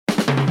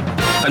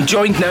I'm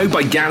joined now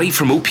by Gary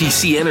from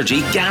OPC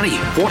Energy. Gary,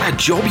 what a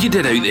job you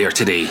did out there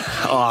today.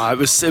 Oh, it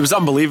was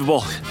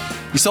unbelievable.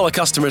 You saw the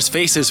customers'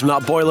 faces when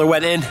that boiler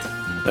went in.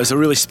 It was a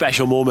really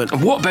special moment.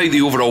 And what about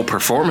the overall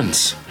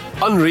performance?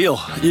 Unreal.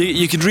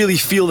 You could really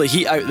feel the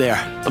heat out there.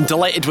 I'm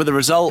delighted with the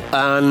result,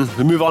 and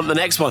we move on to the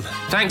next one.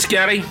 Thanks,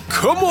 Gary.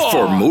 Come on!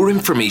 For more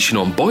information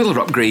on boiler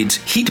upgrades,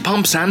 heat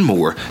pumps and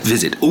more,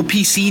 visit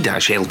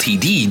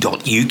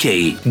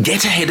opc-ltd.uk.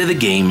 Get ahead of the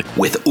game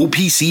with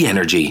OPC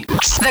Energy.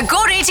 The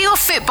Go Radio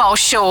Football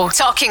Show,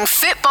 talking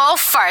football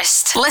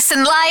first.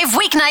 Listen live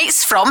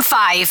weeknights from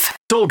 5.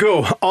 All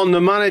go on the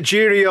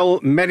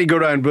managerial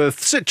merry-go-round with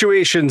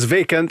situations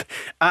vacant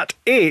at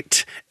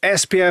 8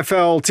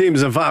 SPFL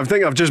teams. In fact, I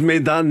think I've just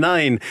made that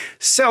 9.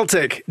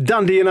 Celtic,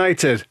 Dundee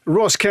United,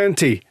 Ross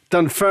County,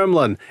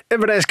 Dunfermline,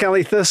 Inverness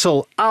Cally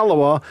Thistle,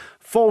 Alloa,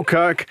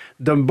 Falkirk,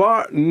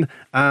 Dumbarton,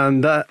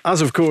 and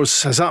as of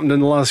course has happened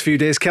in the last few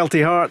days,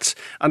 Kelty Hearts,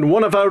 and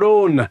one of our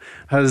own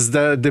has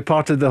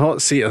departed the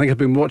hot seat. I think I've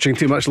been watching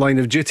too much Line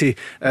of Duty,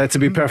 to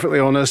be perfectly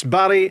honest.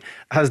 Barry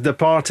has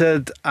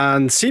departed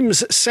and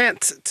seems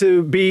set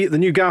to be the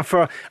new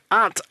gaffer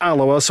at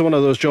Alloa, so one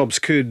of those jobs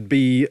could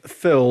be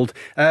filled.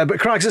 But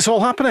Craigs, it's all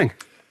happening.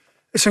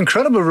 It's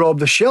incredible, Rob.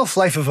 The shelf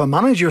life of a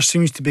manager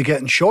seems to be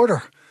getting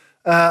shorter.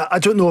 I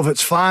don't know if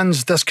it's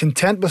fans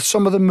discontent with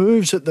some of the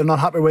moves, that they're not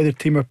happy with the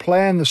team are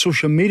playing. The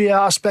social media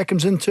aspect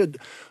comes into it.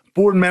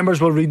 Board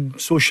members will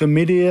read social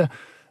media.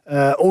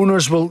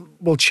 Owners will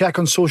check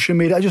on social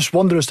media. I just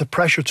wonder, is the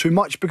pressure too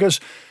much?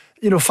 Because,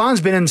 you know, fans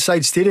being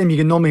inside stadium, you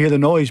can normally hear the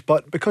noise,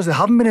 but because they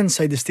haven't been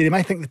inside the stadium,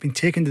 I think they've been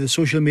taken to the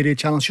social media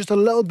channels just a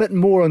little bit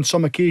more on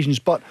some occasions.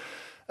 But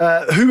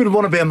who would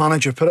want to be a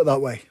manager, put it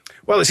that way?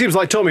 Well, it seems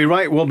like Tommy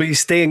Wright will be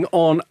staying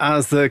on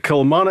as the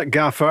Kilmarnock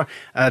gaffer,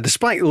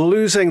 despite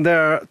losing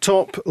their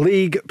top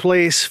league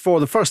place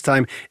for the first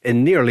time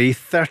in nearly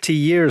 30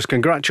 years.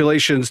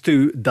 Congratulations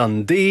to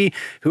Dundee,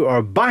 who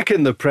are back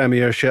in the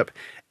Premiership.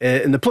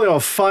 In the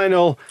playoff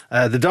final,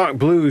 the Dark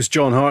Blues,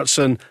 John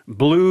Hartson,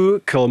 blew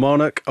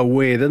Kilmarnock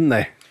away, didn't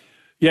they?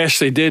 Yes,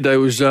 they did. I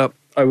was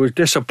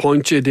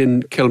disappointed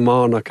in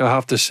Kilmarnock, I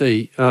have to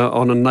say,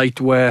 on a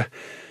night where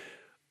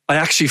I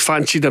actually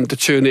fancied them to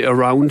turn it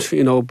around,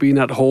 you know, being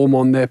at home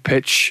on their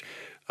pitch.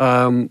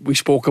 We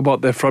spoke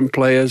about their front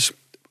players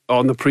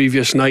on the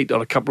previous night,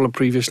 or a couple of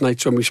previous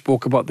nights when we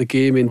spoke about the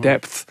game in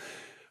depth.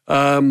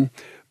 But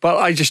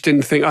I just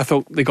didn't think, I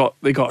thought they got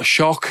a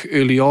shock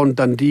early on.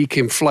 Dundee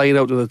came flying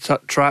out of the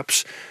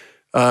traps.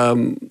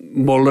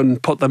 Mullen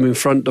put them in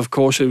front, of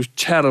course. It was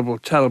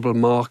terrible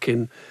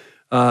marking.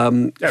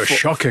 It was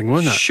shocking,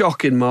 wasn't it?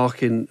 Shocking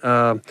marking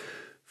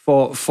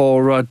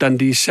for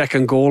Dundee's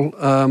second goal.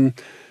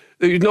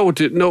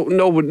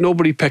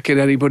 Nobody picking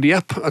anybody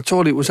up at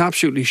all. It was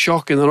absolutely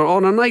shocking. And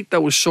on a night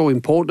that was so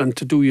important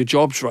to do your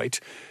jobs right,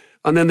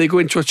 and then they go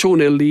into a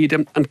 2-0 lead,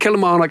 and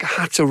Kilmarnock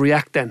had to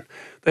react then.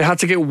 They had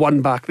to get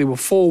one back. They were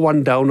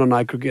 4-1 down on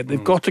aggregate.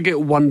 They've got to get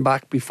one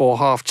back before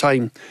half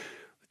time.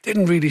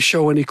 Didn't really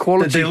show any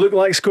quality. Did they look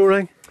like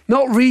scoring?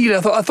 Not really.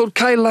 I thought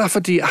Kyle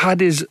Lafferty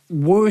had his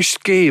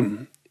worst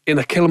game in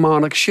a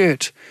Kilmarnock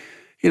shirt.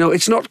 You know,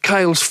 it's not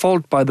Kyle's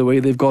fault, by the way,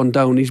 they've gone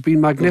down. He's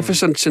been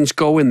magnificent since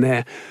going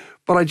there.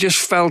 But I just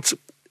felt,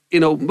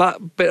 you know,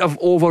 that bit of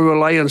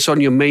over-reliance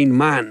on your main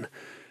man.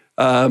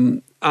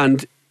 And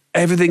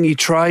everything he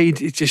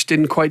tried, it just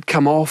didn't quite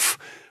come off.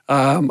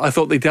 I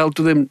thought they dealt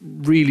with him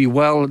really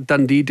well.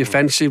 Dundee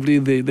defensively,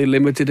 they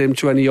limited him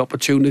to any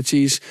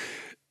opportunities.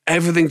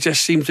 Everything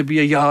just seemed to be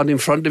a yard in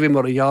front of him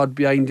or a yard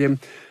behind him.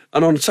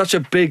 And on such a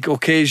big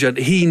occasion,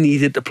 he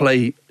needed to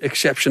play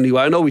exceptionally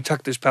well. I know we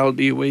tucked his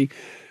penalty away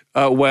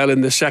well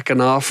in the second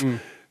half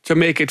to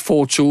make it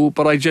 4-2,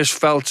 but I just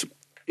felt,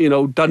 you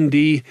know,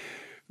 Dundee,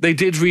 they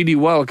did really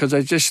well, because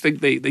I just think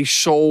they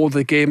saw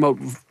the game out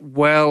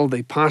well.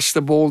 They passed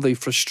the ball, they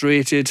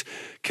frustrated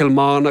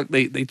Kilmarnock,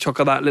 they took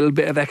that little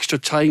bit of extra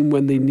time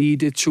when they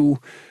needed to,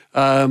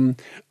 and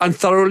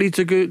thoroughly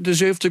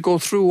deserve to go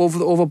through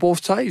over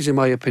both ties, in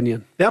my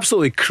opinion. They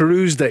absolutely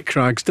cruised at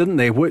Craigs, didn't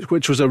they?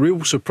 Which was a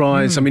real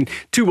surprise. I mean,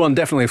 2-1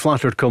 definitely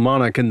flattered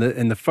Kilmarnock in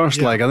the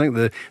first leg. I think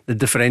the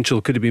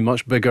differential could have been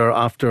much bigger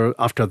after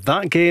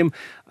that game.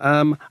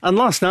 And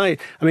last night,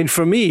 I mean,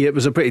 for me, it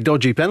was a pretty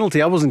dodgy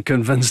penalty. I wasn't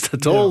convinced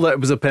at all that it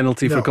was a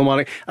penalty for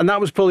Kilmarnock, and that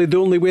was probably the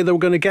only way they were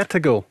going to get to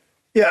go.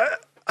 Yeah,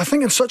 I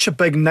think it's such a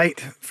big night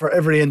for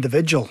every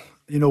individual.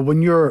 You know,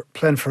 when you're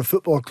playing for a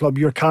football club,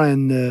 you're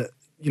carrying the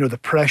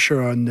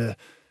pressure of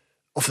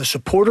the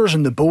supporters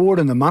and the board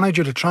and the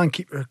manager to try and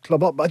keep your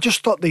club up. But I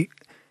just thought they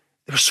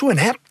were so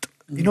inept.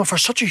 You know, for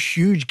such a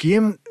huge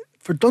game,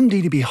 for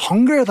Dundee to be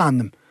hungrier than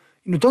them.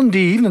 You know,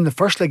 Dundee, even in the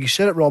first leg, you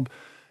said it, Rob,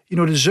 you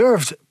know,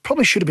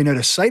 probably should have been out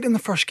of sight in the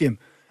first game.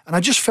 And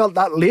I just felt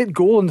that late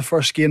goal in the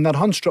first game, that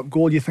Hunstrup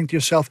goal, you think to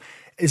yourself,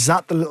 is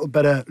that the little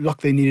bit of luck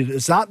they needed?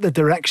 Is that the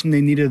direction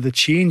they needed, the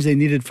change they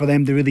needed for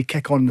them to really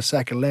kick on in the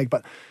second leg?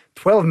 But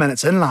 12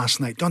 minutes in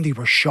last night, Dundee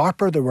were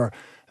sharper, they were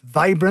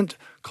vibrant.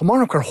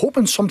 Kilmarnock were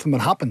hoping something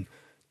would happen.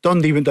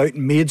 Dundee went out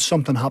and made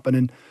something happen.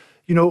 And,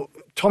 you know,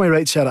 Tommy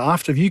Wright said it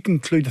after, if you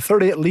conclude the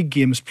 38 league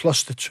games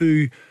plus the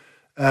 2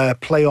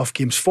 playoff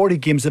games, 40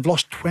 games. They've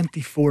lost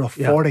 24 of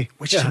 40,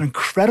 which is an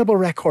incredible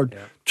record.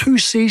 2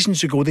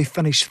 seasons ago, they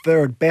finished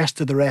third, best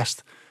of the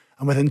rest.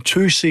 And within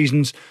 2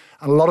 seasons,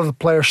 and a lot of the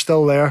players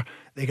still there,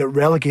 they get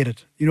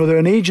relegated. You know, they're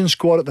an aging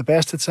squad at the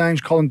best of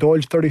times. Colin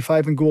Doyle's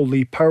 35 in goal,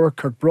 Lee Power,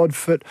 Kirk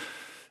Broadfoot,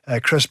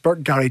 Chris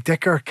Burke, Gary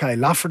Dicker, Kyle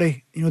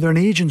Lafferty. You know, they're an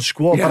aging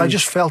squad, but I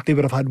just felt they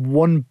would have had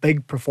one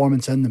big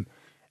performance in them,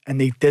 and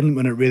they didn't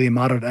when it really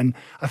mattered. And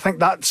I think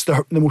that's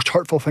the most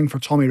hurtful thing for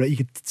Tommy, right? You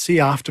could see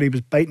after he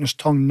was biting his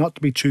tongue, not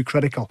to be too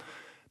critical,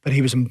 but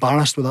he was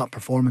embarrassed with that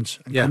performance,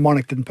 and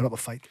Kilmarnock didn't put up a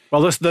fight.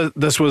 Well,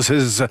 this was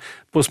his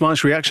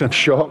post-match reaction.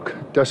 Shock,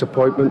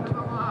 disappointment.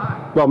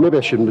 Well, maybe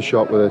I shouldn't be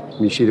shocked with it.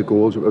 When you see the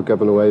goals that were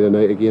given away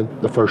tonight again,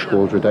 the first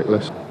goal's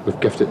ridiculous. We've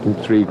gifted them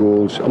 3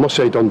 goals. I must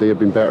say Dundee have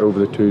been better over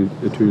the two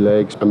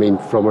legs. I mean,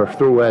 from our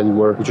throw-in,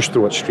 where we just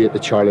throw it straight to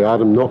Charlie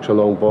Adam, knocks a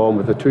long ball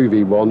with a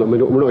 2v1. I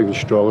mean, we're not even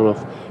strong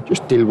enough.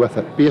 Just deal with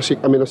it.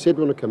 Basic. I mean, I said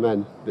when I come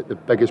in that the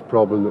biggest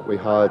problem that we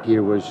had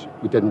here was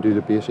we didn't do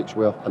the basics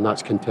well, and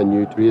that's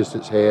continued. Raised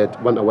its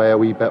head, went away a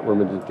wee bit when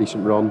we did a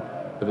decent run,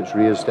 but it's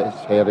raised its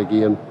head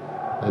again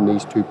in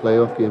these 2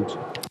 playoff games.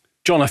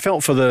 John, I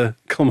felt for the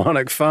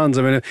Kilmarnock fans.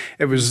 I mean,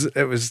 it was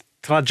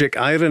tragic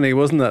irony,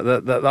 wasn't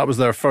it? That was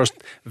their first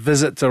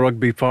visit to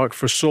Rugby Park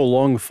for so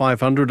long,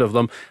 500 of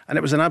them, and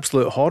it was an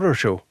absolute horror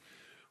show.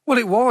 Well,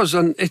 it was,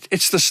 and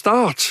it's the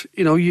start.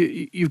 You know,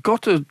 you've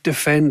got to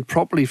defend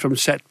properly from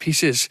set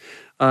pieces,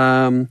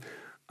 and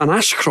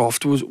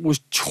Ashcroft was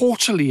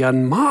totally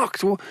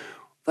unmarked. Well,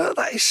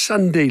 that is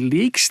Sunday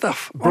League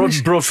stuff.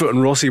 Broadfoot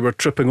and Rossi were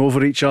tripping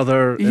over each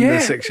other in the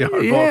 6-yard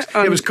box.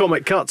 It was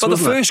comic cuts, but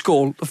wasn't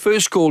the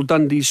first goal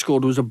Dundee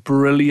scored was a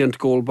brilliant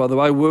goal, by the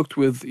way. I worked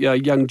with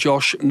young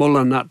Josh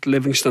Mullen at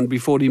Livingston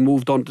before he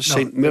moved on to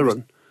St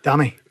Mirren.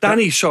 Danny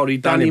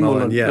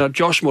Mullen.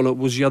 Josh Mullen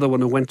was the other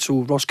one who went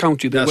to Ross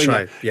County. That's winger.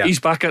 right. Yeah. He's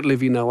back at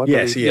Livy now.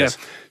 Yes, he is.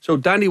 So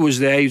Danny was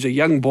there. He was a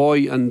young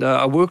boy, and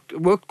I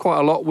worked quite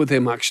a lot with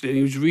him actually. And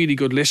he was a really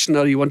good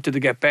listener. He wanted to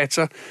get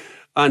better,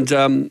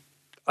 and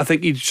I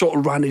think he sort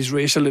of ran his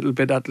race a little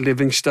bit at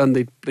Livingston.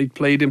 They'd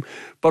played him,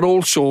 but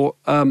also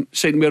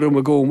St Mirren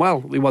were going well.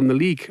 They won the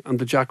league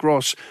under Jack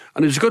Ross,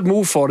 and it was a good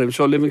move for him.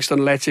 So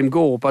Livingston let him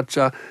go. But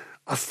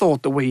I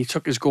thought the way he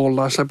took his goal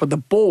last night, but the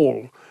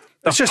ball.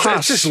 It's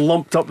just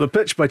lumped up the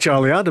pitch by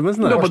Charlie Adam,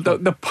 isn't it? No,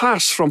 but the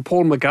pass from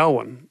Paul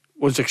McGowan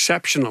was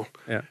exceptional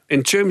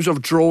in terms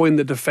of drawing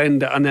the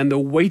defender, and then the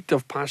weight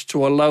of pass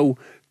to allow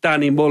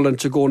Danny Mullen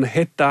to go and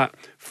hit that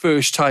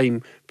first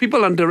time.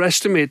 People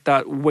underestimate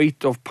that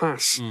weight of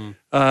pass.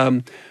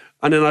 And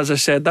then, as I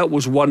said, that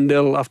was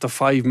 1-0 after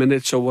 5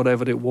 minutes or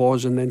whatever it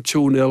was, and then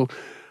 2-0.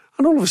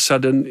 And all of a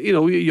sudden, you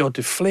know, you're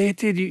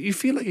deflated. You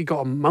feel like you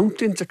got a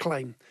mountain to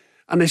climb.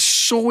 And it's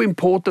so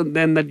important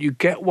then that you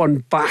get one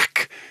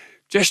back,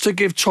 just to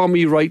give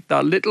Tommy Wright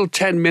that little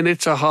 10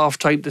 minutes at half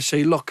time to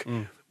say, look,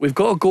 we've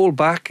got a goal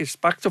back. It's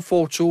back to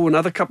 4-2,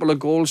 another couple of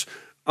goals.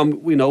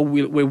 And we know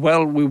we're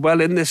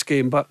well in this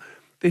game. But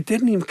they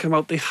didn't even come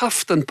out. They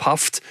huffed and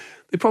puffed.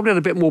 They probably had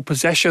a bit more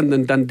possession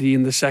than Dundee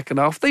in the second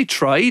half. They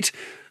tried.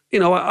 You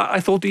know, I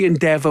thought the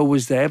endeavour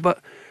was there,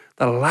 but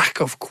the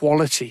lack of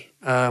quality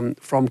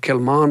from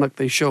Kilmarnock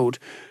they showed,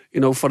 you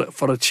know,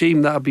 for a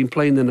team that have been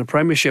playing in the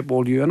Premiership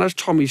all year. And as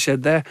Tommy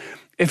said there,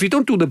 if you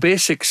don't do the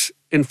basics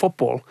in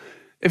football,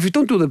 if you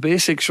don't do the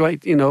basics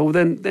right, you know,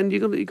 then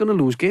you're going to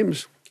lose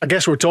games. I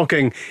guess we're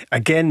talking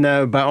again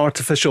now about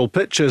artificial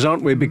pitches,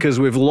 aren't we? Because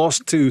we've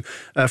lost 2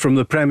 from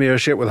the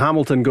Premiership with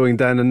Hamilton going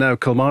down, and now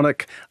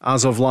Kilmarnock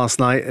as of last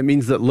night. It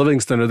means that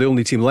Livingston are the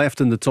only team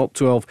left in the top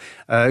 12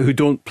 who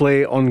don't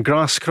play on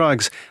grass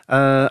crags.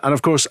 And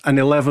of course, an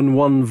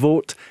 11-1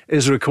 vote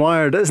is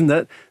required, isn't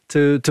it,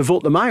 to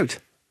vote them out?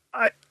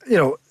 I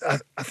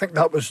think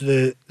that was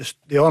the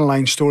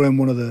online story in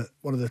one of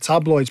the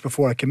tabloids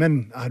before I came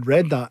in. I had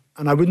read that,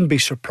 and I wouldn't be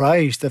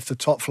surprised if the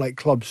top flight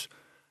clubs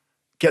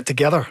get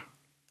together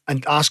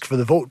and ask for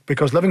the vote,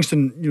 because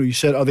Livingston, you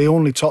said, are the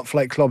only top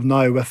flight club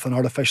now with an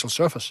artificial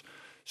surface.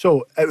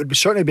 So it would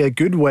certainly be a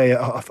good way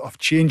of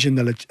changing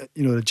the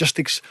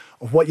logistics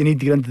of what you need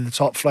to get into the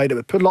top flight. It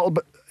would put a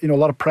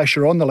lot of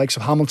pressure on the likes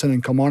of Hamilton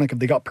and Kilmarnock if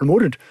they got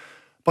promoted.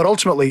 But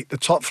ultimately, the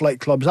top flight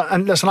clubs,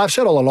 and listen, I've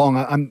said all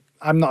along,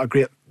 I'm not a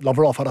great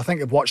lover of it. I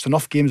think I've watched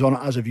enough games on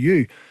it as of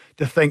you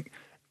to think,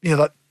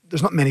 that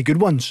there's not many good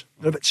ones.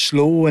 They're a bit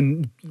slow,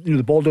 and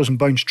the ball doesn't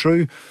bounce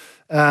true.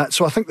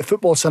 So I think the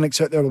football cynics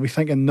out there will be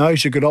thinking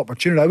now's a good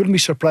opportunity. I wouldn't be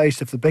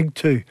surprised if the big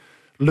 2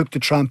 look to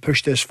try and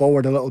push this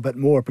forward a little bit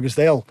more, because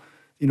they'll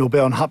be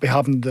unhappy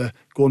having to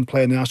go and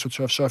play in the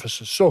AstroTurf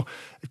surfaces. So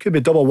it could be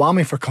a double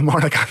whammy for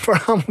Kilmarnock and for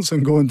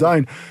Hamilton going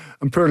down,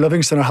 and poor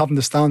Livingston are having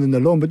to stand in the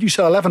lone. But you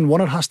said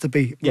 11-1 it has to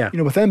be. Yeah.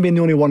 With them being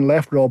the only one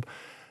left, Rob,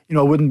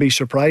 I wouldn't be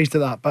surprised at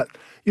that. But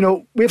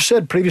we've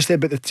said previously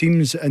about the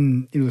teams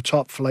in the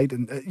top flight,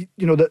 and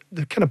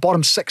the kind of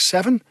bottom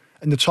 6-7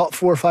 in the top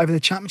 4 or 5 of the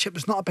Championship.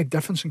 There's not a big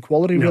difference in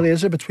quality, really,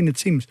 is there, between the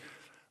teams?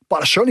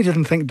 But I certainly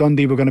didn't think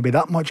Dundee were going to be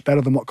that much better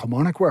than what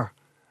Kilmarnock were.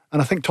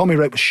 And I think Tommy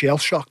Wright was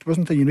shell-shocked,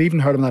 wasn't he? You even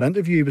heard him in that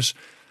interview.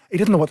 he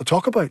didn't know what to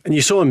talk about. And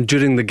you saw him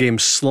during the game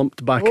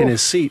slumped back in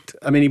his seat.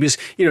 I mean, he was,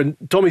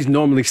 Tommy's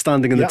normally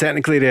standing in the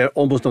technical area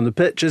almost on the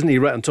pitch, isn't he,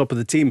 right on top of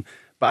the team.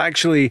 But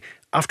actually,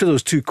 after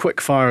those 2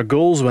 quick-fire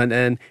goals went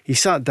in, he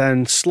sat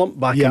down,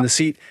 slumped back in the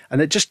seat,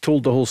 and it just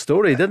told the whole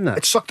story, didn't it?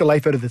 It sucked the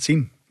life out of the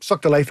team,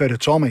 sucked the life out of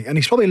Tommy. And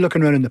he's probably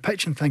looking around in the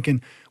pitch and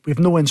thinking, we have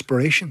no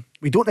inspiration.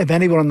 We don't have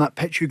anyone on that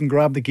pitch who can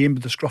grab the game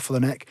by the scruff of the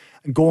neck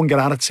and go and get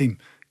at it, team.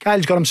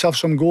 Kyle's got himself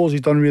some goals,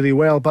 he's done really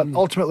well, but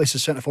ultimately as a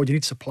centre forward, you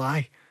need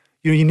supply.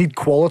 You need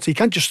quality. You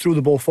can't just throw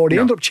the ball forward. He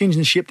ended up changing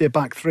the shape to a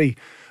back 3.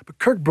 But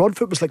Kirk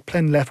Broadfoot was like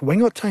playing left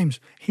wing at times.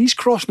 He's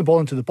crossing the ball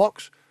into the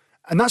box.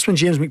 And that's when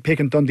James McPake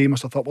and Dundee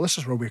must have thought, well, this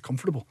is where we're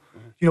comfortable.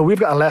 We've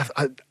got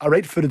a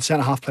right-footed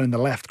centre-half playing in the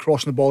left,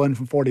 crossing the ball in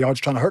from 40 yards,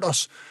 trying to hurt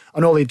us.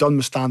 And all he'd done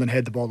was stand and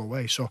head the ball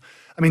away. So,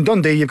 I mean,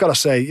 Dundee, you've got to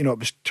say, it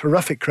was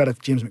terrific credit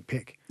to James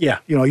McPake. Yeah.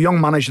 A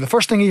young manager. The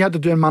first thing he had to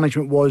do in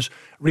management was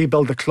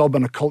rebuild a club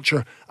and a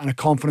culture and a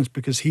confidence,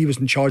 because he was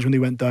in charge when they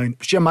went down. It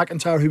was Jim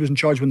McIntyre who was in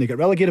charge when they got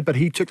relegated, but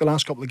he took the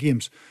last couple of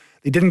games.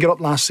 They didn't get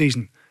up last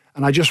season.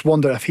 And I just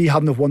wonder, if he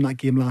hadn't have won that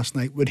game last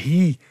night, would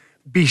he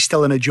be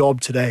still in a job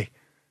today?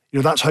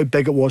 That's how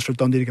big it was for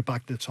Dundee to get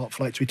back to the top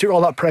flight. So he took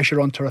all that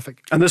pressure on,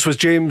 terrific. And this was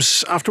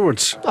James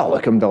afterwards. Oh,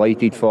 look, I'm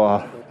delighted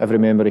for every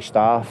member of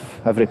staff,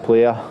 every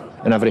player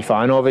and every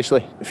fan,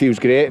 obviously. It feels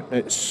great.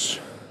 It's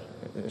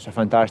a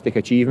fantastic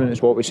achievement.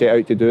 It's what we set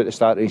out to do at the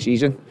start of the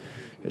season.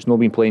 It's not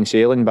been plain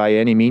sailing by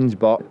any means,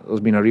 but there's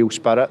been a real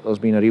spirit, there's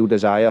been a real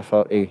desire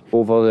for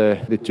over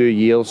the 2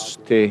 years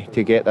to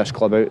get this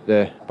club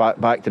out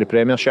back to the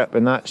Premiership,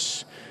 and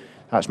that's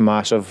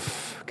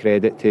massive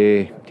credit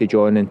to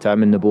John and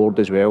Tim and the board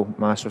as well.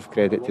 Massive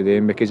credit to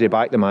them, because they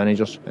back the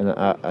managers, and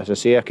as I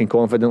say, I can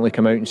confidently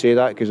come out and say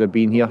that because I've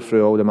been here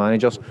through all the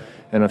managers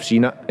and I've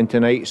seen it, and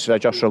tonight's a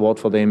just reward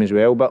for them as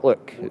well. But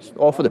look, it's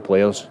all for the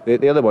players.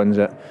 They're the ones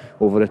that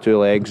over the 2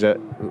 legs that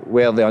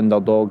were the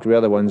underdogs,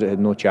 were the ones that had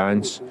no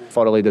chance,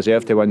 thoroughly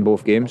deserved to win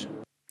both games.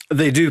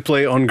 They do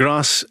play on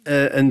grass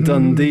in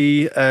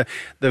Dundee.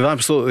 They've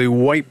absolutely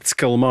wiped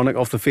Kilmarnock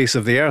off the face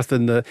of the earth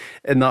in that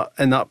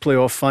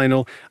playoff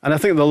final, and I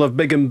think they'll have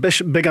big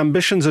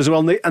ambitions as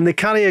well. And they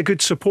carry a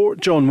good support,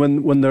 John,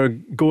 when they're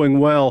going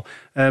well.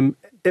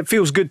 It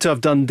feels good to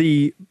have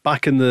Dundee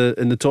back in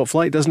the top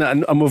flight, doesn't it?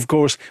 And of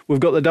course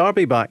we've got the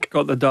derby back.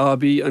 Got the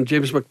derby, and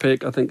James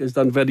McPake, I think, has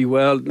done very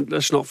well.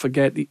 Let's not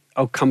forget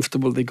how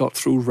comfortable they got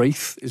through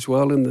Wraith as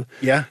well in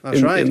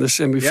the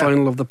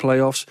semi-final of the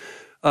playoffs.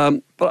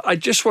 But I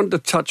just want to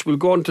touch, we'll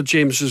go on to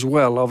James as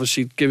well,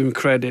 obviously give him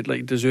credit like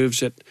he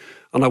deserves it,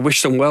 and I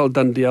wish them well,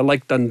 Dundee. I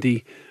like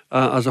Dundee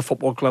as a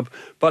football club,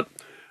 but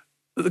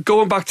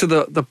going back to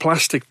the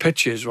plastic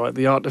pitches, right,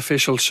 the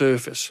artificial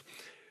surface,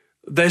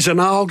 there's an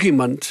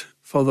argument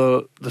for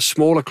the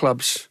smaller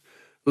clubs.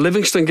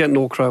 Livingston get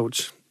no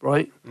crowds,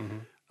 right?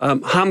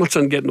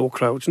 Hamilton get no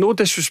crowds. No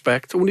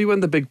disrespect, only when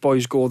the big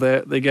boys go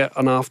there they get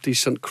an half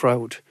decent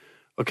crowd.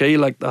 Okay,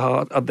 like the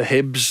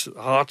Hibs,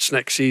 Hearts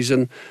next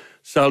season,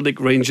 Celtic,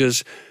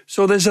 Rangers.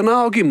 So there's an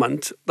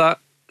argument that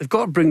they've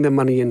got to bring their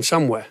money in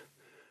somewhere.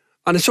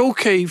 And it's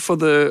okay for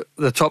the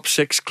top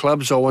 6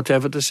 clubs or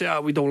whatever to say,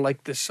 we don't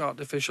like this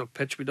artificial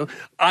pitch.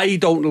 I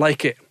don't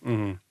like it.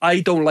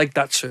 I don't like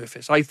that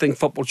surface. I think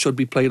football should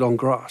be played on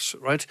grass,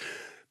 right?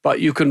 But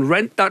you can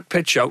rent that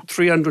pitch out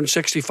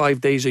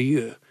 365 days a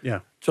year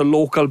to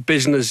local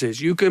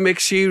businesses. You can make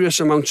serious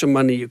amounts of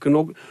money. You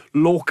can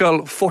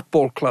local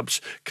football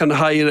clubs can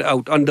hire it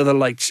out under the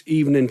lights,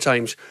 evening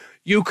times.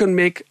 You can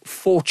make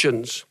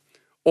fortunes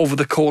over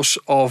the course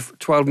of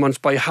 12 months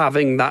by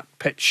having that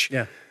pitch.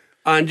 Yeah.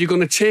 And you're going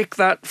to take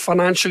that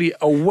financially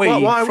away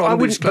from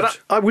these clubs.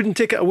 But I wouldn't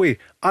take it away.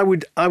 I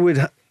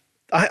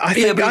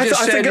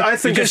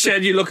think you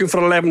said you're looking for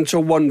 11 to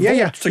 1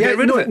 vote to get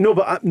rid of it. No,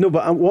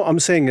 but what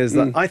I'm saying is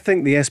that I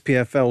think the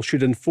SPFL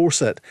should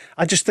enforce it.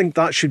 I just think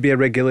that should be a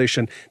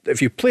regulation.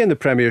 If you play in the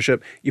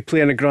Premiership, you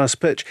play on a grass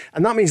pitch,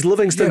 and that means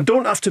Livingston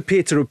don't have to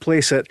pay to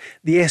replace it.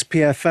 The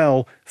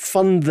SPFL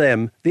fund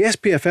them. The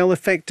SPFL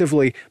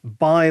effectively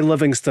buy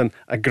Livingston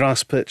a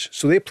grass pitch,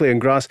 so they play on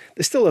grass.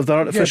 They still have the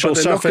artificial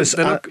surface.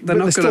 They're not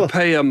going to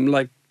pay them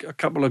like a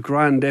couple of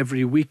grand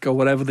every week or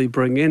whatever they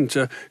bring in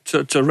to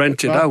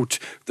rent it out.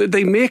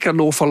 They make an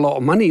awful lot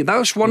of money.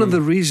 That's one of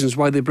the reasons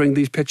why they bring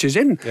these pitches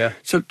in,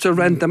 to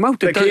rent them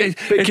out.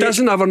 It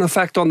doesn't have an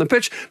effect on the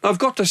pitch. Now, I've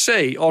got to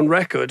say on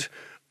record,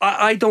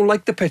 I don't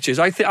like the pitches.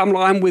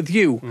 I'm with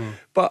you,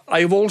 but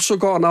I've also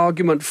got an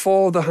argument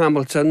for the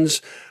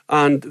Hamiltons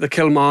and the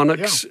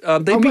Kilmarnocks.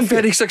 They've been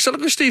very successful.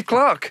 Look at Steve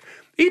Clark.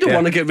 He don't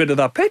want to get rid of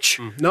that pitch.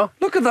 No,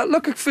 look at that.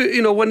 Look at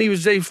when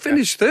they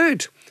finished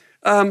third.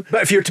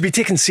 But if you're to be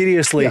taken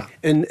seriously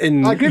in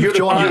European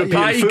football,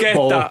 I get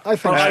that.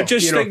 I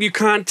just think you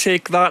can't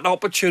take that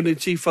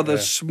opportunity for the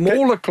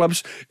smaller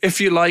clubs, if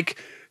you like,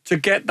 to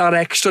get that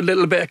extra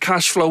little bit of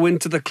cash flow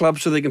into the club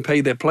so they can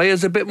pay their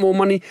players a bit more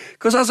money.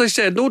 Because as I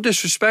said, no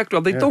disrespect,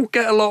 Rob, they don't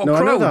get a lot of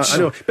crowds. I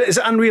know. But is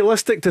it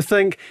unrealistic to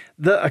think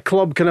that a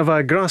club can have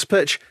a grass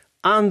pitch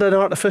and an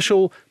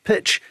artificial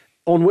pitch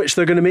on which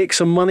they're going to make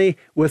some money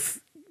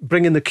with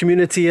bringing the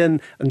community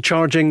in and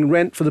charging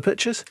rent for the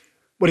pitches?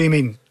 What do you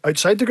mean?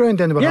 Outside the ground,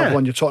 then we have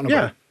one you're talking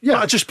about? Yeah,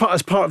 but just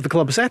as part of the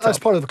club setup. As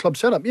part of the club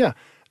setup, yeah.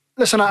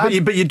 Listen,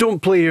 but you don't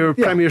play your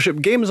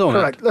Premiership games on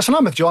correct. it. Listen,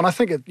 I'm with John. I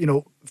think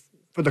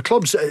for the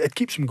clubs, it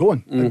keeps them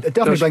going. It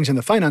definitely brings in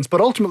the finance. But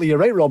ultimately, you're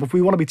right, Rob. If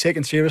we want to be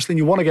taken seriously and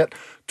you want to get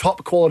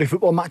top quality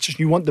football matches and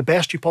you want the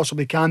best you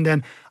possibly can,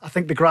 then I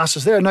think the grass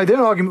is there. Now,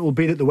 their argument will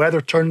be that the weather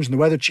turns and the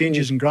weather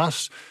changes and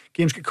grass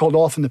games get called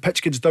off and the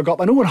pitch gets dug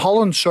up. I know in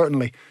Holland,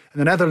 certainly, in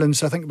the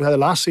Netherlands, I think we had it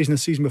last season, the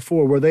season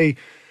before, where the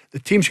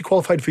teams who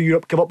qualified for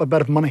Europe give up a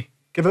bit of money,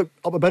 give up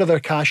a bit of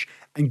their cash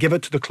and give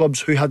it to the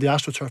clubs who had the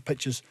AstroTurf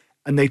pitches,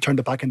 and they turned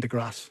it back into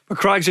grass. But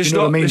Craigs, it's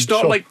not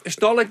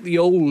like the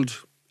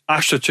old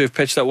AstroTurf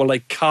pitch that were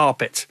like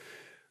carpet.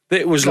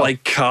 It was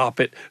like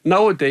carpet.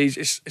 Nowadays,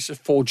 it's a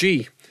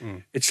 4G.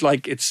 It's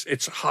like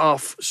it's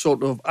half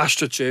sort of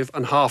AstroTurf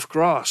and half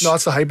grass. No,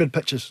 it's the hybrid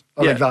pitches.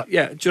 I like that.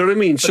 Yeah, do you know what I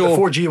mean? But so the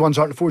 4G ones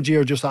aren't. The 4G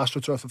are just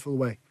AstroTurf the full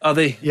way. Are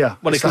they? Yeah.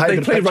 Well, because they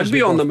play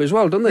rugby on them as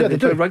well, don't they? Yeah, they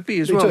play rugby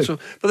as well. So,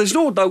 but there's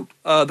no doubt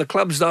the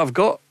clubs that have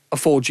got a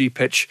 4G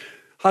pitch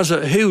has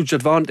a huge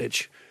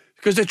advantage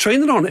because they're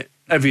training on it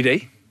every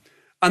day.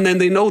 And then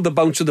they know the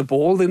bounce of the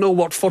ball. They know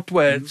what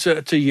footwear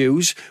to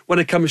use when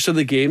it comes to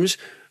the games.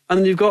 And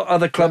then you've got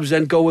other clubs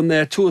then going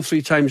there 2 or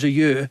 3 times a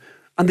year,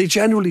 and they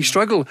generally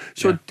struggle.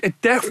 So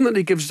it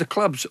definitely gives the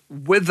clubs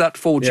with that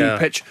 4G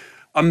pitch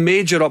a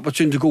major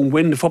opportunity to go and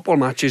win the football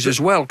matches as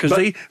well,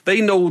 because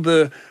they know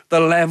the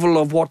level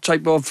of what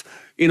type of,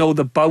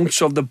 the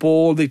bounce of the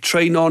ball. They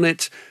train on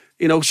it,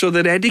 so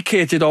they're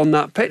educated on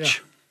that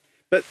pitch.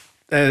 Yeah.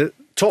 But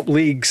top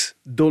leagues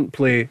don't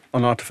play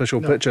on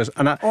artificial pitches.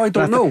 And I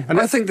don't know.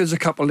 I think there's a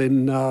couple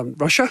in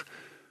Russia.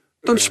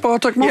 Don't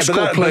Spartak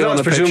Moscow play on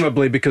a pitch?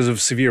 Presumably because of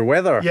severe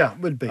weather. Yeah, it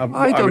would be.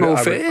 I don't know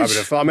if it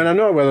is. I mean, I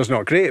know the weather's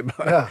not great,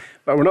 but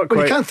we're not quite...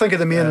 But you can't think of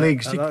the main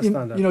leagues.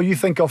 You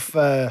think of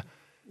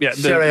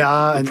Serie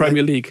A and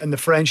Premier League and the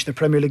French and the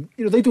Premier League.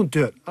 They don't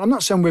do it. I'm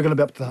not saying we're going to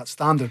be up to that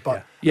standard,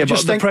 but but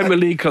the Premier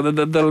League,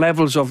 the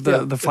levels of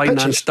the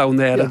finance pitches down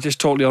there are just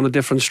totally on a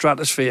different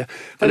stratosphere.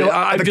 And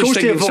I'm just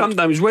thinking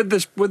sometimes with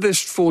this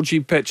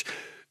 4G pitch,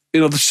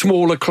 the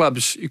smaller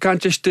clubs, you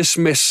can't just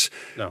dismiss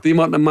the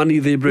amount of money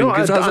they bring.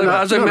 Because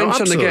as I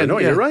mentioned again,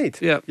 you're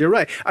right. Yeah, you're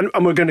right.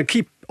 And we're going to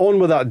keep on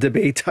with that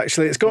debate.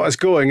 Actually, it's got us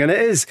going, and it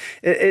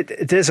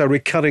is a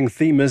recurring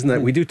theme, isn't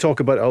it? We do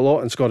talk about it a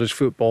lot in Scottish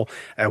football.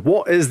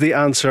 What is the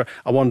answer?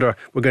 I wonder.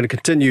 We're going to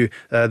continue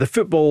the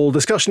football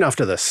discussion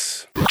after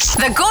this.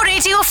 The Go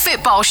Radio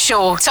Football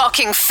Show,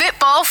 talking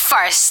football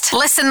first.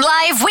 Listen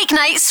live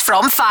weeknights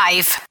from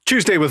 5.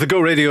 Tuesday with the Go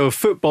Radio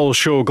Football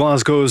Show,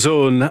 Glasgow's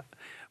own.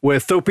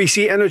 With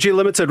OPC Energy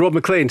Limited, Rob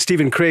Maclean,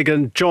 Stephen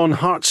Craigan, John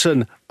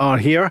Hartson are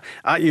here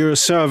at your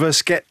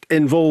service. Get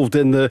involved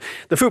in the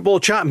football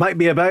chat. Might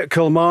be about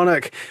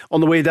Kilmarnock on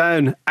the way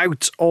down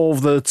out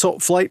of the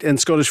top flight in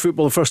Scottish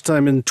football, the first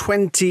time in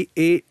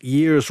 28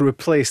 years,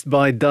 replaced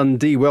by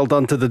Dundee. Well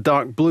done to the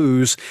Dark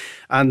Blues,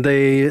 and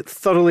they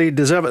thoroughly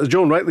deserve it. As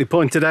John rightly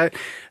pointed out,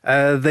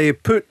 they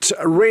put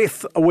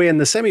Wraith away in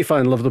the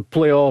semi-final of the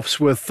playoffs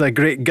with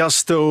great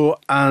gusto,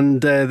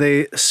 and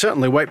they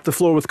certainly wiped the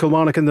floor with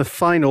Kilmarnock in the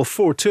final.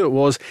 4-2 it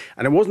was,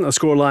 and it wasn't a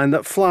scoreline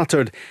that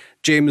flattered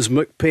James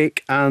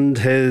McPake and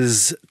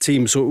his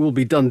team. So it will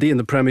be Dundee in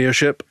the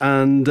Premiership,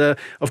 and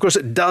of course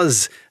it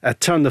does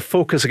turn the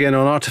focus again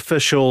on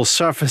artificial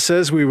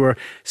surfaces. We were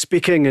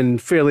speaking in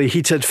fairly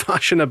heated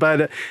fashion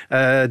about it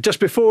just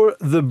before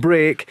the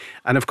break,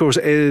 and of course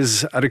it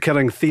is a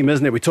recurring theme,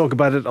 isn't it? We talk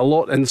about it a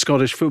lot in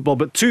Scottish football,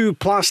 but 2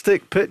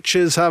 plastic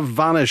pitches have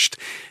vanished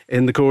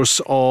in the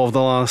course of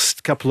the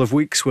last couple of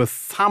weeks,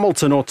 with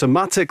Hamilton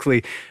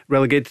automatically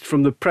relegated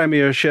from the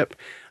Premiership.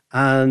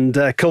 And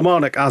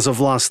Kilmarnock, as of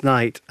last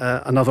night,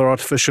 another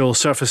artificial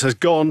surface has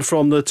gone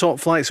from the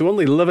top flight. So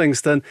only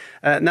Livingston,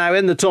 now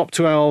in the top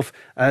 12,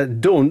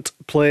 don't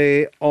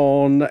play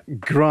on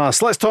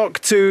grass. Let's talk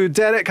to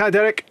Derek. Hi,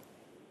 Derek.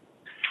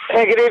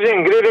 Hey, good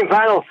evening,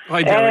 panel.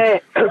 Hi,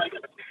 Derek.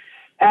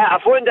 I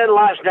phoned in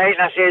last night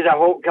and I said I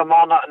hope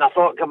Kilmarnock, and I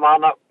thought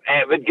Kilmarnock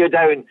would go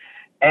down.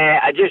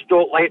 I just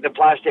don't like the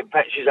plastic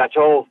pitches at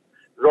all,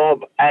 Rob,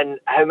 and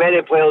how many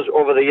players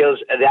over the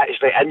years are they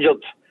actually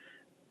injured.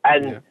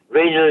 And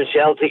Rangers and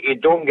Celtic, you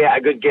don't get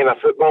a good game of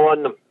football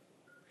on them.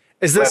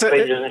 Is this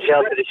Rangers and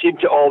Celtic, they seem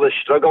to always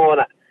struggle on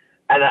it.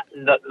 And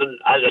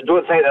I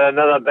don't think there's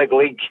another big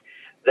league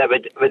that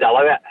would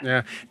allow it.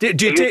 Yeah.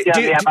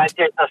 Manchester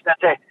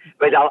City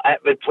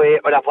would play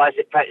on a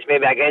plastic pitch,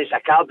 maybe against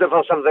a Cardiff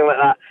or something like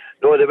that.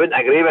 No, they wouldn't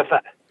agree with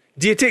it.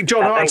 Do you take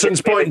John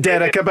Hartson's point,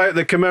 Derek, about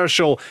the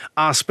commercial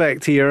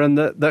aspect here, and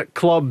that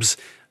clubs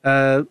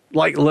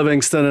like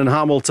Livingston and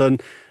Hamilton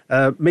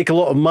make a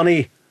lot of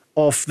money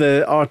off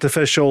the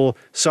artificial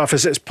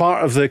surface? It's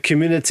part of the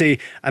community,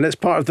 and it's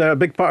a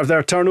big part of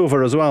their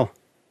turnover as well.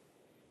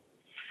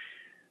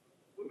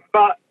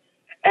 But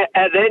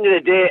at the end of the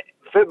day,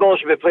 football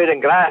should be played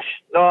in grass,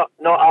 not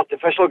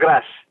artificial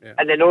grass. Yeah.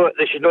 And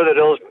they should know the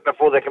rules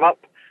before they come up.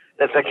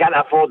 If they can't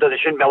afford it, they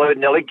shouldn't be allowed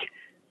in the league.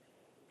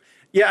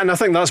 Yeah, and I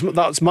think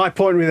that's my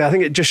point really. I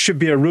think it just should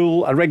be a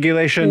rule, a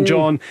regulation,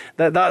 John,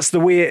 that's the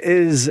way it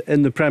is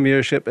in the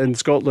Premiership in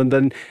Scotland,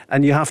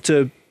 and you have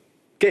to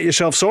get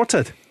yourself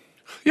sorted.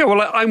 Yeah,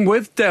 well, I'm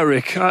with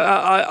Derek.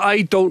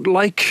 I don't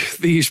like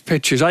these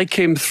pitches. I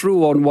came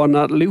through on one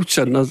at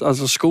Luton as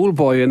a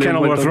schoolboy.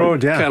 Kenilworth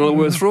Road, yeah.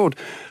 Kenilworth Road.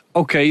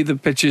 Okay, the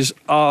pitches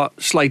are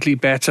slightly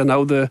better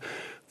now. The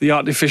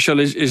artificial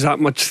is that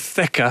much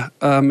thicker,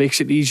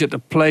 makes it easier to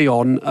play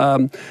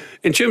on.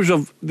 In terms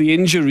of the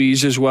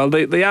injuries as well,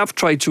 they have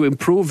tried to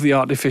improve the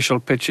artificial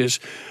pitches.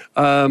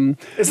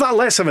 Is that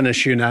less of an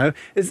issue now?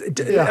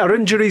 Are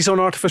injuries on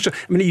artificial? I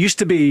mean, there used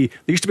to be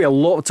a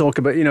lot of talk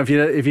about, if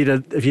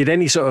you had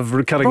any sort of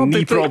recurring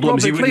knee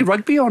problems. They play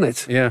rugby on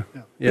it. Yeah.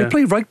 They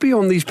play rugby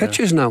on these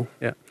pitches now.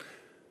 Yeah.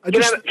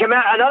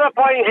 Another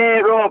point,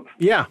 Rob.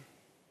 Yeah.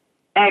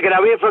 Get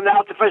away from the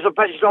artificial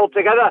pitches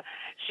altogether.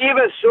 See,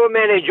 with so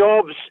many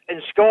jobs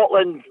in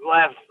Scotland,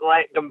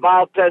 like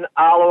Dumbarton,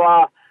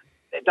 Alloa,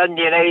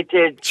 Dundee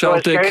United,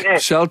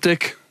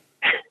 Celtic.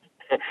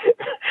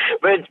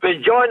 Would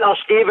John or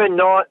Stephen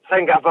not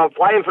think of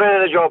applying for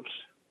any of the jobs?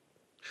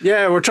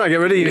 Yeah, we're trying to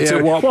get rid of you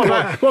too. What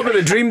about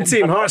the dream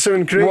team, Hartson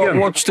and Craigan?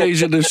 What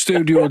stays in the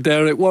studio,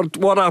 Derek?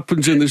 What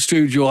happens in the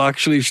studio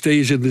actually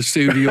stays in the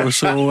studio.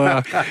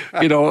 So,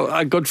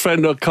 a good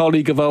friend or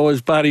colleague of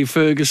ours, Barry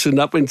Ferguson,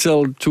 up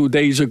until 2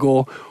 days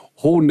ago,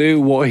 who knew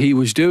what he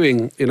was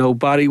doing?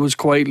 Barry was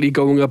quietly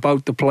going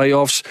about the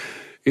playoffs.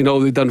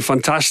 They've done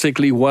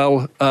fantastically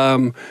well.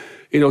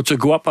 To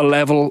go up a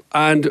level,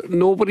 and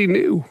nobody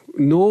knew.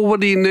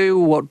 Nobody knew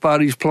what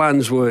Barry's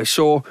plans were.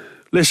 So,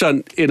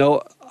 listen,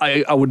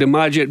 I would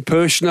imagine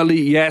personally,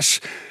 yes,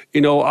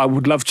 I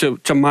would love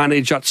to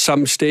manage at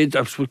some stage.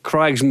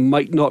 Craigs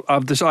might not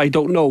have this, I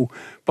don't know.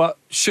 But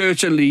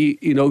certainly,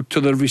 to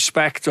the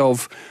respect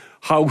of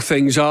how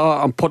things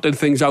are and putting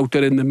things out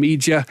there in the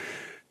media,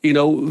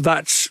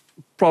 that's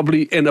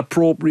probably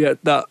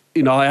inappropriate that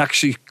I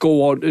actually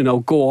go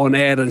on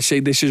air and say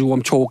this is who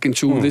I'm talking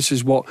to. This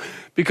is what,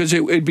 because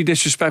it'd be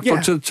disrespectful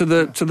to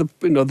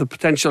the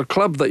potential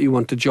club that you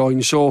want to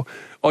join. So,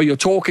 or you're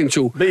talking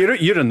to. But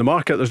you're in the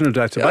market. There's no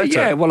doubt about it.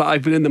 Yeah, well,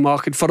 I've been in the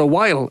market for a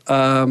while.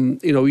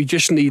 You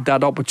just need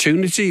that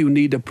opportunity. You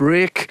need a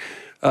break.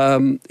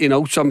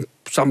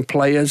 Some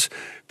players,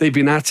 they've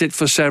been at it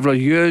for several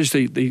years.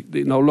 They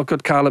look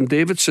at Callum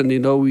Davidson.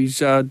 He's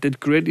did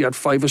great. He had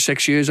 5 or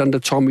 6 years under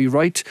Tommy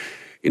Wright.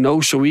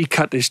 So he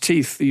cut his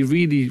teeth. He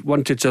really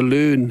wanted to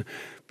learn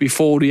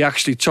before he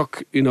actually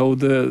took,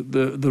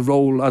 the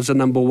role as a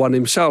number one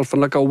himself.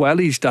 And look how well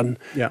he's done.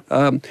 Yeah.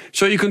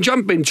 So you can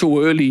jump in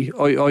too early,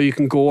 or you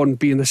can go on,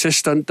 be an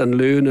assistant and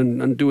learn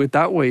and do it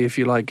that way if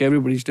you like.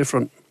 Everybody's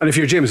different. And if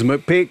you're James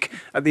McPake,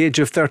 at the age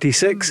of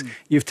 36,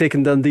 you've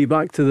taken Dundee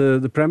back to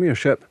the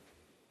Premiership.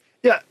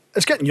 Yeah,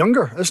 it's getting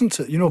younger, isn't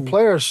it?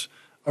 Players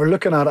are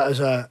looking at it as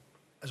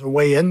a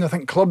way in. I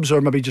think clubs are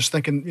maybe just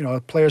thinking,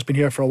 a player's been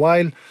here for a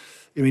while.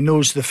 He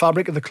knows the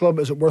fabric of the club.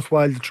 Is it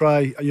worthwhile to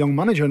try a young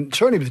manager? And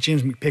certainly with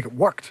James McPake, it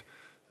worked.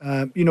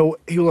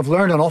 He'll have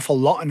learned an awful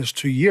lot in his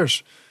 2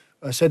 years.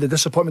 I said the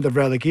disappointment of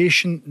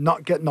relegation,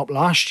 not getting up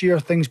last year,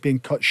 things being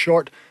cut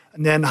short,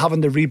 and then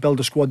having to rebuild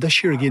the squad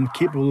this year again,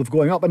 capable of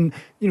going up. And,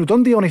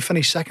 Dundee only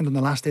finished second on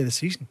the last day of the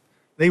season.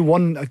 They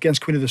won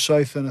against Queen of the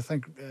South, and I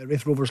think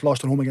Raith Rovers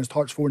lost at home against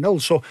Hearts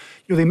 4-0. So,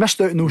 they missed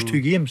out in those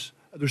 2 games,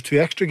 those 2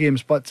 extra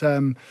games. But,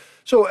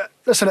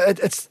 listen,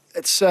 it's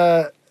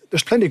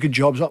there's plenty of good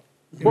jobs up.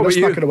 Let's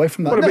not get away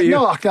from that. What about you?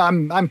 No,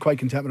 I'm quite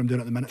content with what I'm doing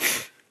at the minute.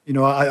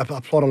 I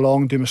plod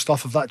along, do my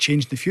stuff. If that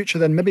changed in the future,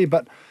 then maybe.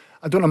 But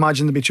I don't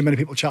imagine there'll be too many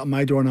people chatting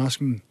my door and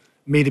asking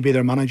me to be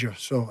their manager.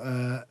 So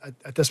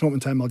at this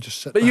moment in time, I'll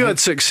just sit. But you had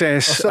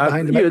success.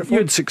 You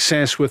had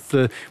success with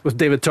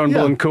David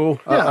Turnbull and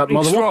co. At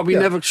Motherwell. Rob, he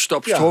never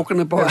stops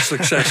talking about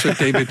success with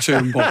David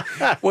Turnbull.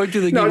 Why do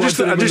you think he wanted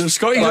him in the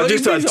Scottish? I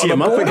just had to tee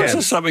him up again.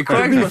 Or something.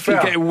 Craig must be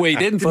getting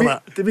weighed in for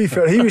that. To be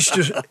fair, he was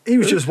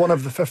just one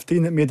of the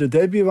 15 that made their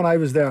debut when I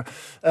was there.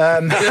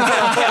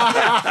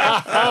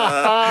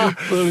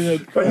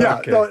 Brilliant.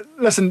 But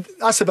listen,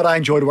 that's the bit I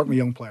enjoyed working with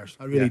young players.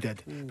 I really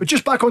did. But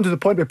just back onto the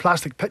point about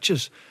plastic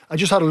pitches, I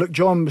just had a look.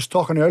 John was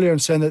talking earlier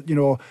and saying that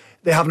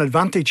they have an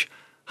advantage.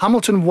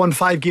 Hamilton won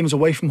 5 games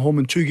away from home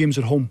and 2 games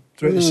at home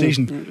throughout the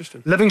season.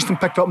 Livingston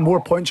picked up more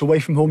points away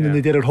from home than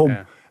they did at home.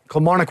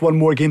 Kilmarnock won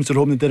more games at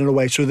home than they did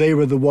away, so they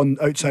were the one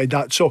outside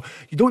that. So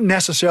you don't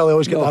necessarily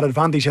always get that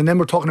advantage. And then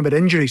we're talking about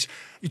injuries.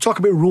 You talk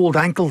about rolled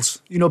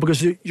ankles,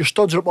 because your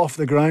studs are up off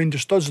the ground.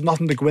 Your studs have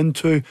nothing to go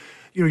into.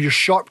 Your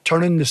sharp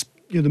turning, the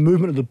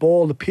movement of the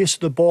ball, the pace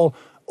of the ball.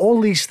 All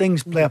these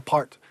things play a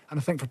part. And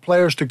I think for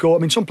players to go,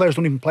 some players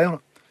don't even play on it.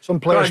 Some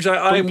players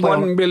I'm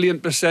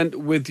 1,000,000%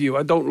 with you.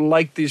 I don't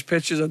like these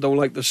pitches. I don't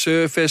like the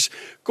surface.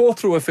 Go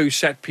through a few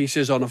set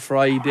pieces on a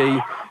Friday,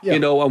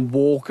 and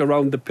walk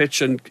around the pitch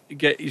and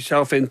get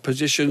yourself in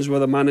positions where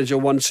the manager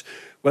wants,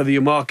 whether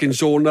you're marking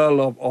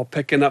zonal or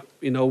picking up,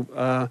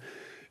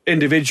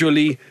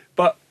 individually.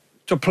 But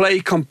to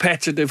play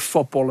competitive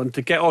football and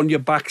to get on your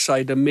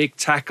backside and make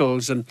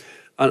tackles, and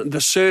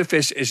the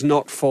surface is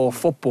not for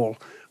football.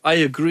 I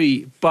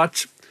agree,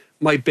 but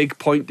my big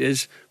point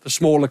is the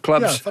smaller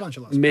clubs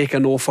financial aspect. make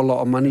an awful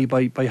lot of money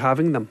by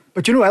having them.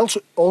 But you know,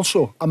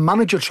 also a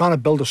manager trying to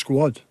build a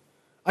squad,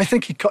 I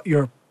think he cut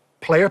your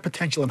player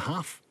potential in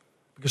half.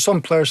 Because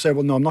some players say,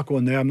 well, no, I'm not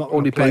going there. I'm not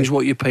going to play. All depends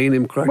what you're paying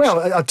him, correct?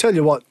 Well, I'll tell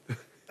you what,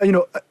 you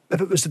know, if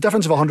it was the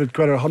difference of 100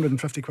 quid or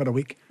 150 quid a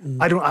week,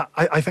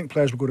 I think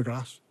players would go to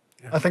grass.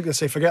 I think they'd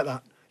say, forget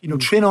that. You know,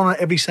 train on it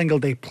every single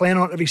day, playing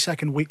on it every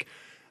second week.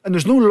 And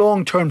there's no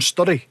long-term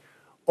study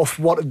of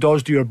what it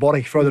does to your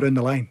body further in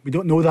the line. We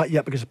don't know that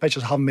yet because the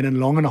pitches haven't been in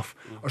long enough,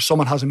 or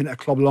someone hasn't been at a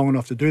club long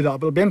enough to do that.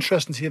 But it'll be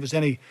interesting to see if there's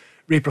any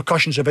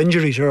repercussions of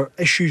injuries or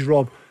issues,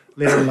 Rob,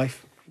 later in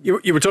life.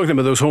 You were talking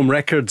about those home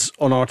records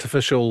on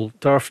artificial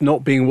turf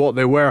not being what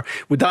they were.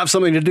 Would that have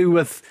something to do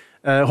with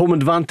home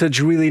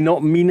advantage really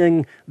not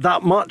meaning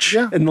that much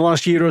in the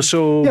last year or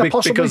so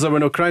because there were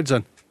no crowds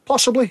in?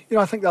 Possibly. You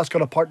know, I think that's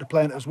got a part to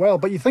play in it as well.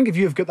 But you think if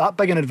you've got that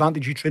big an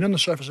advantage, you train on the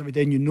surface every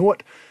day and you know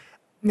it,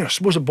 you know, I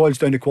suppose it boils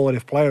down to quality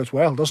of player as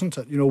well, doesn't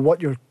it? You know, what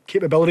your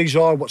capabilities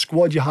are, what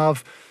squad you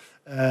have,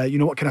 you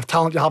know, what kind of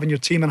talent you have in your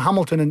team. And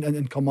Hamilton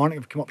and Kilmarnock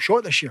have come up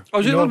short this year. I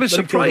was a little bit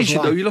surprised,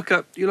 though. You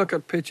look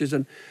at pitches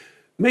and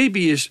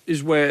maybe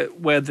is where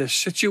they're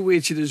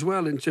situated as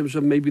well in terms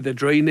of maybe the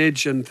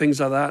drainage and things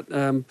like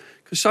that.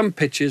 Because some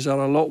pitches are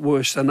a lot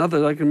worse than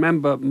others. I can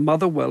remember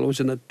Motherwell was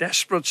in a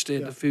desperate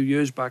state a few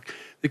years back.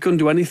 They couldn't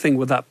do anything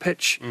with that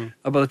pitch.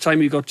 By the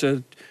time you got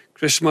to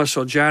Christmas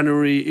or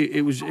January,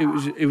 it was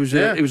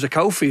a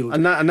cow field.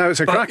 And now it's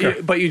a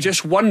cracker. But you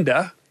just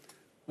wonder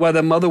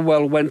whether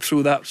Motherwell went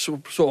through that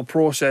sort of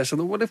process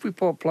and what if we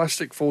put a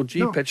plastic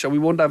 4G pitch and we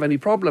won't have any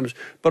problems?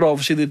 But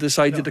obviously they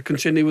decided to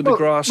continue with the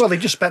grass. Well, they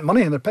just spent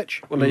money on their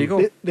pitch. Well, there you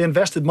go. They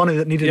invested money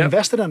that needed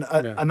invested in it,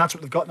 and that's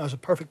what they've got now, is a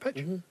perfect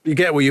pitch. You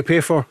get what you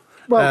pay for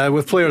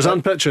with players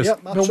and pitches. Yeah,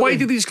 now, why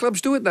do these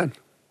clubs do it then?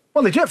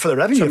 Well, they do it for the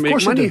revenue, of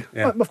course they do.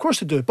 Yeah. Of course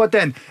they do.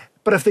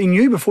 But if they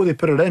knew before they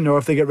put it in, or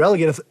if they get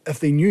relegated, if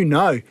they knew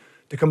now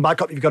to come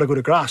back up, you've got to go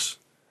to grass.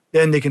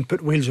 Then they can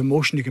put wheels in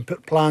motion. You can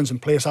put plans in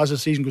place as the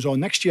season goes on.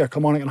 Next year,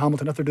 Kilmarnock and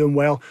Hamilton, if they're doing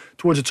well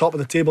towards the top of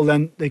the table,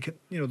 then they can,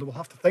 you know, they will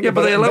have to think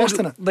about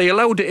investing it. They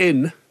allowed it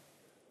in.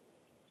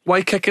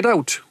 Why kick it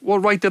out?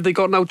 What right have they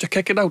got now to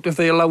kick it out if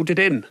they allowed it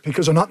in?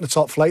 Because they're not in the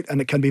top flight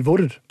and it can be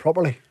voted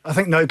properly. I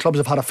think now clubs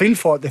have had a feel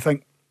for it. They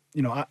think,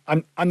 you know,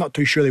 I'm not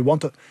too sure they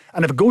want it.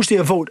 And if it goes to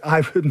a vote,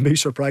 I wouldn't be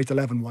surprised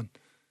 11-1.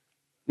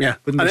 Yeah,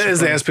 and it is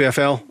the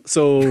SPFL,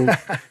 so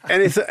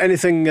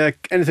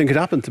anything could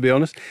happen, to be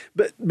honest.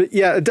 But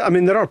yeah, I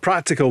mean, there are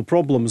practical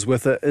problems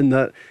with it in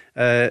that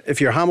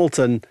if you're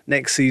Hamilton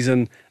next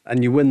season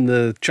and you win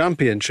the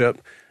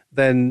championship,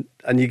 then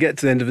and you get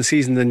to the end of the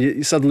season,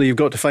 then suddenly you've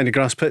got to find a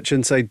grass pitch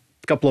inside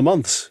a couple of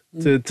months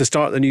to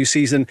start the new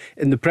season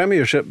in the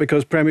Premiership,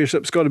 because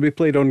Premiership's got to be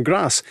played on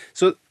grass.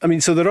 So I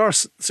mean, so there are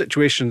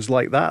situations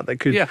like that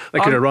could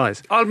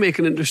arise. I'll make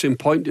an interesting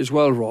point as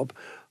well, Rob.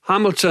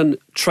 Hamilton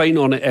train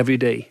on it every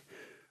day.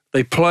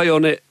 They play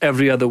on it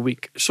every other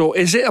week. So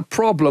is it a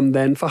problem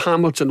then for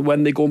Hamilton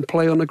when they go and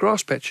play on a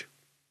grass pitch?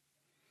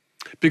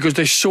 Because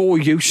they're so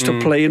used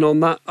to playing on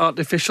that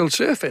artificial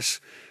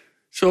surface.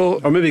 So,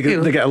 or maybe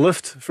they get a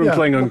lift from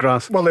playing on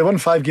grass. Well, they won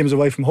 5 games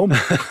away from home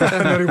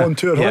and only won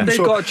 2 at home. They've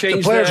got to change.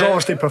 The players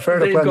obviously prefer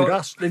to play on the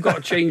grass. They've got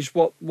to change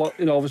what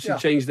obviously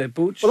change their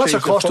boots. Well, that's a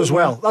cost as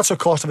well. That's a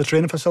cost of a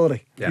training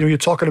facility. Yeah. You know, you're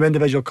talking about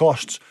individual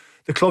costs.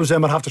 The clubs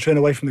then would have to train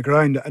away from the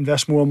ground,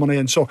 invest more money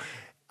in. So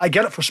I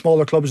get it for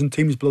smaller clubs and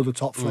teams below the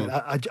top flight.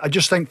 I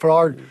just think for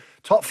our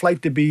top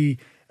flight to be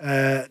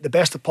the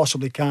best it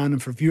possibly can,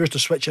 and for viewers to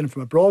switch in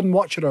from abroad and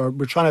watch it, or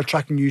we're trying to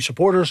attract new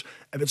supporters,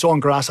 if it's on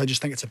grass, I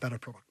just think it's a better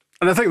product.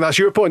 And I think that's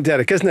your point,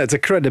 Derek, isn't it? It's a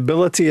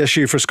credibility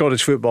issue for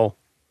Scottish football.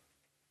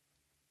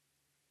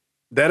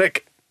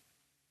 Derek?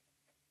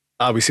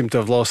 We seem to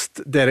have lost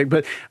Derek,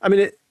 but I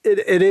mean,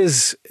 it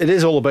is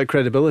all about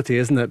credibility,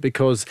 isn't it?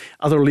 Because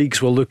other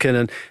leagues will look in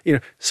and, you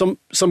know,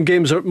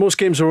 most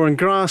games are on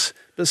grass,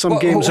 but some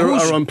games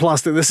are on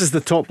plastic. This is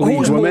the top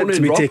league. We're meant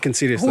to be taken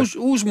seriously.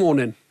 Who's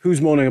moaning? Who's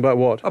moaning about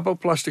what?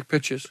 About plastic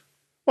pitches.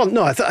 Well,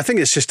 no, I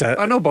think it's just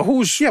I know, but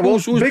who's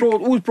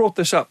brought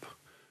this up?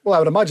 Well, I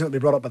would imagine it'll be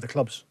brought up by the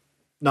clubs.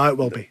 No, it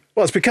will be.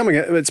 Well, it's becoming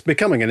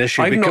an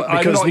issue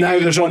because now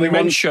there's only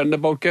one mention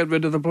about get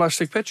rid of the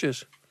plastic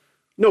pitches.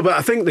 No, but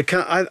I think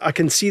I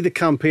can see the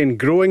campaign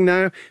growing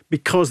now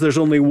because there's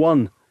only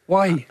one.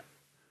 Why?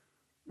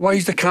 Why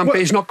is the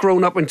campaign not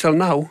grown up until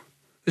now?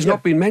 It's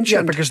not been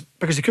mentioned. Yeah,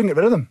 because they couldn't get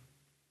rid of them.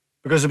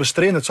 Because there was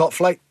 3 in the top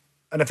flight.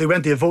 And if they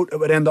went to a vote, it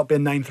would end up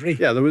being 9-3.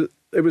 Yeah, there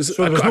was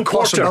no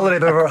possibility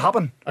of it ever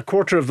happen. A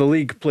quarter of the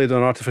league played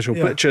on artificial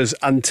pitches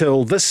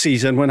until this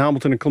season when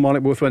Hamilton and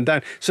Kilmarnock both went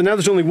down. So now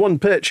there's only one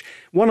pitch,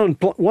 one on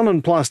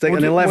plastic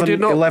and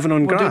 11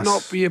 on grass. Would it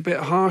not be a bit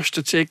harsh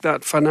to take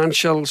that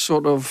financial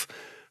sort of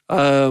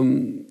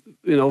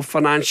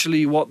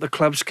financially what the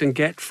clubs can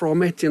get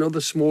from it,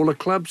 the smaller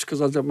clubs,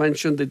 because as I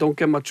mentioned, they don't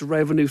get much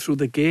revenue through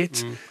the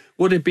gate.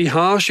 Would it be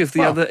harsh if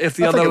the other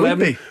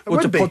 11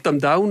 were to put them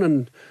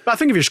down? But I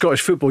think if you're Scottish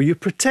football, you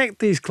protect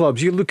these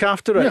clubs, you look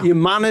after it, you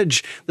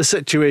manage the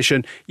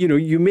situation,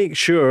 you make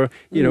sure,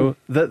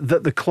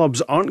 that the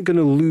clubs aren't going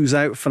to lose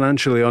out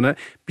financially on it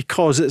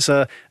because it's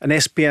an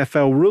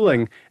SPFL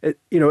ruling.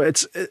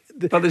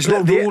 But there's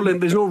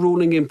no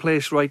ruling in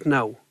place right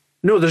now.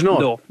 No, there's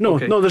not. No,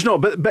 there's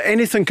not. But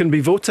anything can be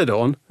voted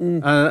on,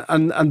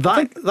 and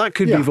that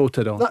could be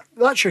voted on.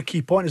 That's your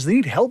key point. Is they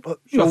need help.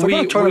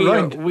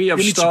 We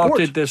have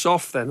started this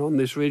off then on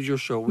this radio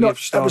show.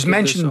 It was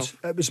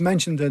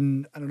mentioned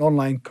in an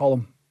online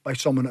column by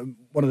someone at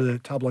one of the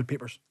tabloid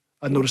papers.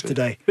 I noticed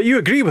today. But you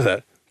agree with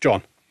it,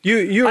 John?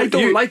 I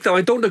don't like that.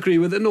 I don't agree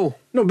with it. No.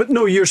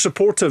 No, you're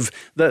supportive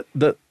that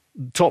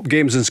top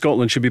games in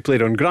Scotland should be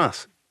played on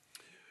grass.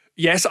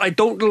 Yes, I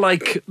don't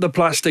like the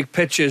plastic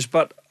pitches,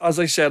 but as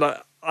I said,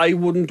 I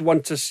wouldn't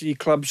want to see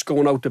clubs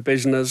going out of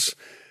business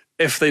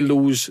if they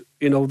lose,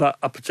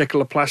 a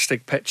particular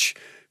plastic pitch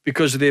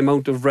because of the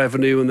amount of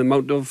revenue and the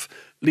amount of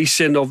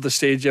leasing of the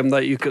stadium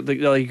that you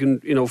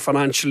can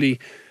financially,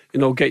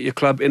 get your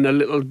club in a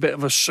little bit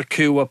of a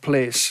secure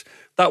place.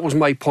 That was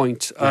my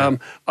point. Yeah.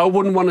 I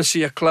wouldn't want to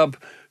see a club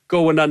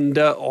going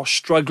under or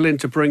struggling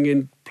to bring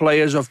in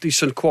players of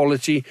decent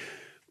quality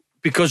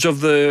because of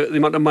the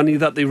amount of money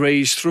that they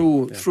raise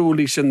through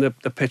leasing the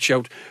pitch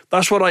out.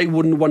 That's what I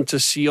wouldn't want to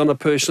see on a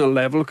personal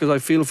level, because I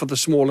feel for the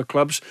smaller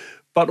clubs.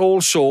 But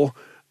also,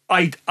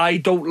 I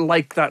don't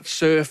like that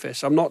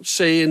surface. I'm not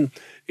saying,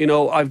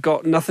 I've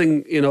got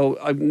nothing,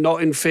 I'm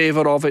not in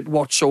favour of it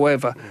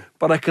whatsoever.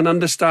 But I can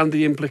understand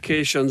the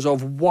implications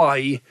of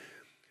why,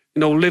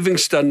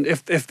 Livingston,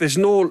 if there's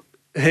no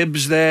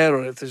Hibs there,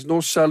 or if there's no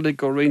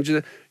Celtic or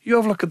Rangers, you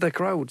have a look at their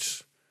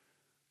crowds.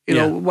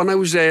 When I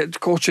was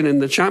coaching in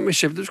the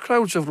Championship, there's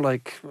crowds of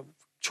like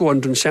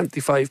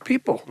 275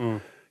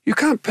 people. You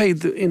can't pay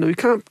you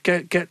can't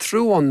get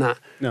through on that.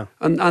 No.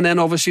 And then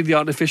obviously the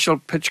artificial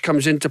pitch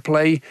comes into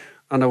play,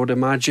 and I would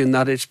imagine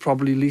that it's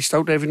probably leased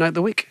out every night of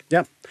the week.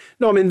 Yeah.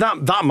 No, I mean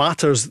that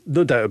matters,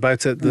 no doubt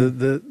about it.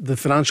 The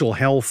financial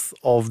health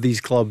of these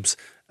clubs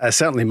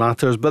certainly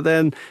matters, but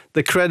then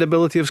the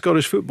credibility of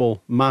Scottish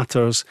football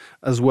matters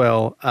as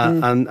well.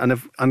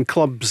 And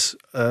clubs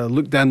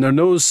look down their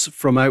nose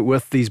from out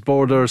with these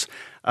borders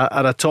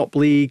at a top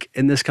league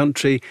in this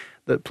country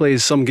that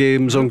plays some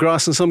games on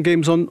grass and some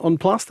games on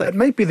plastic. It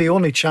might be the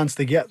only chance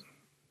they get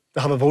to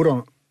have a vote on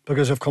it,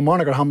 because if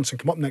Kilmarnock or Hamilton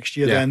come up next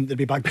year, then they'd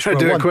be back to square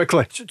one. Do it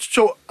quickly.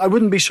 So I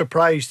wouldn't be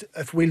surprised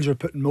if wheels are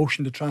put in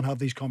motion to try and have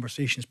these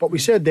conversations. But we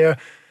said there,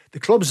 the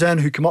clubs then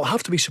who come up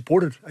have to be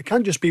supported. It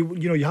can't just be,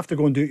 you have to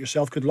go and do it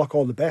yourself. Good luck,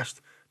 all the best.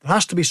 There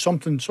has to be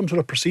some sort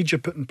of procedure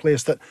put in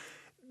place that,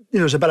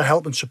 there's a bit of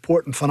help and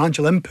support and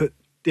financial input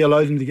to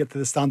allow them to get to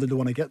the standard they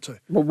want to get to.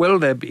 Well, will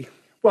there be?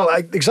 Well,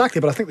 exactly,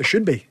 but I think there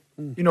should be.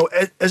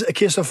 Is it a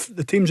case of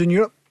the teams in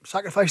Europe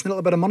sacrificing a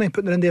little bit of money and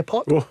putting it into a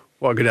pot? Oh,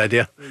 what a good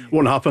idea.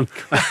 Won't happen.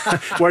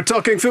 We're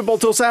talking football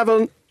till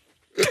 7.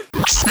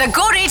 The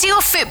Go Radio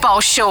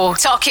Football Show,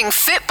 talking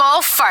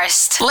football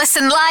first.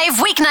 Listen live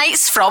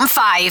weeknights from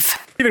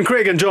 5. Stephen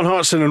Craigan, John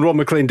Hartson and Rob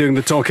Maclean doing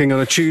the talking on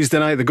a Tuesday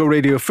night. The Go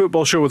Radio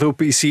Football Show with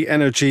OPC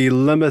Energy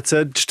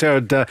Limited. Just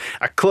heard a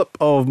clip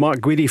of Mark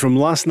Guidi from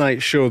last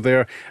night's show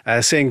there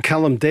saying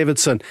Callum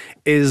Davidson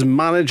is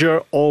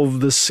manager of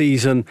the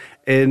season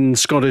in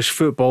Scottish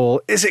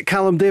football. Is it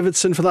Callum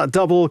Davidson for that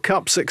double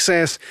cup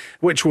success,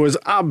 which was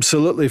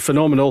absolutely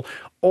phenomenal,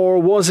 or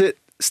was it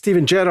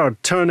Steven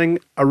Gerrard turning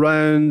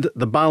around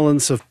the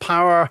balance of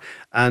power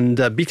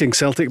and beating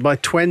Celtic by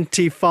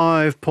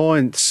 25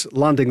 points,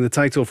 landing the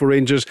title for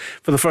Rangers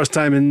for the first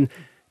time in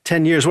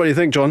 10 years? What do you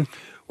think, John?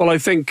 Well, I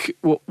think,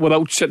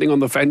 without sitting on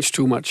the fence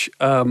too much,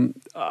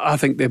 I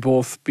think they've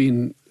both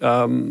been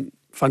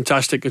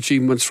fantastic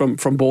achievements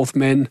from both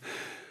men.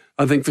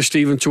 I think for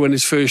Stephen to win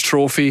his first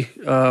trophy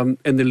in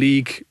the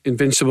league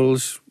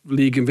Invincibles,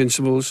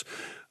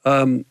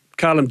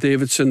 Callum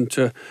Davidson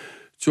to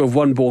have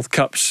won both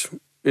cups,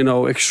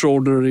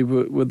 extraordinary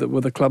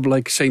with a club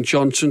like St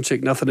Johnstone.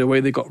 Take nothing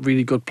away, they got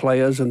really good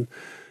players, and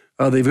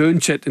they've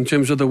earned it in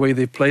terms of the way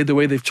they've played, the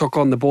way they've took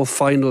on the both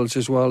finals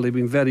as well. They've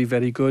been very,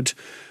 very good,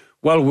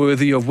 well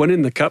worthy of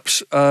winning the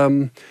cups.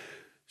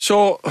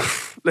 So,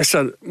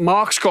 listen,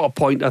 Mark's got a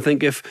point. I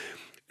think if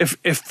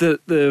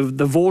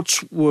the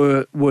votes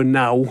were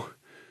now,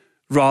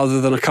 rather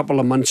than a couple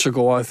of months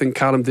ago, I think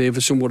Callum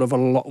Davidson would have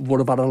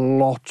had a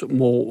lot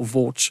more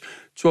votes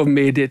to have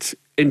made it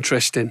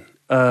interesting.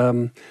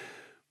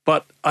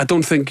 But I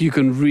don't think you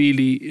can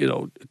really,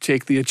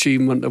 take the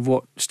achievement of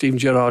what Steven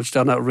Gerrard's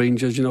done at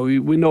Rangers.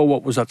 We know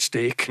what was at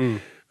stake,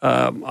 and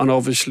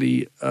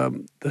obviously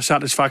the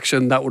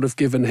satisfaction that would have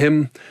given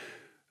him,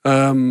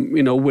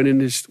 winning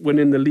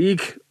the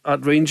league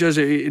at Rangers.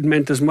 It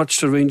meant as much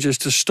to Rangers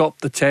to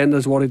stop the 10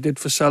 as what it did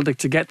for Celtic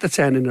to get the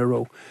 10 in a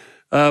row.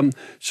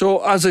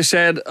 So as I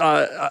said,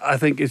 I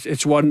think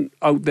it's one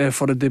out there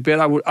for a debate.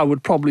 I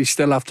would probably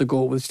still have to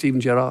go with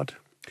Steven Gerrard.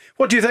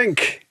 What do you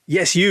think?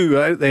 Yes, you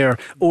out there,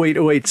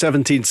 0808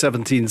 17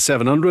 17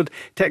 700.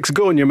 Text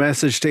Go on your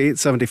message to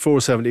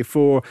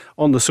 87474.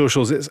 On the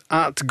socials, it's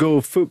at Go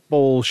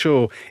Football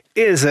Show.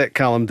 Is it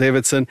Callum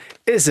Davidson?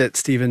 Is it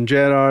Stephen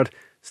Gerrard?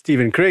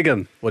 Stephen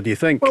Craigan, what do you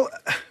think? Well,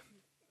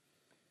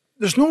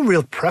 there's no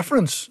real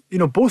preference.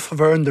 Both have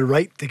earned the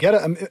right to get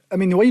it. I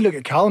mean, the way you look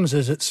at Callum's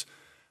is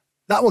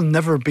that will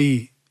never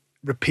be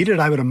repeated,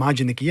 I would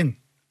imagine, again.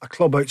 A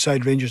club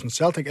outside Rangers and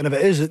Celtic, and if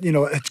it is,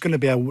 it's going to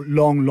be a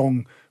long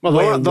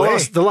way away.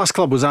 The last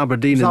club was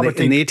Aberdeen, in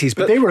the 80s,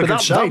 but they were a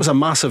good side. That was a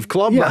massive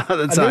club at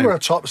the time. And they were a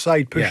top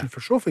side pushing for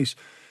trophies.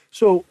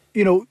 So,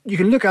 you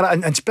can look at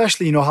it, and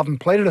especially, having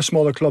played at a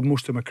smaller club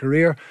most of my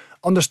career,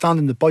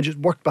 understanding the budget,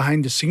 worked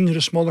behind the scenes at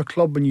a smaller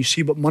club, when you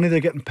see what money they're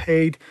getting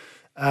paid,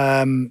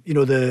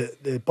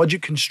 the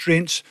budget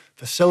constraints,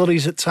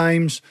 facilities at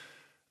times.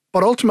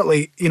 But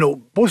ultimately,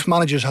 both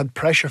managers had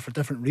pressure for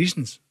different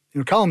reasons.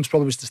 Callum's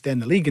probably was to stay in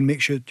the league and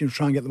make sure,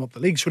 try and get them up the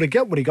league. So to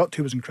get what he got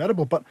to was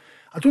incredible. But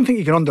I don't think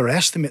you can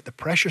underestimate the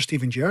pressure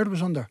Stephen Gerrard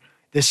was under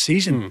this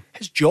season.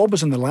 His job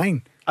was on the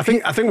line. I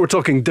think we're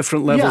talking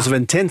different levels of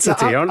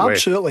intensity, aren't we?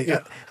 Absolutely.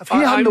 Yeah. If he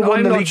hadn't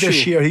won the league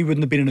this year, he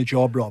wouldn't have been in a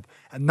job, Rob.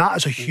 And that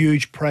is a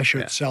huge pressure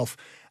itself.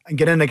 And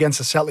get in against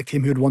a Celtic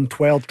team who had won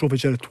 12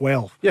 trophies out of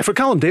 12. Yeah, for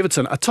Callum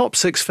Davidson, a top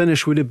 6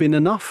 finish would have been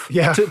enough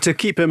to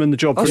keep him in the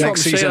job for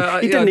next season.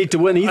 He didn't need to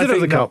win either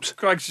of the cups.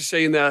 Craig's just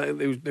saying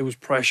that there was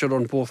pressure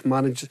on both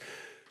managers.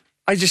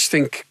 I just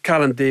think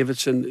Callum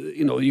Davidson,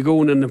 you're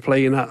going in and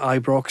playing at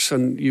Ibrox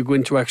and you go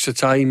into extra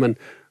time, and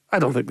I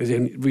don't think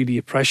there's really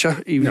a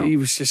pressure. He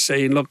was just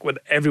saying, look, when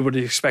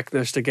everybody's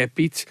expecting us to get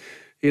beat,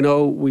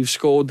 we've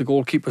scored, the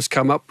goalkeeper's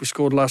come up, we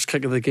scored last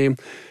kick of the game.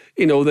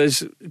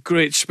 There's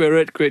great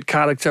spirit, great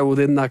character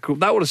within that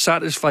group. That would have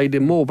satisfied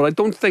him more. But I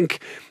don't think,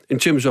 in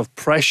terms of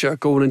pressure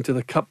going into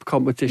the cup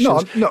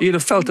competitions, you'd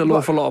have felt an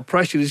awful lot of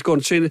pressure. He's going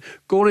to say,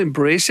 go and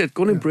embrace it,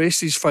 go and embrace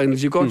these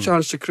finals. You've got a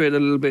chance to create a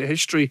little bit of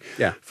history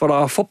for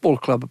our football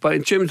club. But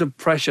in terms of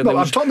pressure...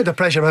 I'm talking about the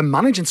pressure of him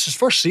managing. It's his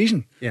first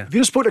season. Yeah. If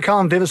you just spoke to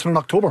Callum Davidson in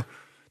October,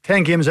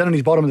 10 games in and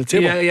he's bottom of the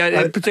table.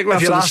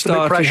 Particularly after the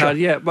start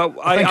he had. But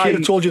I think he'd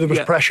have told you there was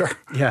pressure.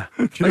 Yeah.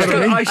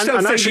 I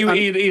still think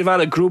he'd have had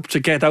a group to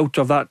get out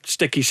of that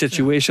sticky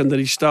situation that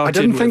he started.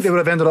 I didn't think they would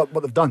have ended up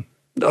what they've done.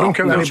 I don't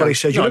care what anybody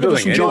says. You look at the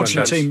St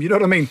Johnson team, you know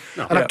what I mean?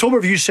 In October,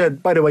 if you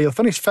said, by the way, you'll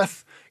finish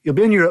 5th, you'll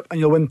be in Europe and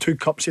you'll win 2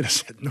 cups, he'd have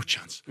said, no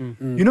chance.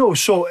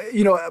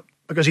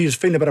 Because he was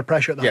feeling a bit of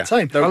pressure at that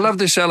time. I love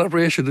the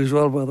celebration as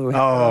well, by the way.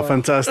 Oh,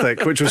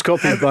 fantastic. Which was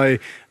copied by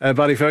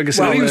Barry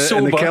Ferguson in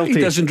the Kelty.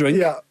 He doesn't drink.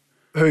 Yeah.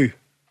 Who?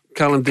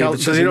 Callum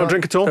Davidson. Does he not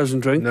drink at all? Doesn't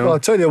drink. No. Well, I'll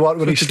tell you what.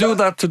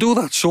 To do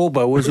that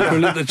sober was a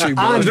brilliant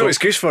achievement. There's no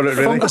excuse for it,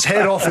 really. Thumped his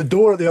head off the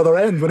door at the other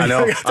end. When I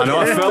know. I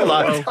felt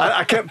that.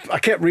 I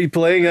kept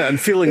replaying it and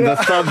feeling the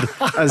thud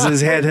as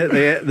his head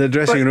hit the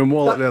dressing room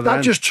wall at the other end.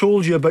 That just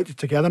told you about the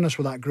togetherness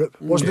with that group,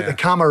 wasn't it? The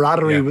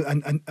camaraderie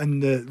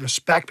and the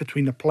respect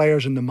between the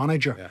players and the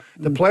manager. Yeah.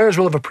 The players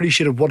will have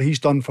appreciated what he's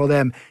done for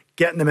them,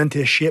 getting them into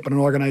a shape in an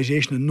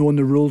organisation and knowing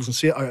the rules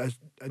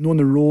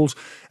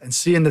and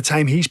seeing the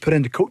time he's put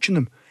into coaching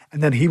them.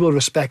 And then he will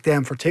respect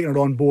them for taking it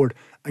on board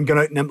and going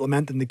out and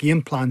implementing the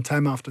game plan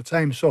time after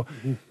time. So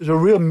there's a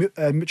real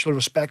mutual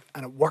respect,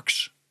 and it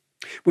works.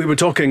 We were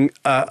talking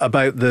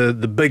about the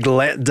big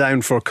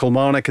letdown for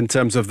Kilmarnock in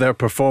terms of their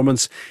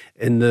performance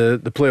in the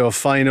playoff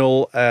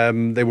final.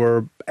 They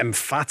were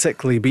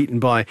emphatically beaten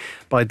by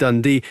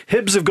Dundee.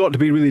 Hibs have got to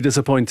be really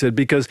disappointed,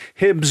 because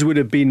Hibs would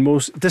have been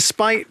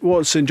despite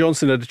what St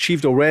Johnstone had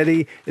achieved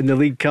already in the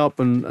League Cup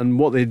and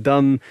what they'd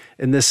done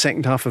in this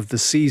second half of the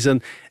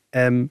season.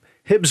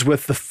 Hibs,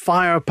 with the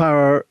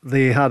firepower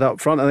they had up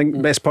front, I think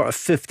best part of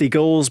 50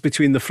 goals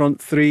between the front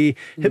three.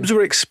 Hibs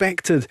were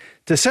expected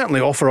to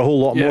certainly offer a whole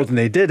lot more than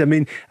they did. I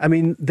mean,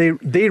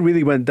 they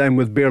really went down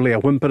with barely a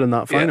whimper in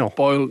that final.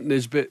 Boyle,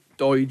 Nisbet,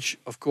 Doidge,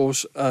 of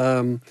course.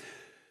 The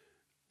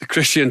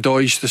Christian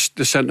Doidge,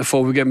 the centre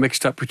forward, get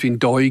mixed up between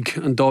Doig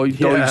and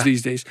Doidge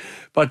these days.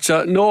 But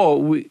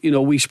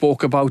we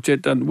spoke about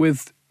it, and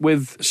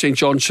with St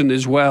Johnstone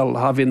as well,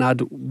 having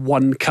had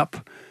one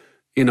cup,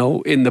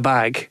 in the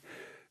bag.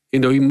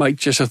 You might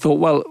just have thought,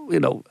 well,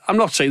 I'm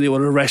not saying they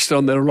were rested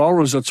on their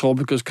laurels at all,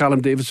 because Callum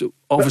Davis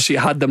obviously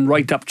had them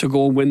right up to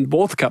go and win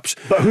both cups.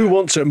 But who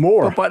wants it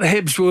more? But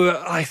Hibs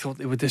I thought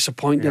they were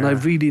disappointing. I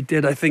really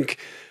did. I think,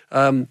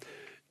 I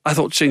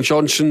thought St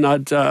Johnstone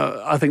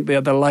I think they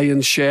had the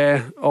lion's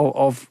share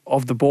of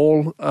the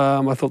ball.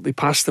 I thought they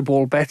passed the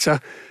ball better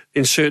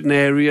in certain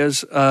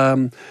areas.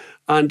 And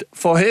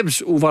for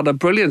Hibs, who've had a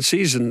brilliant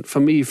season,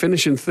 for me,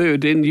 finishing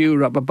 3rd in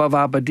Europe above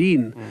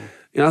Aberdeen.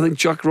 I think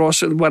Jack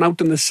Ross went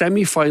out in the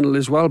semi-final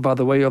as well, by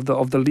the way, of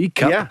the League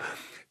Cup. Yeah.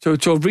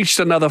 To have reached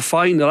another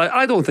final,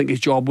 I don't think his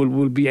job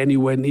will be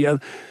anywhere near.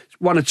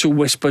 One or two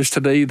whispers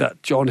today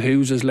that John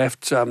Hughes has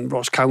left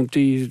Ross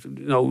County,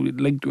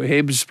 linked to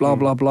Hibs, blah,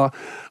 blah, blah.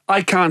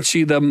 I can't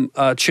see them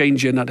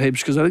changing at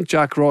Hibs, because I think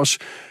Jack Ross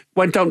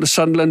Went down to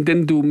Sunderland,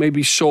 didn't do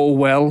maybe so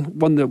well.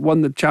 Won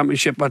the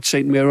championship at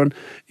St Mirren.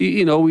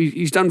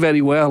 He's done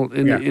very well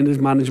in his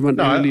management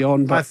early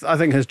on. But I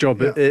think his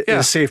job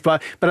is safe.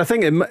 But I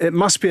think it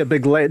must be a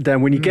big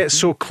letdown when you get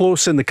so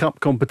close in the cup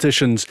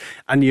competitions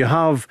and you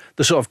have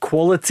the sort of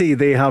quality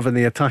they have in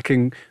the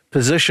attacking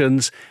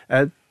positions.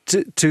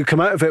 To come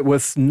out of it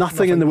with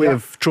nothing in the way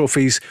of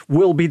trophies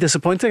will be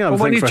disappointing.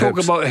 When you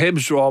talk about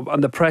Hibs, Rob,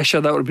 and the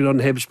pressure that would have been on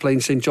Hibs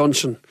playing St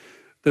Johnstone,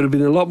 there would have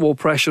been a lot more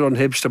pressure on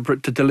Hibs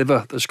to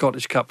deliver the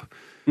Scottish Cup,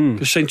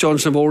 because St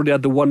Johnstone have already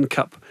had the one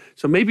cup.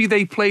 So maybe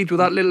they played with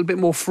that little bit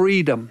more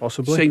freedom.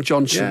 Possibly. St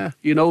Johnstone.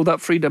 That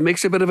freedom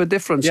makes a bit of a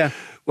difference.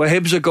 Where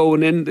Hibs are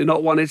going in, they've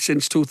not won it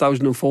since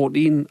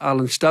 2014.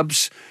 Alan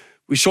Stubbs.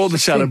 We saw the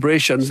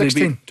celebrations.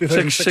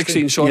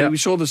 2016. Sorry. We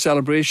saw the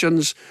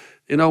celebrations,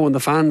 and the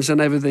fans and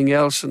everything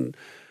else, and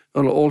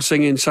all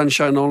singing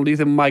Sunshine Only.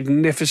 They're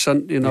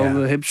magnificent, the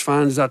Hibs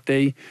fans that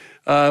day.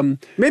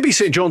 Maybe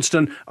St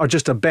Johnstone are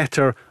just a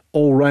better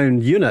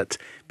all-round unit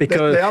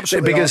because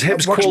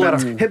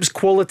Hibs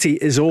quality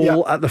is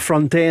all at the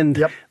front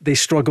end. They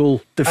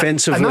struggle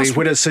defensively,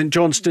 whereas St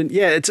Johnstone,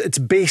 it's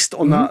based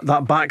on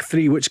that back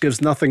three, which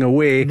gives nothing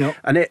away,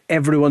 and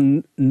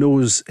everyone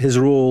knows his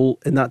role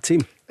in that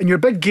team. In your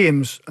big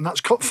games, and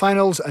that's cup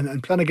finals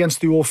and playing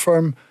against the old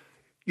firm,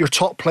 your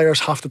top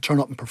players have to turn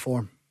up and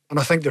perform. And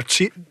I think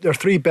their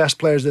three best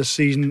players this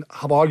season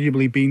have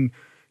arguably been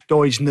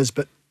Doidge,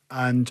 Nisbet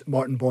and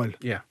Martin Boyle.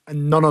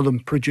 And none of them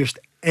produced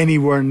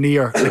anywhere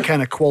near the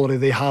kind of quality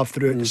they have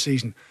throughout the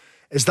season.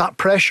 Is that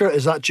pressure?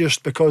 Is that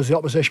just because the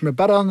opposition were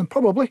better than them?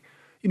 Probably.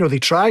 They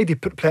tried, they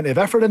put plenty of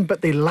effort in,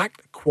 but they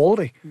lacked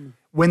quality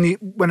when it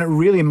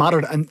really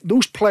mattered. And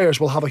those players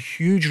will have a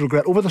huge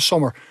regret over the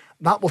summer.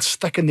 That will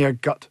stick in their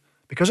gut.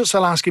 Because it's the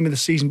last game of the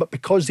season, but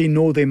because they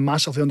know they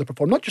massively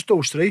underperformed. Not just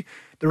those three,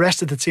 the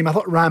rest of the team. I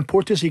thought Ryan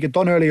Porteous, he got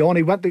done early on.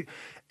 He went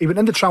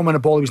in to try and win a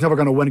ball he was never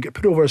going to win. He got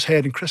put over his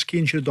head, and Chris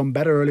Keane should have done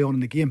better early on in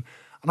the game.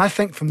 And I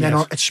think from then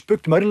on, it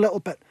spooked him out a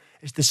little bit.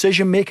 His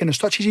decision making, his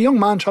touch. He's a young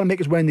man trying to make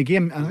his way in the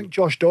game. And I think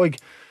Josh Doig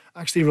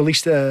actually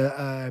released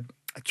a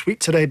tweet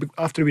today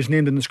after he was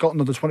named in the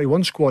Scotland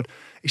under-21 squad.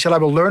 He said, I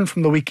will learn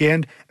from the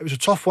weekend. It was a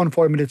tough one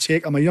for me to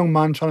take. I'm a young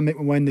man trying to make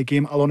my way in the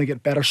game. I'll only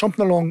get better.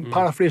 Something along,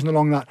 paraphrasing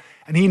along that.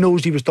 And he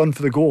knows he was done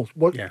for the goal.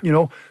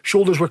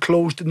 Shoulders were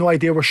closed, no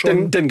idea where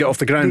Sean didn't get off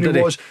the ground, did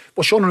he?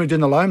 Well, Sean Rooney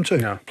didn't allow him to.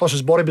 Yeah. Plus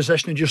his body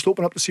position and just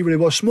open up to see where he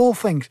was. Small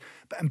things.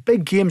 But in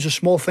big games, the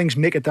small things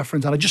make a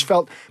difference. And I just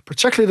felt,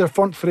 particularly their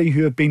front three,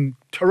 who have been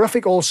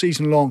terrific all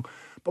season long,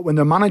 but when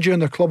their manager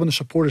and their club and the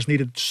supporters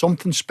needed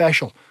something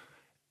special,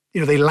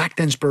 they lacked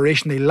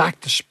inspiration, they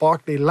lacked the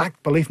spark, they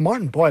lacked belief.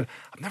 Martin Boyle,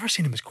 I've never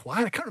seen him as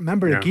quiet. I can't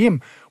remember a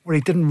game where he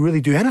didn't really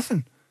do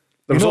anything.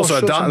 There was also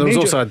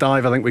a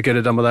dive I think we could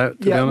have done without,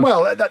 to be honest.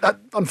 Well, that,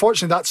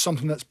 unfortunately, that's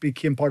something that's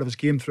became part of his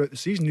game throughout the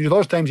season.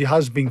 There's times he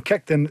has been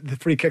kicked and the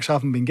free kicks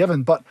haven't been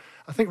given, but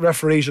I think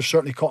referees have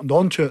certainly cottoned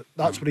on to it.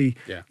 That's what he,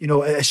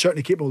 is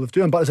certainly capable of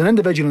doing. But as an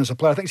individual and as a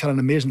player, I think he's had an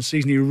amazing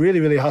season. He really,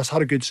 really has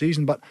had a good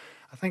season. But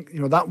I think,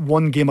 that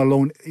one game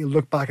alone, he'll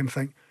look back and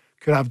think,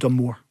 could I have done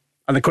more?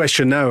 And the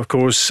question now, of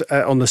course,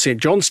 on the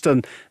St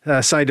Johnstone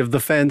side of the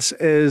fence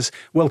is,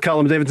 will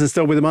Callum Davidson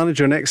still be the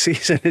manager next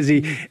season? Is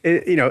he,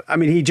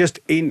 he just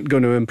ain't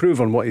going to improve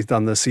on what he's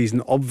done this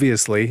season,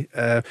 obviously,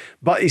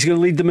 but he's going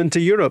to lead them into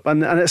Europe.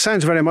 And it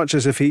sounds very much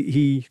as if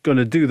he's going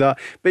to do that,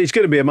 but he's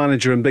going to be a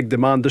manager in big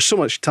demand. There's so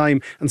much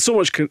time and so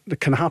much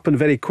can happen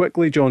very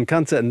quickly, John,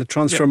 can't it, in the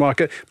transfer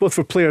market, both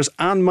for players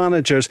and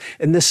managers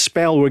in this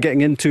spell we're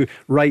getting into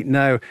right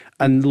now.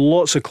 And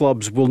lots of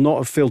clubs will not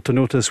have failed to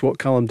notice what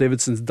Callum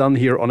Davidson's done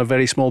here on a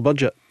very small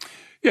budget.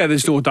 Yeah,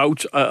 there's no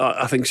doubt.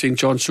 I think St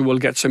Johnstone will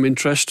get some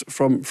interest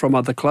from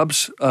other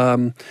clubs.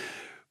 But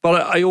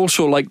I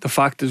also like the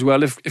fact as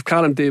well, if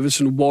Callum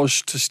Davidson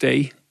was to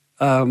stay,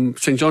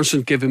 St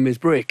Johnstone give him his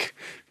break.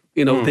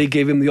 They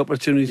gave him the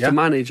opportunity to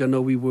manage. I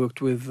know we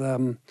worked with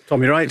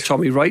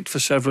Tommy Wright for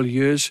several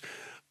years,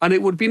 and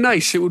it would be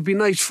nice. It would be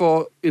nice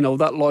for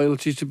that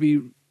loyalty to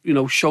be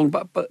shown,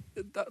 but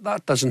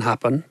that doesn't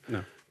happen.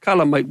 No.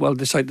 Callum might well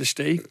decide to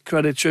stay.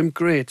 Credit to him,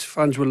 great.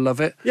 Fans will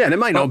love it. Yeah, and it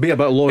might not be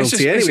about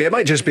loyalty anyway. It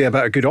might just be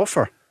about a good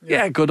offer.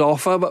 Yeah, good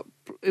offer. But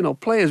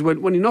players,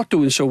 when you're not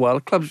doing so well,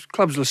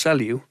 clubs will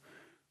sell you.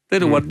 They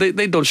don't want.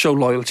 They don't show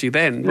loyalty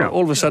then. Yeah.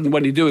 All of a sudden,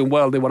 when you're doing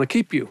well, they want to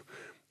keep you.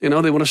 They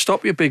want to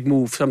stop your big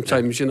move.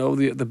 Sometimes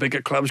the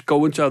bigger clubs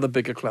go into other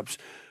bigger clubs.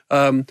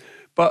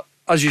 But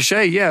as you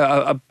say,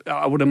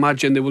 I would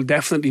imagine there will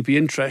definitely be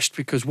interest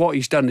because what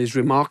he's done is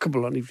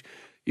remarkable, and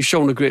he's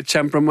shown a great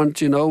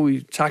temperament,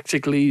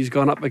 tactically he's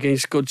gone up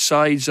against good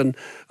sides and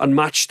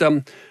matched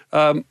them.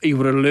 He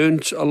would have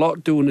learned a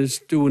lot doing his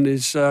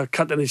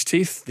cutting his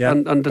teeth. Yeah.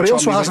 But he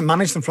also hasn't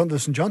managed in front of the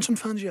St Johnstone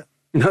fans yet.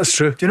 That's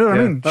true. Do you know what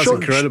I mean? That's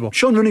incredible.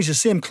 Sean Rooney's the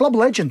same club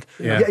legend,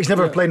 yet he's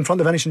never played in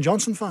front of any St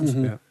Johnstone fans.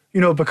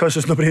 Mm-hmm. Because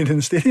there's nobody in the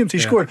stadiums. He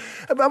scored.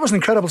 That was an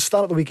incredible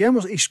start at the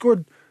weekend. He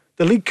scored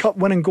the League Cup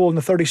winning goal in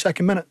the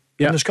 32nd minute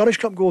and the Scottish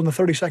Cup goal in the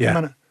 32nd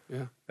minute.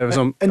 Yeah. It was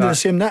into the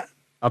same net.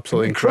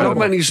 Absolutely incredible.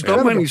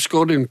 Not many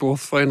scored in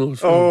both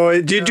finals.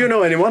 Oh, do you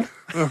know anyone?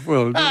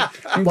 Well,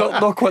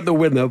 not quite the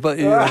winner, but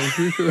yeah.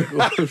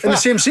 In the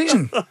same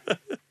season.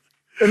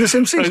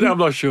 I'm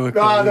not sure.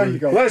 There you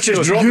go. Let's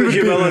just drop the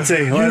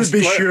humility. You'd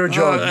be sure,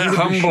 John.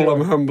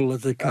 I'm humble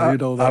as I can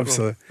read all that.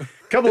 Absolutely.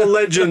 Couple of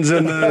legends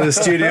in the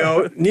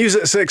studio. News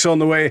at 6 on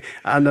the way,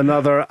 and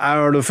another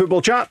hour of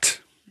football chat.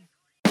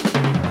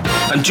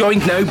 I'm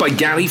joined now by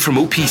Gary from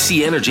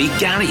OPC Energy.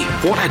 Gary,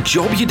 what a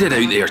job you did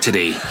out there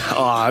today.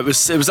 Oh, it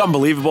was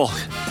unbelievable.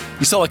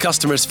 You saw the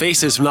customers'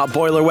 faces when that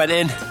boiler went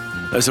in.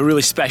 It was a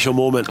really special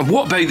moment. And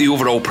what about the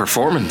overall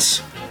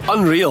performance?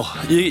 Unreal.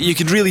 You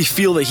could really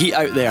feel the heat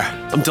out there.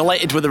 I'm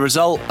delighted with the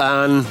result,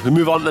 and we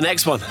move on to the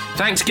next one.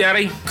 Thanks,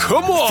 Gary.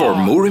 Come on! For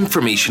more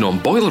information on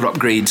boiler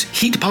upgrades,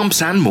 heat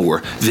pumps and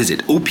more,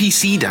 visit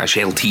opc-ltd.uk.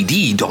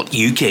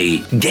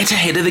 Get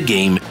ahead of the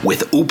game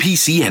with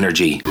OPC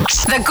Energy.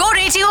 The Go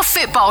Radio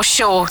Football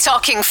Show,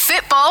 talking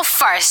football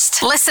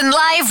first. Listen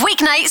live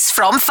weeknights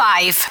from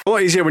 5. A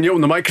lot easier when you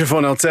open the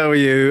microphone, I'll tell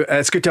you.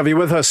 It's good to have you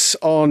with us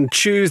on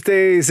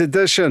Tuesday's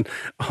edition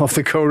of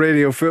the Go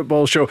Radio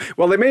Football Show.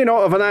 Well, they may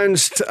not have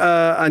announced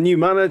a new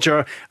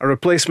manager, a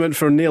replacement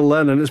for Neil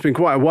Lennon. It's been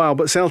quite a while,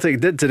 but Celtic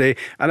did today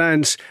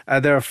announce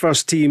their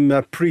first team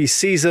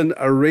pre-season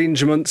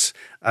arrangements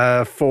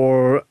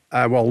for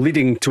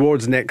leading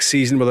towards next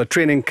season, with a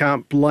training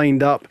camp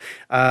lined up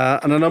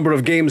and a number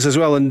of games as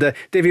well. And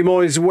Davy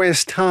Moyes'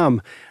 West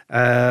Ham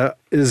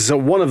is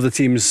one of the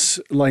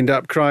teams lined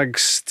up,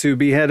 Craigs, to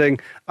be heading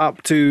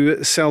up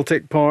to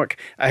Celtic Park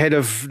ahead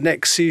of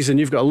next season.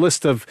 You've got a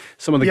list of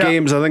some of the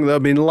games, I think, that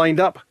have been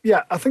lined up.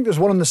 Yeah, I think there's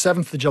one on the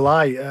 7th of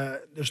July.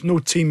 There's no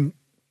team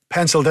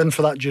penciled in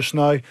for that just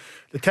now.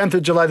 The 10th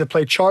of July they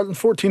play Charlton,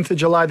 14th of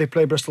July they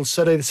play Bristol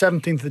City, the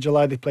 17th of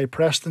July they play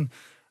Preston,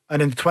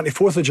 and then the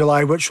 24th of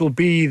July, which will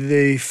be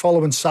the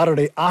following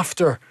Saturday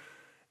after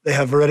they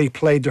have already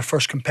played their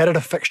first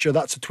competitive fixture.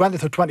 That's the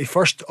 20th or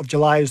 21st of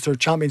July is their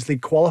Champions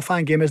League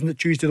qualifying game, isn't it?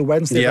 Tuesday to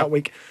Wednesday that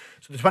week.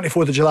 So the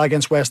 24th of July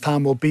against West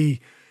Ham will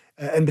be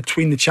in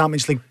between the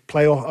Champions League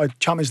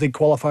Champions League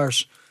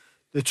qualifiers,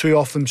 the two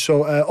of them.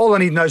 So all I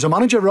need now is a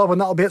manager, Rob, and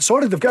that'll be it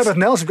sorted. They've got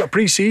everything else. They've got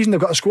pre-season. They've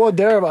got a squad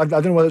there. I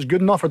don't know whether it's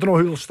good enough. I don't know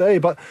who will stay,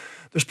 but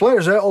there's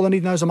players there. All I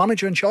need now is a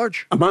manager in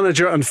charge. A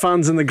manager and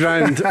fans in the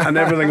ground, and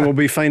everything will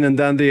be fine and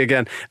dandy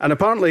again. And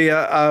apparently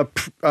a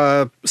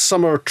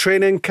summer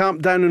training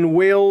camp down in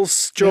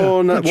Wales,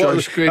 John,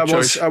 great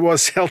choice. What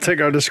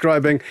Celtic are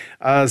describing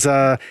as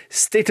a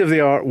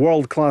state-of-the-art,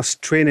 world-class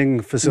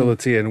training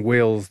facility in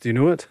Wales. Do you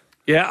know it?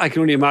 Yeah, I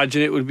can only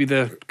imagine it would be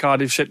the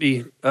Cardiff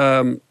City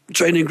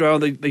training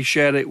ground. They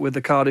share it with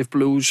the Cardiff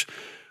Blues,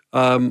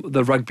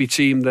 the rugby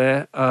team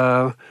there.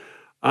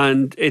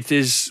 And it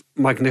is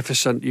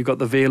magnificent. You've got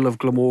the Vale of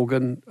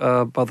Glamorgan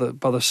by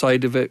the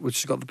side of it,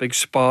 which has got the big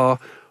spa,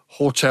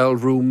 hotel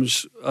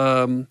rooms,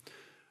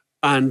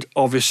 and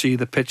obviously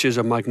the pitches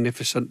are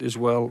magnificent as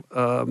well.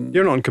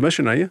 You're not on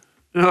commission, are you?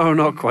 No,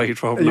 not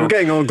quite, Rob. You're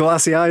getting all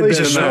glassy-eyed. He's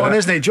a swan,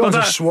 isn't he? John's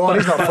a swan.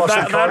 He's not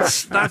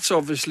fussy. That's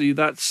obviously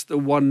that's the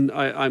one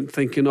I'm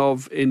thinking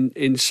of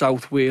in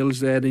South Wales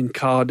there in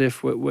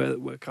Cardiff,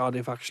 where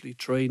Cardiff actually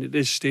train. It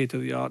is state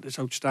of the art. It's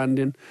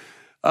outstanding.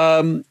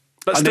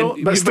 But still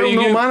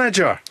no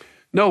manager.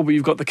 No, but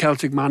you've got the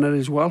Celtic Manor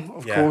as well,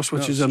 of course,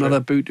 which is another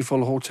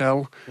beautiful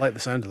hotel. Like the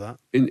sound of that.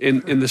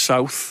 In the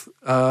south.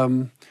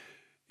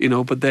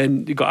 But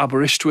then you've got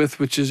Aberystwyth,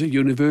 which is a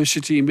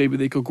university. Maybe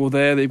they could go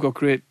there. They've got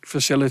great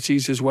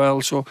facilities as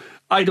well. So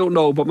I don't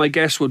know, but my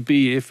guess would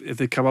be if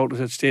they come out as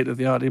a state of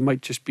the art, it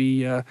might just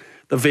be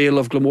the Vale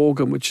of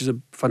Glamorgan, which is a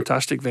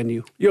fantastic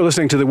venue. You're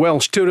listening to the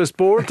Welsh Tourist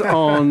Board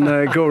on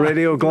Go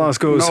Radio,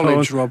 Glasgow's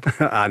knowledge, Rob.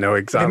 I know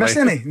exactly. You missed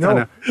any?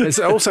 No. It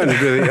all sounded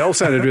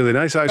really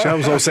nice. Actually, I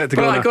was all set to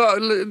go.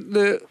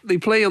 But they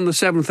play on the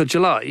 7th of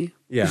July.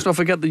 Yeah. Let's not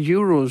forget the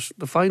Euros.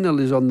 The final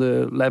is on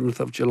the 11th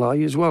of July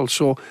as well.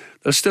 So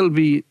there'll still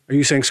be... Are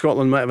you saying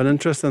Scotland might have an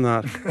interest in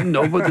that?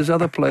 No, but there's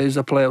other players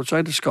that play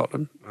outside of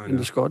Scotland in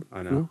the squad.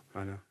 I know.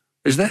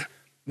 Is there?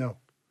 No.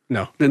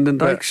 Lyndon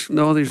Dykes?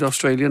 No, he's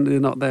Australian. They're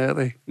not there, are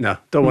they? No,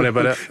 don't worry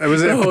about it. It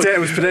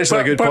was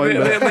potentially a good point.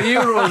 The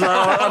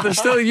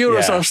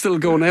Euros are still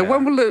going there. Yeah.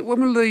 When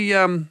will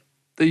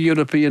the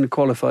European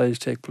qualifiers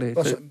take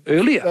place?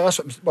 Earlier?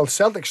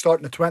 Celtic start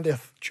on the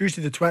 20th,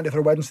 Tuesday the 20th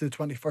or Wednesday the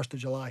 21st of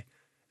July.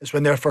 Is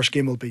when their first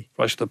game will be.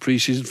 Right, the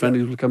pre-season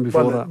friendlies will come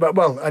before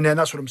that. And then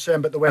that's what I'm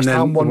saying. But the West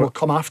Ham one will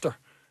come after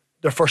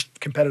their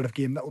first competitive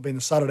game. That will be on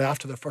the Saturday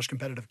after their first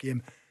competitive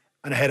game,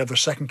 and ahead of their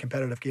second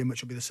competitive game,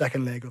 which will be the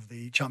second leg of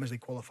the Champions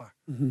League qualifier.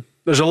 Mm-hmm.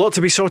 There's a lot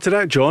to be sorted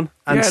out, John,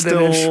 and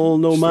still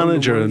no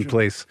manager in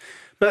place.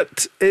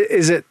 But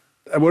is it?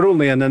 We're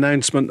only an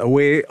announcement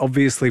away,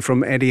 obviously,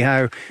 from Eddie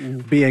Howe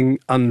being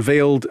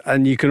unveiled,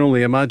 and you can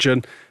only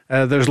imagine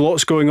there's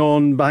lots going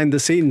on behind the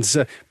scenes.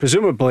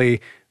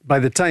 Presumably, by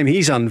the time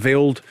he's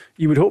unveiled,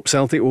 you would hope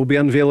Celtic will be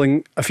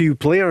unveiling a few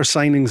player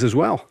signings as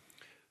well.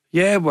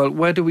 Yeah, well,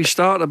 where do we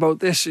start about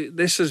this?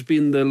 This has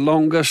been the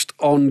longest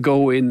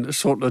ongoing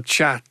sort of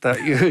chat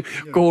that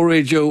Go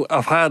Radio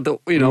have had,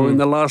 in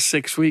the last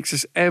 6 weeks.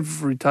 It's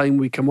every time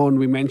we come on,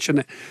 we mention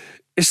it.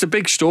 it's the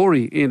big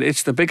story.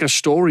 It's the biggest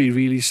story,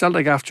 really.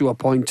 Celtic have to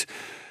appoint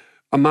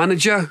a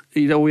manager.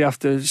 We have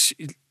to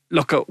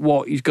look at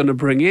what he's going to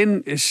bring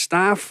in, his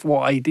staff,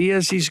 what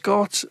ideas he's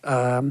got,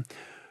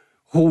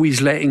 who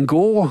he's letting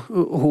go,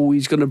 who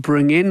he's going to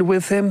bring in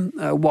with him,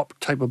 what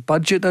type of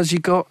budget has he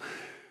got.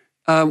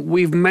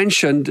 We've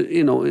mentioned,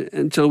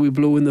 until we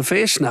blew in the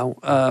face now,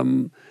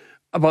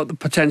 about the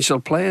potential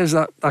players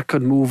that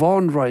could move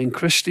on. Ryan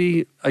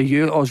Christie, a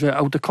year, or is it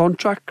out of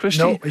contract,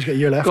 Christie? No, he's got a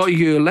year left. Got a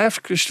year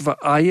left. Christopher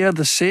Ayer,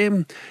 the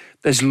same.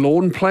 There's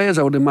loan players,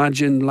 I would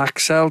imagine,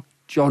 Laxell,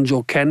 John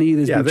Joe Kenny.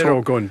 They're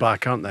all going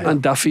back, aren't they?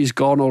 And Duffy's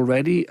gone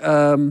already.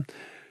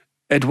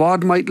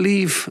 Edward might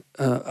leave.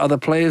 Other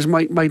players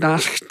might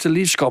ask to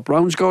leave. Scott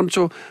Brown's gone.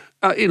 So,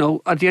 at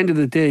the end of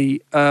the day,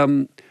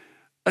 I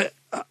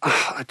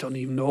don't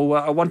even know.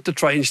 I want to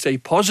try and stay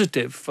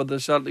positive for the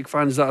Celtic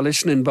fans that are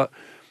listening, but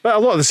a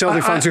lot of the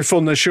Celtic fans who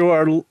phone the show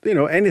are,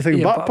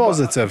 anything but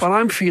positive. But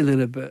I'm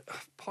feeling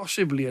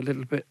possibly a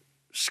little bit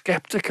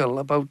sceptical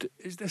about,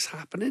 is this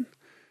happening?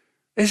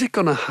 Is it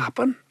going to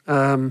happen?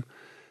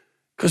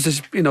 Because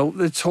there's,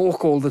 the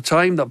talk all the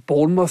time that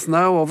Bournemouth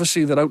now,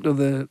 obviously they're out of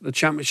the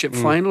Championship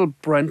final.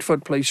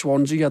 Brentford play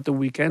Swansea at the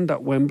weekend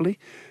at Wembley.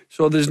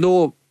 So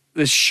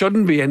there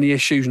shouldn't be any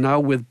issues now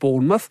with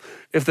Bournemouth.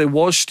 If there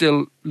was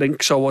still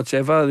links or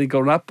whatever, they're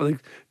going up, they're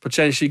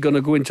potentially going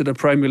to go into the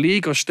Premier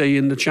League or stay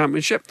in the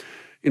Championship.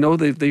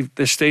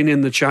 They're staying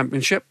in the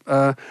Championship.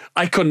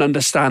 I couldn't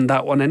understand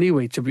that one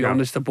anyway, to be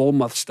honest, the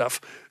Bournemouth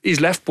stuff.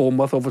 He's left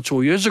Bournemouth over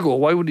 2 years ago.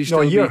 Why would he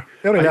still be? He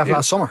only left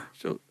last summer.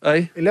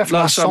 He left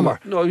last summer.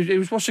 No, it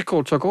was, what's it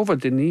called, took over,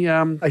 didn't he?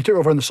 He took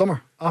over in the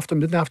summer, after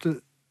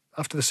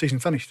the season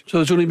finished. So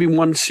there's only been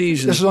one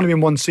season. This has only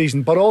been one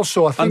season, but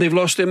also I think... And they've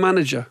lost their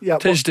manager,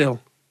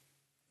 Tisdale.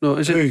 No,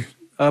 is it?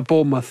 Who?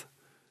 Bournemouth.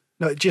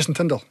 No, Jason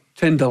Tyndall.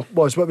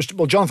 Well,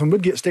 Jonathan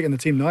Woodgate's taking the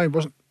team now,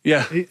 wasn't?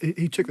 Yeah.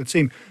 He took the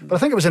team. But I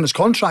think it was in his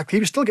contract. He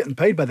was still getting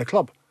paid by the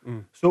club.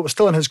 So it was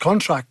still in his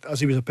contract as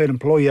he was a paid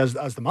employee as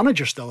the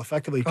manager still,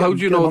 effectively. How do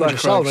you know that,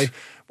 salary?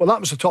 Well, that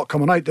was the talk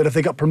coming out, that if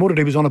they got promoted,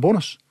 he was on a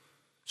bonus.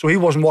 So he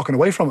wasn't walking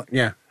away from it.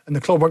 Yeah. And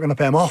the club weren't going to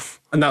pay him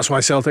off. And that's why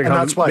Celtic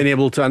haven't been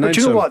able to announce.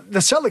 But you know what?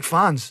 The Celtic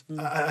fans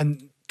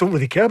and don't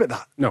really care about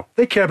that. No.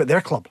 They care about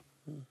their club.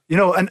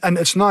 And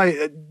it's now,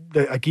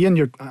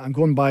 again, I'm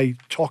going by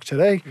talk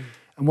today,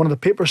 and one of the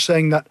papers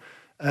saying that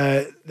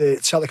the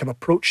Celtic have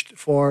approached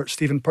for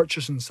Stephen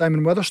Purchase and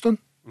Simon Weatherstone,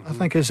 I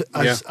think,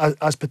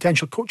 as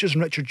potential coaches,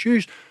 and Richard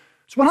Hughes.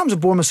 So what happens if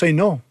Bournemouth say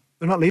no?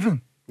 They're not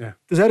leaving. Yeah.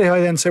 Does Eddie Howe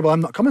then say, well,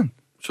 I'm not coming?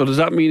 So does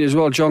that mean as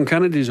well John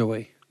Kennedy's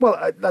away?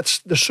 Well,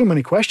 there's so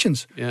many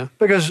questions. Yeah.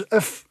 Because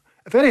if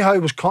Eddie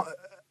Howe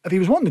if he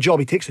was wanting the job,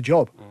 he takes the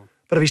job.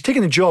 But if he's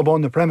taking the job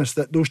on the premise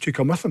that those two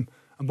come with him,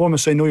 and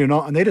Bournemouth say no, you're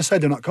not, and they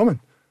decide they're not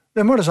coming,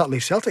 then where does that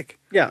leave Celtic?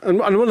 Yeah, and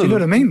do you know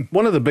what I mean?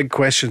 One of the big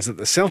questions that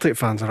the Celtic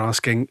fans are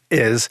asking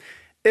is,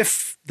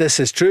 if this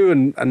is true,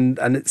 and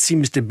it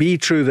seems to be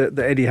true that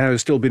Eddie Howe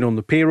has still been on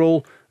the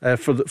payroll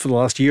for the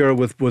last year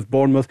with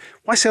Bournemouth,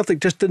 why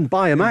Celtic just didn't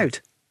buy him out?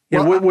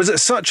 Was it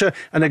such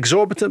an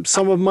exorbitant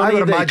sum of money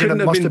that it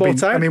couldn't have been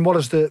bought out? I mean,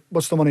 what's the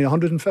money?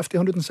 150,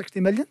 160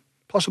 million?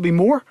 Possibly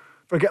more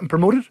for getting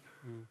promoted?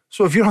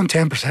 So if you're on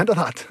 10% of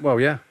that... Well,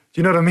 yeah. Do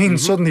you know what I mean?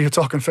 Suddenly you're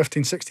talking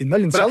 15, 16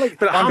 million. Celtic,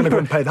 I'm going to go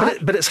and pay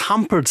that. But it's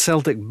hampered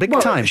Celtic big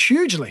time.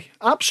 Hugely.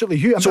 Absolutely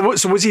huge.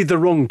 So was he the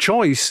wrong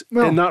choice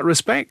in that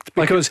respect?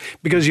 Because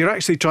you're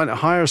actually trying to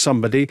hire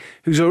somebody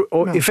who's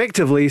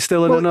effectively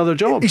still in another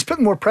job. He's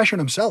putting more pressure on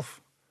himself.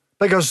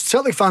 Because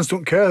Celtic fans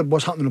don't care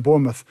what's happening in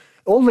Bournemouth.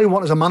 All they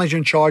want is a manager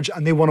in charge,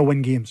 and they want to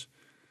win games.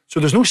 So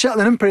there's no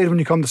settling in period when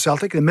you come to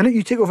Celtic. The minute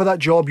you take over that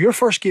job, your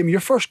first game, your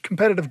first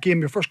competitive game,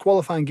 your first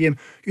qualifying game,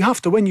 you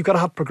have to win. You've got to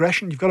have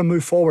progression. You've got to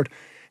move forward.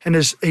 And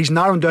he's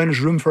narrowing down his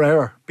room for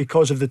error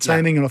because of the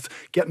timing and of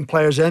getting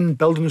players in,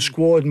 building the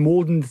squad,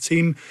 moulding the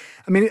team.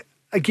 I mean,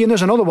 again,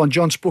 there's another one.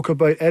 John spoke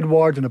about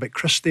Edward and about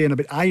Christie and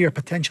about Ayer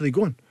potentially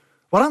going.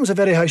 What happens if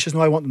Eddie Howe says,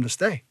 no, I want them to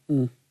stay?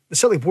 The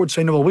Celtic board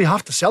say, no, well, we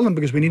have to sell them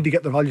because we need to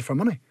get their value for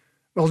money.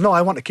 Well, no,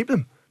 I want to keep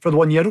them for the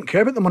 1 year. I don't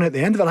care about the money at the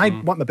end of it. I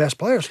want my best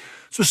players.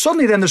 So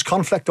suddenly then there's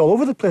conflict all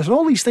over the place. And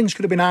all these things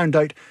could have been ironed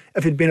out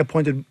if he'd been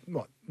appointed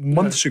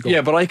months ago.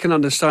 Yeah, but I can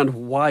understand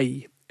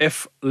why,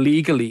 if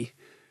legally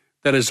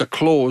there is a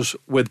clause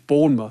with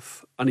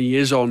Bournemouth and he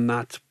is on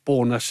that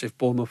bonus if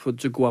Bournemouth were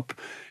to go up,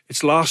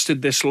 it's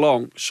lasted this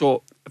long.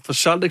 So for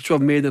Celtic to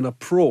have made an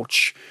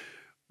approach,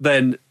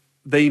 then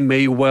they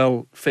may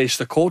well face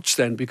the courts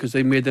then, because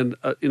they made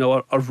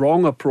a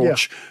wrong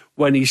approach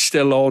when he's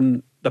still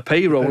on the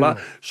payroll.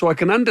 So I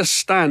can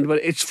understand, but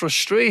it's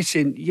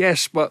frustrating,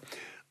 yes, but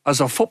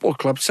as a football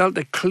club,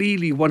 Celtic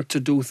clearly want to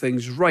do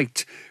things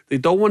right. They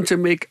don't want to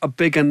make a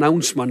big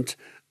announcement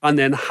and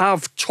then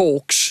have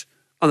talks,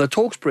 and the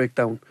talks break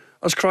down.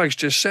 As Craig's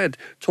just said,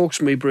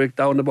 talks may break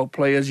down about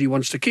players he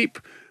wants to keep.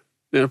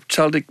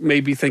 Celtic may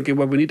be thinking,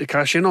 well, we need to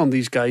cash in on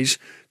these guys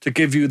to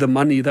give you the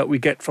money that we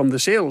get from the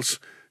sales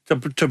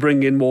to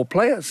bring in more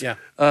players.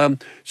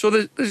 So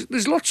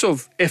there's lots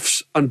of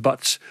ifs and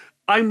buts.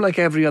 I'm like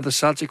every other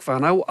Celtic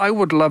fan. I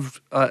would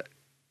love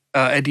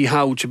Eddie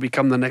Howe to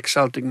become the next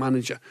Celtic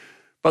manager.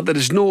 But there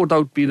is no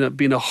doubt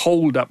been a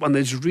hold-up, and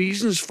there's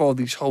reasons for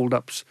these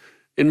hold-ups,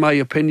 in my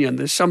opinion.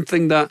 There's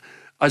something that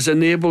has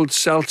enabled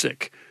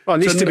Celtic it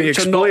needs to be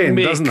explained,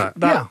 doesn't it?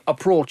 That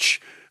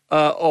approach,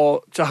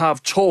 or to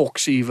have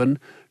talks even,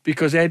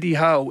 because Eddie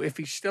Howe, if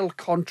he's still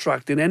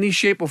contract in any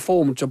shape or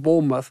form to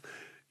Bournemouth,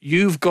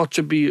 you've got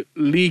to be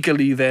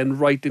legally then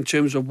right in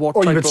terms of what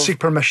type of... Or you would seek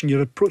permission,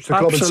 you'd approach the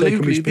club and say,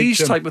 can we speak these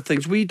to him? type of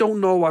things. We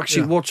don't know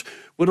actually what...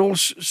 We're all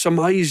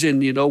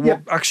surmising,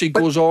 what actually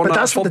goes on but at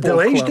that's a what the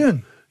football delay's club.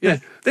 doing. Yeah,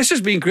 this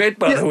has been great,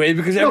 by the way,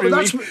 because every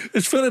week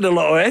it's filling a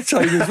lot of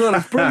airtime as well.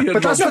 It's brilliant.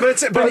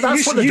 But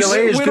that's what the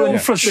delay is doing. We're all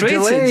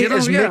frustrated. The delay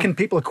is making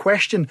people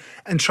question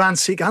and try and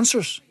seek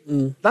answers.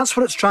 That's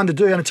what it's trying to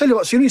do. And I tell you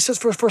what, as soon as he sits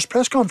for his first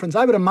press conference,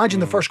 I would imagine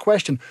the first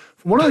question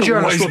from one of the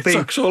journalists would be,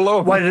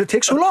 why did it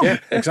take so long? Yeah,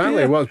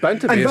 exactly. Well, it's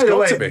bound to be. It's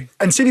got to be.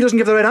 And see if he doesn't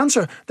give the right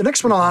answer, the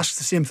next one I'll ask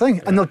the same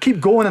thing. And they'll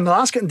keep going and they'll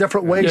ask it in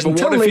different ways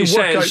until they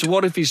work out.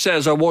 What if he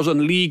says, I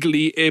wasn't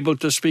legally able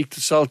to speak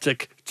to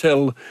Celtic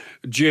till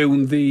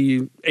June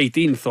the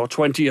 18th or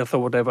 20th or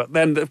whatever?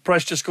 Then the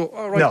press just go,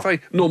 all right,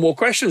 fine. No more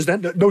questions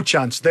then. No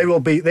chance. They will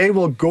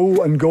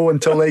go and go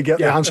until they get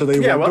the answer they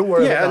want. Don't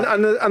worry about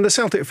that. And the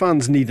Celtic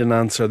fans need an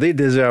answer. They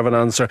deserve an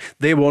answer.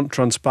 They want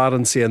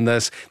transparency in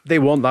this. They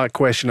want that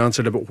question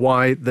answered about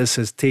why this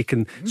has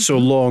taken so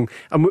long.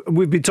 And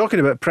we've been talking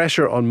about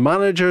pressure on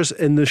managers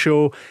in the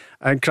show,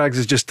 and Craigs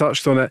has just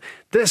touched on it.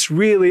 This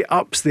really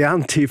ups the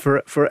ante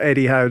for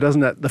Eddie Howe,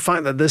 doesn't it? The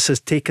fact that this has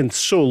taken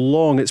so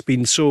long, it's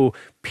been so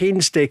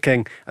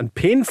painstaking and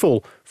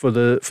painful for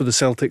the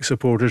Celtic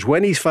supporters.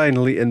 When he's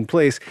finally in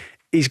place,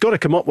 he's got to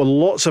come up with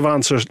lots of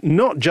answers,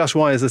 not just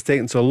why has this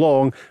taken so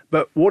long,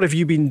 but what have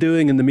you been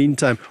doing in the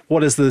meantime?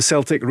 What is the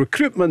Celtic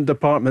recruitment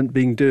department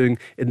been doing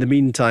in the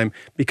meantime?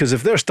 Because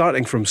if they're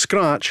starting from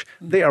scratch,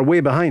 they are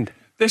way behind.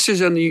 This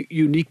is a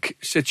unique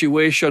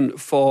situation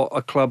for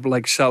a club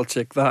like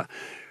Celtic, that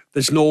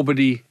there's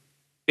nobody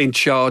in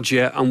charge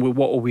yet, and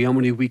how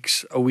many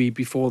weeks are we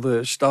before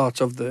the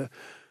start of the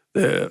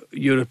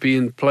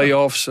European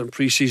playoffs and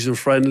pre-season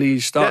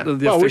friendlies, start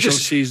of the official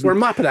season. We're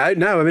mapping it out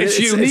now. I mean, it's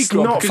unique, it's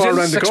not far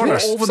around the corner.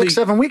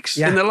 6-7 weeks.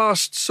 In the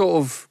last sort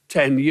of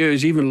 10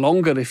 years, even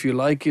longer if you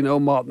like,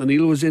 Martin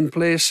O'Neill was in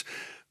place.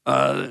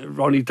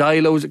 Ronnie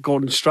Dylo,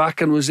 Gordon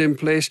Strachan was in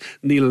place.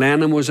 Neil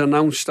Lennon was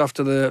announced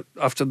after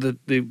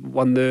they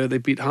won they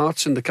beat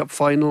Hearts in the cup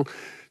final.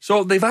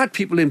 So they've had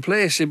people in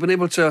place. They've been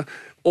able to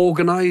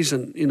organise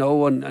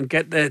and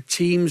get their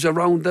teams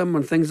around them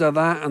and things like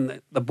that.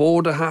 And the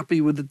board are happy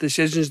with the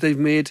decisions they've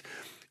made.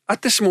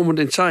 At this moment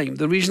in time,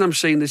 the reason I'm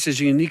saying this is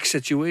a unique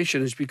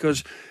situation is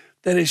because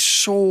there is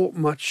so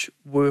much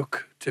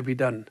work to be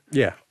done.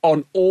 Yeah,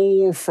 on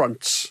all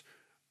fronts.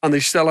 And they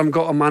still haven't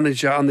got a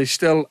manager, and they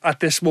still,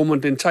 at this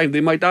moment in time,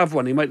 they might have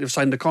one. He might have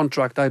signed a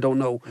contract, I don't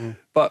know.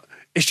 But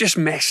it's just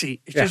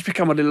messy. It's just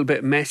become a little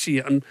bit messy,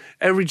 and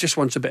everybody just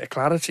wants a bit of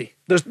clarity.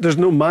 There's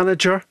no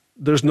manager.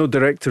 There's no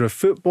director of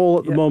football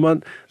at the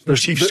moment.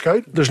 There's chief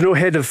scout. There's no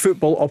head of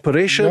football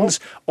operations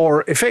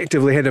or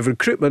effectively head of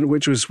recruitment,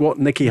 which was what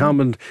Nicky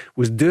Hammond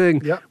was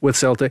doing with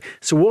Celtic.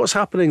 So what's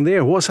happening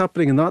there? What's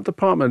happening in that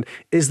department?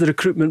 Is the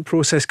recruitment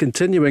process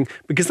continuing?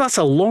 Because that's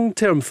a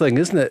long-term thing,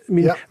 isn't it? I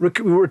mean,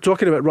 we were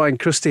talking about Ryan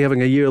Christie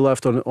having a year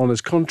left on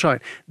his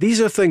contract. These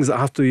are things that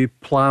have to be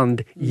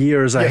planned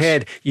years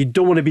ahead. You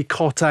don't want to be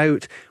caught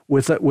out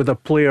with a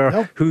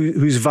player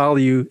whose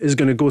value is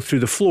going to go through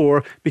the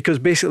floor because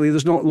basically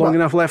there's not long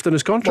enough left in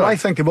his contract. Well, I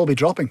think they will be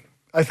dropping.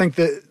 I think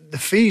the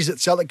fees that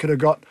Celtic could have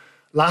got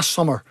last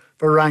summer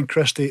for Ryan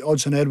Christie,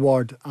 Odsonne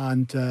Edouard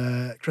and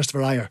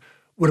Christopher Ayer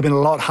would have been a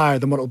lot higher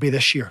than what it will be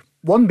this year.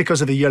 One,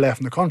 because of the year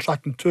left in the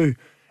contract, and two,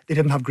 they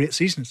didn't have great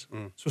seasons.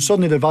 So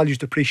suddenly their value's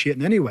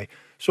depreciating anyway.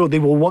 So they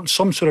will want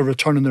some sort of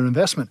return on their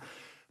investment.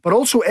 But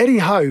also Eddie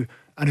Howe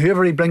and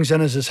whoever he brings in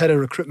as his head of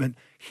recruitment,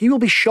 he will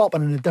be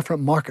shopping in a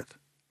different market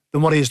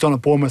than what he has done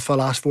at Bournemouth for the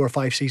last 4 or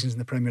 5 seasons in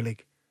the Premier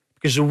League.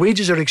 Because the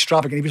wages are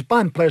extravagant. He was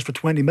buying players for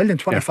 20 million,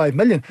 25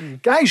 million.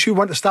 Guys who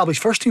weren't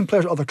established first-team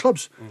players at other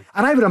clubs.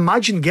 And I would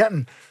imagine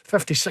getting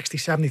 50, 60,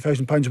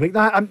 70,000 pounds a week.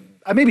 Now,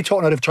 I may be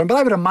talking out of turn, but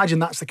I would imagine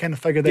that's the kind of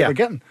figure they were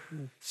getting.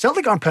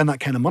 Celtic aren't paying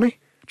that kind of money.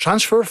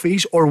 Transfer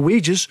fees or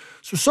wages.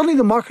 So suddenly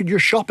the market you're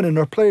shopping in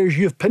are players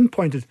you've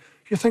pinpointed.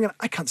 You're thinking,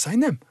 I can't sign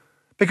them.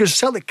 Because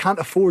Celtic can't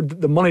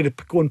afford the money to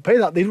go and pay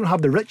that. They don't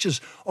have the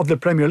riches of the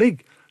Premier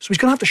League. So he's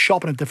going to have to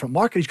shop in a different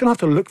market. He's going to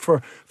have to look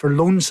for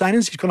loan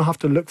signings. He's going to have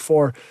to look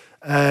for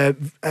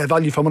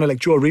value for money like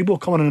Joe Aribo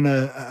coming in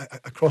a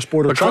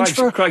cross-border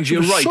transfer. Craigs,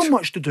 you're right. So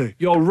much to do.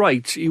 You're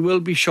right. He will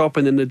be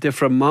shopping in a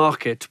different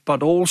market,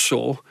 but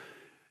also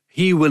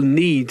he will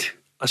need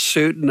a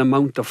certain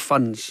amount of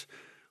funds.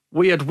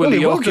 We had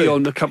Willie Ockey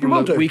on a couple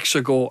of weeks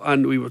ago,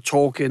 and we were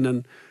talking,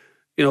 and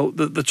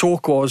the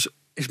talk was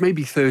it's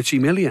maybe 30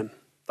 million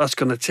that's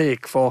going to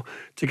take to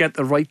get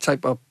the right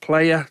type of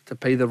player, to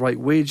pay the right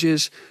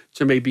wages,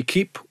 to maybe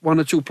keep one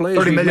or two players.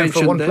 30 million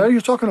for one player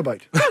you're talking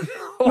about?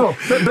 No,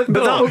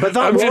 but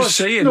I'm just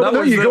saying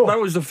that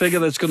was the figure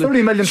that's going to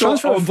 30 million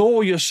transfer.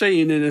 Although you're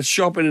saying in a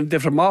shop in a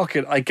different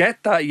market, I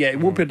get that. Yeah, it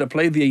won't be able to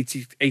play the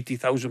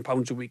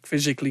 £80,000 a week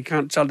physically.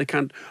 They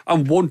can't,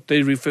 and won't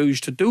they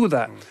refuse to do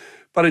that?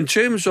 But in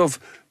terms of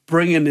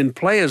bringing in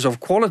players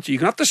of quality, you're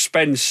going to have to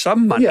spend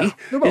some money.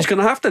 He's going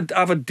to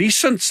have a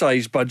decent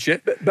sized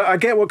budget. But I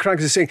get what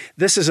Craigs is saying.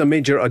 This is a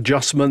major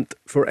adjustment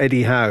for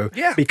Eddie Howe,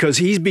 because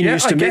he's been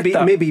used to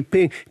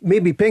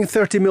maybe paying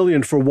 30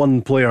 million for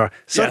one player.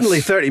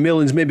 Suddenly 30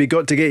 million's maybe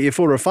got to get you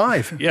 4 or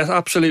 5. Yes,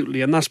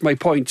 absolutely, and that's my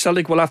point.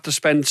 Celtic will have to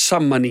spend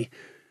some money,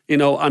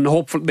 and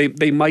hopefully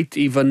they might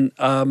even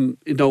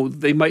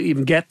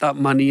get that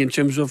money in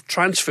terms of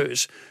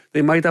transfers.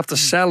 They might have to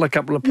sell a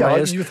couple of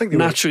players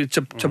naturally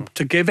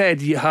to give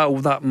Eddie Howe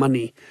that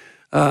money.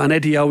 And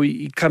Eddie Howe,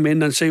 he'd come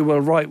in and say,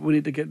 well, right, we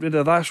need to get rid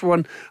of that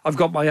one. I've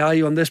got my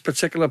eye on this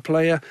particular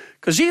player.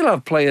 Because he'll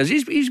have players.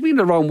 He's been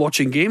around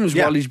watching games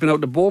while he's been out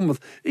to Bournemouth.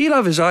 He'll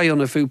have his eye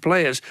on a few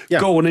players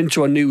going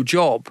into a new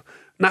job.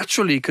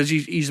 Naturally, because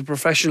he's a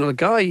professional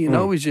guy,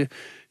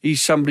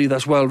 he's somebody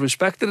that's well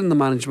respected in the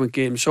management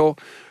game. So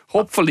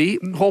hopefully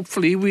we'll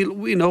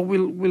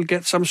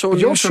get some sort of.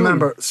 But you also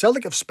remember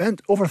Celtic have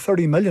spent over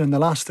 30 million in the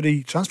last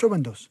 3 transfer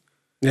windows.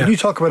 Yeah. When you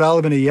talk about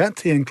Alban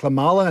Ayeti and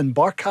Klamala and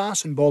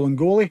Barkas and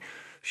Bolingoli,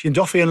 Shane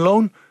Duffy and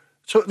loan.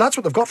 So that's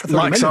what they've got for 30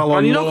 million.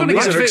 And you're not going to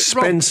get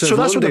expensive. So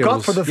that's what they've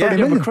got for the 30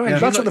 million.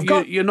 That's what they've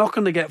got. You're not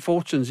going to get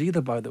fortunes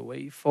either, by the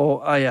way,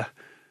 for Aya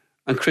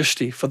and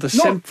Christie for the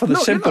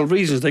simple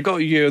reasons they got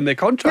a year in their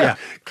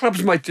contract.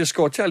 Clubs might just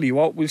go, tell you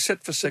what, we'll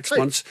sit for 6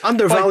 months. And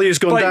their value's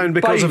gone down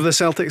because of the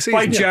Celtic season.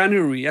 By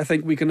January, I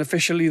think we can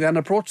officially then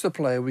approach the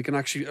player. We can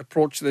actually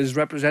approach his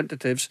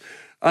representatives.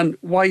 And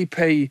why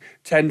pay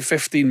 10,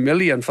 15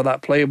 million for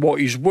that player, what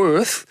he's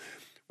worth,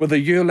 with a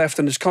year left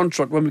in his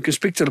contract, when we can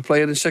speak to the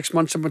player in 6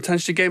 months and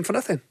potentially get him for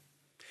nothing?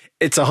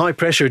 It's a high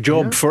pressure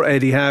job for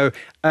Eddie Howe,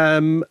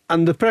 and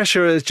the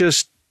pressure is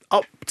just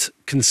upped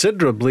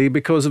considerably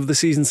because of the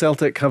season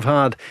Celtic have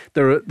had.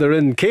 They're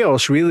in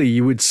chaos, really,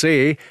 you would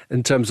say,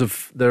 in terms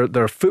of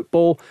their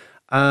football.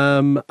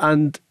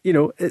 And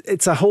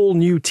it's a whole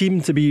new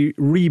team to be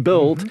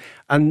rebuilt,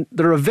 and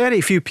there are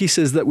very few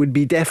pieces that would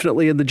be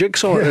definitely in the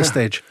jigsaw at this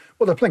stage.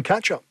 Well, they're playing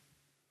catch up.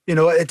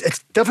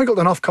 It's difficult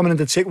enough coming in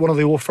to take one of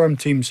the old firm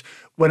teams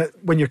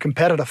when you're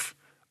competitive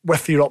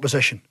with your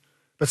opposition.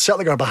 But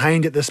Celtic are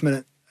behind at this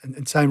minute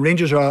in time.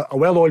 Rangers are a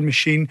well-oiled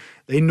machine.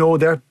 They know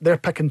they're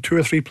picking 2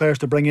 or 3 players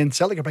to bring in.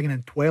 Celtic are bringing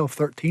in 12,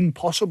 13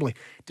 possibly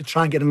to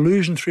try and get in,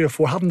 losing 3 or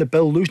 4, having to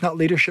build, losing that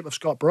leadership of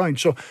Scott Brown.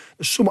 So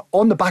there's so much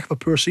on the back of a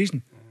poor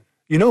season,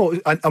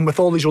 and with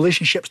all these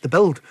relationships to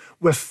build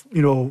with,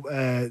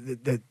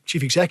 the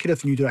chief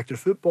executive, the new director of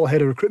football,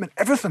 head of recruitment,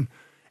 everything.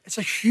 It's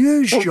a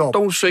huge job.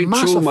 Don't say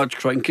too much,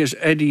 Craig, in case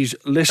Eddie's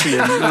listening.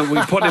 We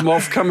put him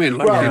off coming.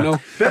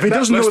 If he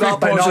doesn't know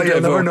that by now,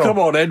 you'll never know. Come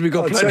on, Ed, we've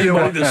got plenty of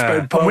money to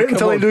spend. I'm waiting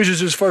until he loses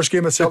his first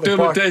game at Celtic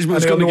Park.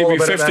 Desmond's going to give you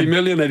 50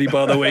 million, Eddie,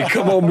 by the way.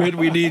 Come on, mate,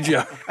 we need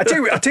you. I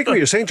take what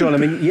you're saying, John. I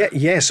mean,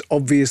 yes,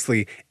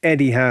 obviously,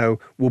 Eddie Howe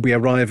will be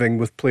arriving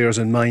with players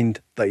in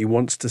mind that he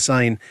wants to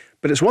sign.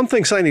 But it's one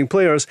thing signing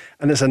players,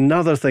 and it's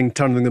another thing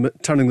turning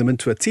them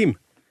into a team.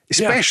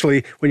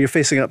 Especially when you're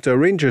facing up to a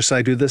Rangers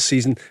side who this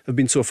season have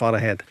been so far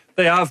ahead.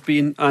 They have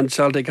been, and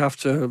Celtic have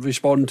to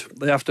respond.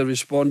 They have to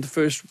respond.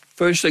 The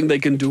first thing they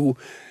can do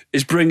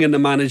is bring in the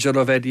manager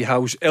of Eddie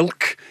Howe's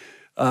ilk.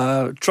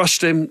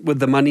 Trust him with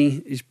the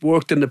money. He's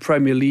worked in the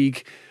Premier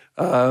League.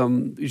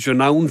 He's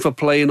renowned for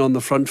playing on the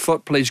front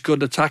foot, plays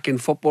good attacking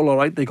football, all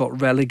right. They got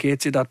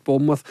relegated at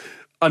Bournemouth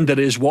under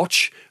his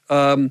watch.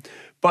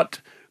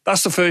 But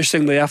that's the first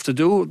thing they have to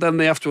do. Then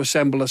they have to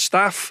assemble a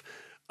staff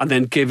and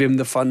then give him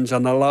the funds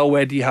and allow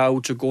Eddie Howe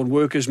to go and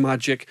work his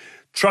magic,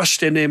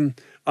 trust in him,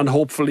 and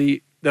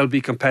hopefully they'll be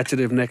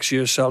competitive next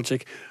year,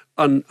 Celtic.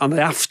 And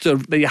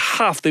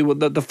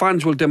the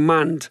fans will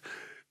demand,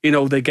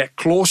 they get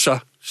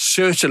closer,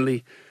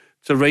 certainly,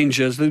 to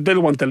Rangers.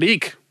 They'll want the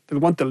league. They'll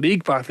want the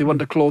league back. They want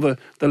to claw the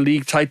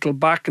league title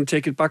back and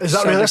take it back to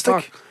Celtic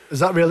Park. Is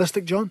that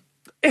realistic, John?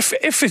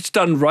 If it's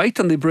done right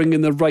and they bring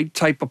in the right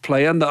type of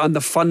player and the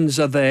funds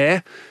are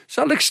there,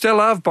 Celtic still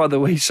have, by the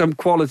way, some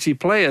quality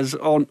players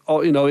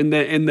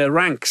in their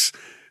ranks.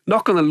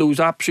 Not going to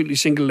lose absolutely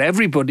single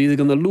everybody. They're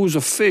going to lose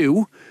a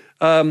few.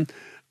 And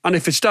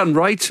if it's done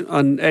right,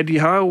 and Eddie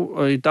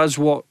Howe does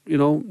what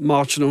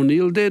Martin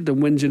O'Neill did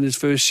and wins in his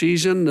first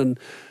season, and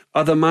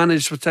other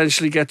managers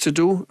potentially get to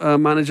do,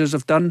 managers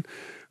have done,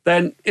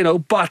 then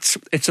but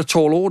it's a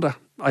tall order.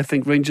 I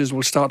think Rangers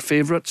will start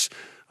favourites.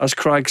 As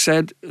Craig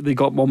said, they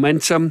got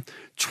momentum.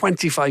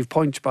 25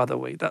 points, by the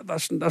way.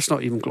 That's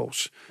not even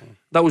close.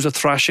 That was a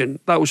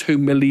thrashing. That was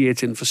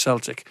humiliating for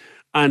Celtic,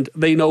 and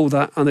they know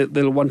that, and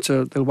they'll want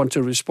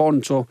to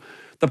respond. So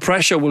the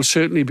pressure will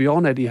certainly be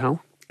on Eddie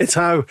Howe. It's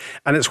how,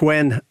 and it's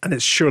when, and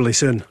it's surely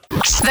soon.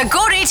 The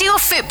Go Radio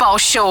Football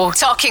Show,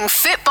 talking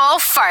football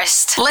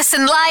first.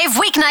 Listen live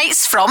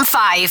weeknights from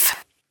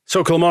 5.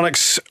 So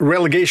Kilmarnock's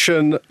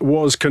relegation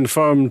was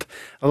confirmed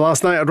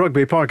last night at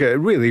Rugby Park. It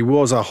really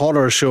was a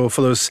horror show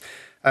for those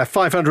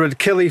 500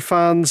 Killie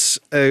fans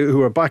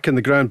who are back in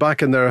the ground,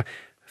 back in their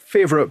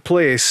favourite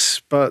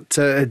place, but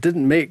it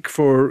didn't make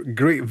for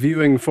great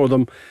viewing for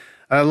them.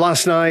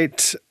 Last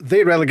night,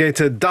 they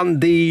relegated.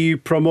 Dundee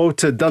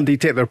promoted. Dundee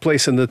take their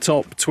place in the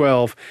top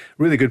 12.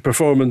 Really good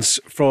performance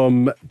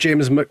from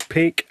James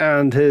McPake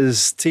and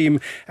his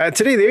team.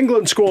 Today, the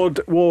England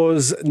squad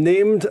was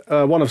named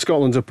one of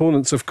Scotland's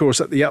opponents, of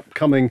course, at the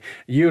upcoming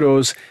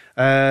Euros.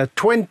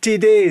 20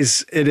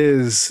 days it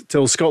is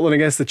till Scotland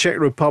against the Czech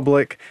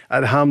Republic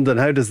at Hampden.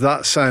 How does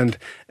that sound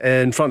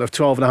in front of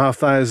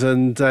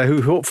 12,500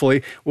 who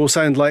hopefully will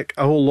sound like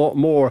a whole lot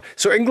more?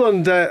 So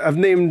England have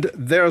named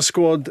their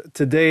squad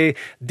today.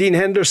 Dean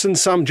Henderson,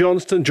 Sam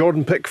Johnston,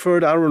 Jordan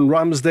Pickford, Aaron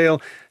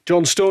Ramsdale,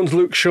 John Stones,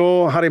 Luke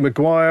Shaw, Harry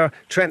Maguire,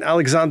 Trent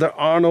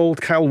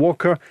Alexander-Arnold, Kyle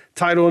Walker,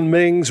 Tyrone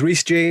Mings,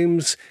 Reece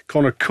James,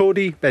 Connor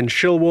Cody, Ben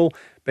Chilwell,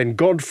 Ben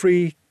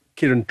Godfrey,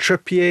 Kieran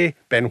Trippier,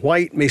 Ben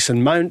White,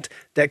 Mason Mount,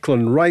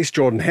 Declan Rice,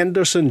 Jordan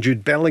Henderson,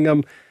 Jude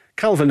Bellingham,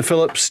 Calvin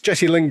Phillips,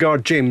 Jesse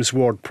Lingard, James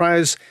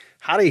Ward-Prowse,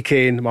 Harry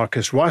Kane,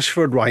 Marcus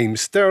Rashford, Raheem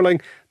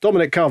Sterling,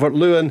 Dominic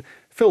Calvert-Lewin,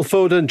 Phil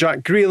Foden, Jack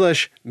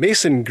Grealish,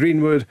 Mason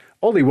Greenwood,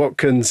 Ollie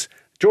Watkins,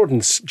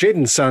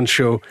 Jadon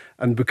Sancho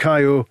and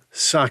Bukayo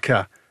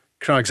Saka.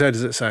 Craigs, how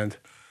does it sound?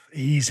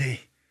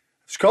 Easy.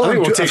 Scotland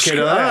will take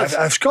care of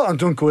that. If Scotland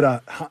don't go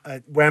to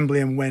Wembley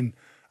and win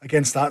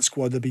against that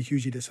squad, they'll be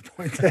hugely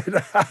disappointed.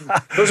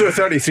 Those are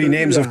 33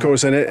 names, of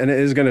course, and it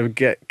is going to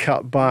get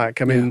cut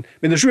back. I mean,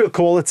 there's real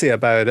quality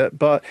about it,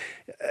 but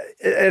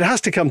it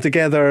has to come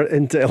together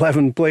into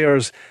 11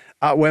 players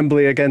at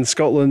Wembley against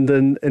Scotland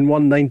in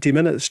 190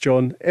 minutes,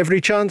 John. Every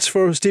chance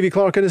for Stevie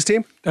Clarke and his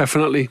team?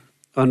 Definitely,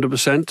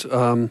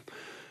 100%.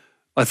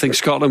 I think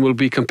Scotland will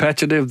be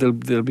competitive.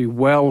 They'll be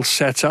well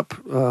set up.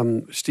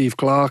 Steve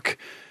Clarke.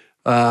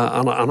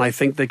 And I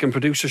think they can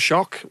produce a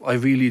shock. I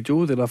really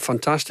do. They'll have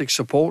fantastic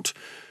support.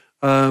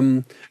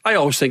 I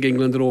always think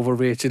England are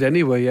overrated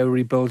anyway.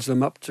 Everybody builds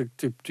them up to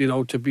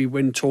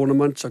win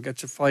tournaments or get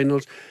to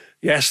finals.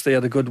 Yes, they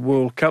had a good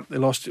World Cup. They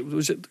lost.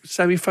 Was it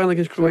semi-final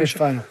against Croatia?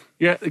 Semi-final.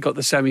 Yeah, they got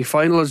the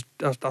semi-finals.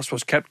 That's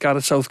what's kept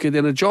Gareth Southgate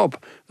in a job.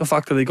 The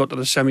fact that they got to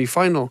the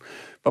semi-final.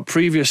 But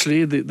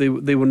previously,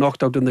 they were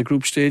knocked out in the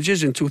group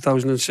stages in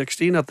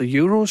 2016 at the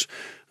Euros.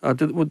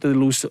 Would they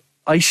lose to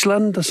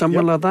Iceland or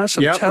something like that?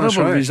 Some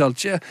terrible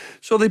results,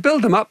 So they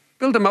build them up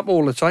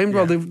all the time.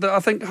 Well,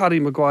 I think Harry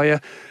Maguire,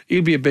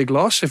 he'll be a big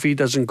loss if he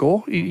doesn't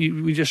go.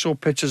 We just saw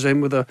pictures of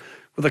him with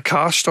a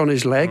cast on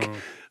his leg.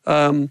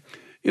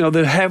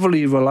 They're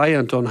heavily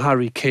reliant on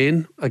Harry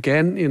Kane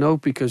again,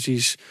 because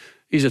he's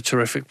a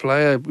terrific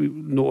player. We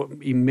know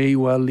he may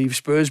well leave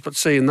Spurs, but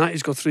saying that,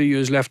 he's got 3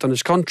 years left on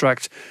his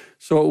contract.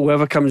 So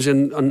whoever comes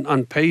in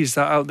and pays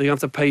that out, they have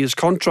to pay his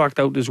contract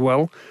out as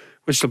well,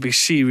 which will be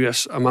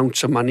serious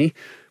amounts of money.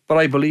 But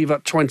I believe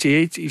at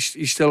 28,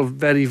 he's still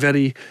very,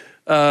 very,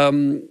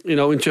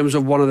 in terms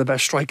of one of the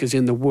best strikers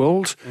in the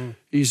world.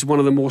 He's one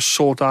of the most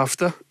sought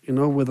after,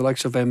 with the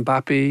likes of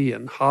Mbappe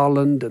and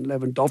Haaland and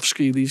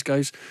Lewandowski, these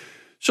guys.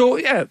 So,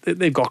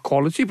 they've got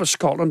quality, but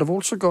Scotland have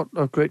also got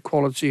a great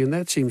quality in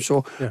their team.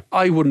 So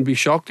I wouldn't be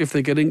shocked if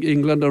they get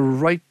England a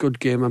right good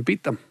game and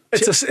beat them.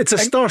 It's a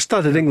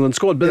star-studded England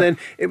squad, but then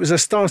it was a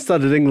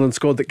star-studded England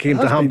squad that came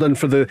to Hampden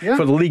for the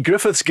Lee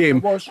Griffiths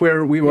game,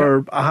 where we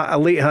were a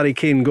late Harry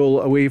Kane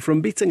goal away from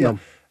beating them.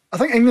 I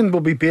think England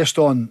will be based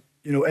on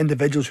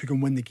individuals who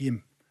can win the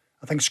game.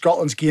 I think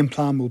Scotland's game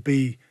plan will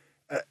be,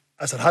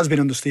 as it has been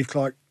under Steve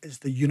Clarke, is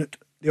the unit,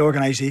 the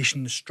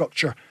organisation, the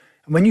structure.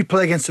 And when you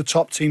play against the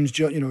top teams,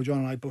 John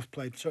and I both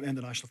played certainly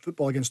international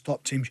football against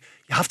top teams,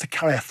 you have to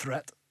carry a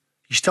threat.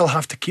 You still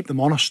have to keep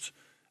them honest.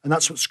 And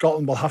that's what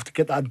Scotland will have to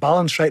get, that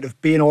balance right of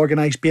being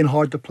organised, being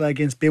hard to play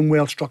against, being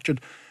well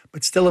structured,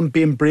 but still in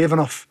being brave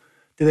enough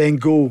to then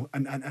go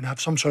and have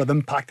some sort of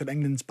impact at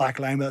England's back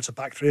line, whether it's a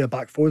back three or a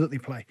back four that they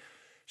play.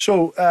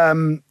 So,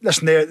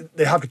 listen,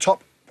 they have the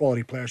top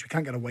quality players. We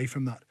can't get away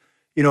from that.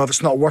 If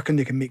it's not working,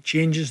 they can make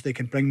changes. They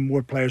can bring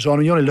more players on.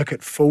 And you only look at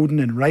Foden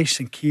and Rice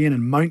and Kane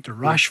and Mount and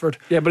Rashford.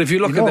 Yeah, but if you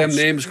look at them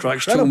names,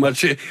 Craigs, too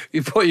much,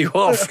 you put you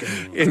off.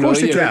 Of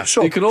course they do.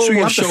 So you can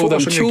almost show them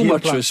too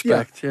much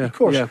respect. Yeah, of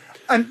course. Yeah.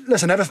 And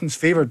listen, everything's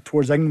favoured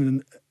towards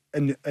England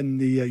in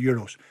the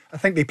Euros. I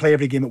think they play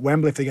every game at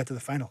Wembley if they get to the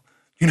final.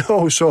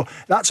 So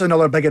that's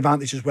another big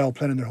advantage as well,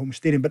 playing in their home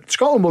stadium. But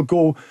Scotland will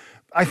go.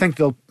 I think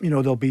they'll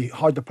be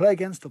hard to play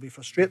against. They'll be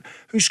frustrated.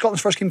 Who's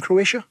Scotland's first game?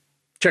 Croatia.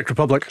 Czech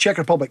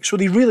Republic. So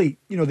they really,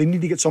 they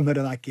need to get something out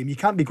of that game. You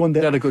can't be going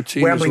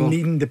to Wembley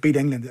needing to beat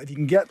England. If you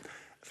can get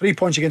 3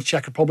 points against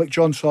Czech Republic,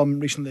 John saw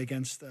them recently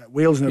against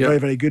Wales, and they're very,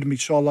 very good. And we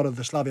saw a lot of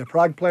the Slavia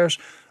Prague players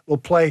will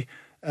play.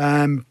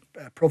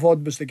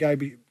 Provod was the guy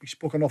we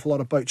spoke an awful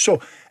lot about.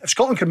 So if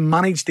Scotland can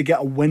manage to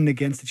get a win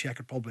against the Czech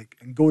Republic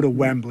and go to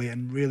Wembley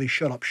and really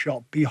shut up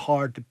shop, be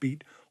hard to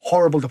beat,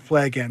 horrible to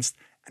play against,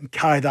 and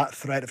carry that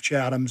threat of Che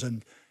Adams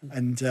and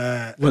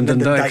Lyndon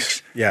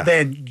Dykes,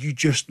 then you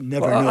just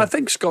never know. I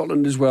think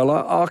Scotland as well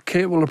are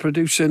capable of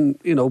producing,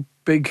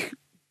 big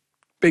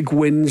big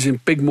wins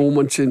and big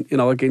moments in,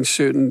 against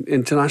certain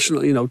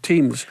international,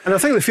 teams. And I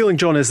think the feeling,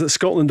 John, is that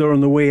Scotland are on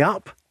the way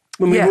up.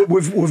 I mean,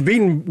 we've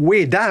been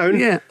way down.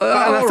 Yeah,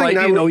 all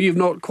right. You've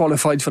not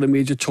qualified for a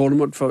major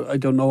tournament for I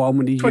don't know how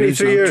many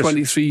years.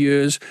 23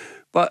 years.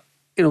 But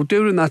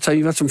during that time,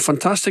 you've had some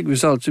fantastic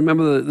results.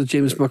 Remember the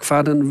James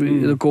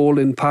McFadden the goal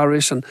in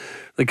Paris and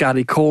the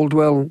Gary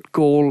Caldwell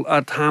goal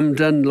at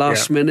Hampden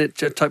last minute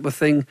type of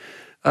thing.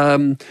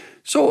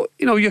 So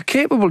you're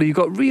capable. You've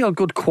got real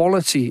good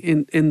quality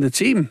in the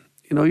team.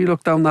 You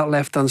look down that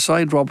left hand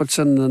side,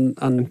 Robertson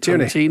and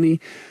Tierney.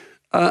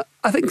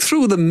 I think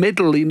through the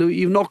middle,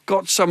 you've not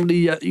got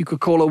somebody you could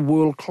call a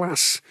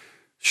world-class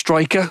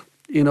striker.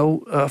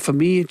 For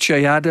me,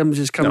 Che Adams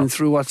is coming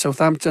through at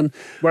Southampton.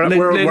 We're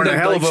in a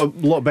hell of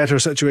a lot better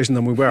situation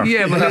than we were.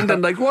 Yeah, but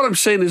Lyndon, what I'm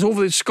saying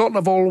is Scotland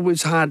have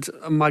always had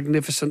a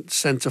magnificent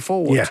centre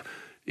forward.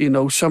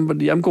 Yeah.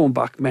 Somebody, I'm going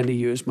back many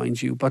years,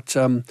 mind you, but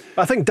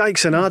I think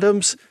Dykes and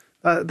Adams,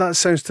 that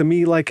sounds to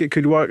me like it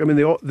could work. I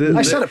mean,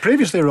 I said it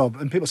previously, Rob,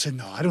 and people said,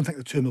 no, I don't think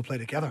the two of them will play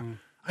together.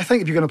 I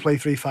think if you're going to play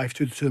 3-5-2,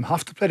 the two of them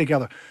have to play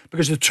together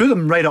because the two of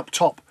them right up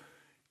top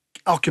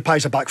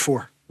occupies a back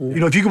four.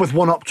 If you go with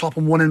one up top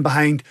and one in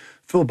behind,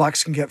 full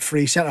backs can get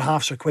free. Centre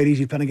halves are quite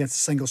easy playing against a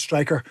single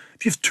striker.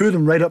 If you have two of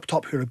them right up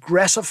top who are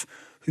aggressive,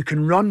 who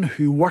can run,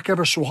 who work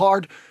ever so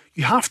hard,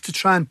 you have to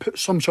try and put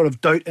some sort of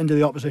doubt into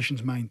the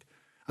opposition's mind.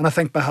 And I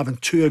think by having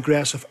two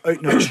aggressive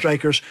out-and-out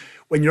strikers,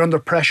 when you're under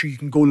pressure, you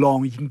can go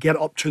long, you can get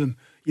up to them.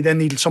 You then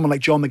need someone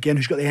like John McGinn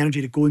who's got the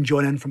energy to go and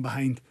join in from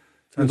behind.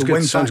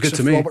 Sounds good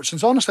to me.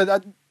 Robertson's. Honestly,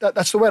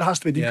 that's the way it has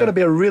to be. You've got to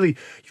be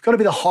you've got to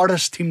be the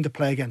hardest team to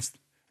play against.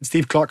 And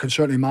Steve Clarke can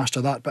certainly master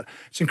that. But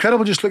it's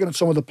incredible just looking at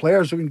some of the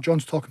players. I mean,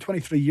 John's talking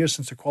 23 years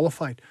since they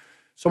qualified.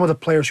 Some of the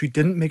players who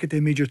didn't make it to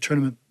a major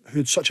tournament who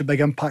had such a big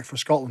impact for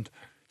Scotland.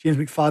 James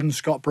McFadden,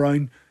 Scott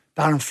Brown,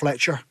 Darren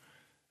Fletcher,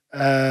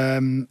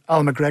 Alan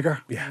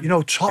McGregor. Yeah.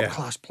 Top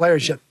class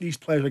players, yet these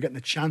players are getting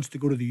a chance to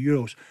go to the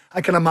Euros. I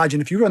can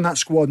imagine if you were in that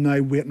squad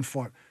now waiting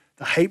for it,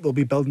 the hype will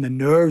be building, the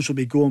nerves will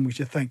be going, because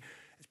you think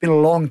it's been a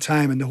long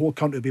time and the whole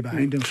country will be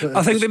behind him. So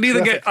I think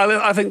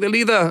they'll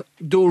either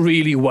do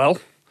really well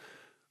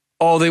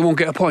or they won't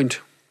get a point,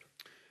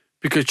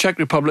 because Czech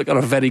Republic are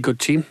a very good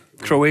team,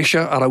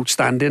 Croatia are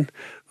outstanding,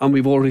 and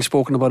we've already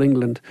spoken about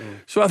England.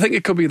 So I think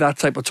it could be that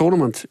type of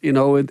tournament.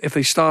 If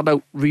they start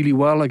out really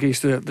well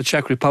against the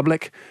Czech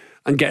Republic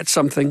and get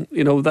something,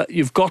 that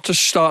you've got to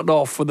start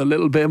off with a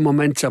little bit of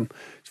momentum.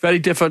 It's very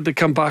different to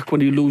come back when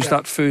you lose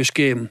that first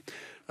game.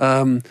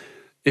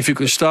 If you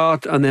can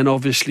start and then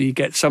obviously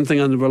get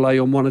something and rely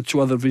on one or two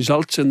other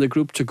results in the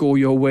group to go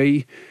your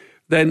way,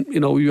 then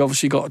you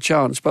obviously got a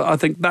chance. But I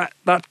think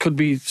that could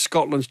be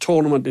Scotland's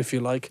tournament, if you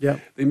like. Yeah.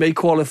 They may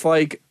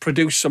qualify,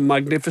 produce some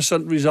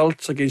magnificent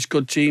results against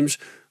good teams,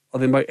 or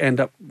they might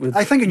end up with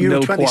I think in Euro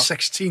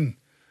 2016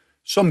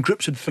 some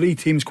groups had 3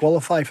 teams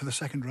qualify for the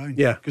second round.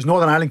 Yeah. Because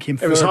Northern Ireland came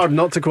third. It was hard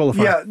not to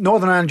qualify. Yeah,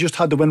 Northern Ireland just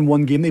had to win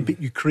one game. They beat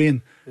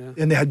Ukraine.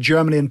 And they had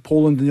Germany and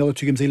Poland in the other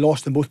 2 games. They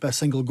lost them both by a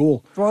single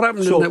goal. What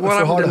happened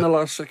in the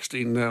last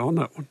 16 now on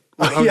that one?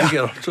 But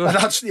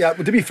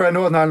to be fair,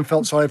 Northern Ireland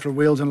felt sorry for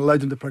Wales and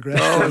allowed them to progress.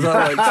 Oh, is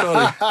that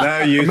right? Sorry.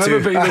 Now you remember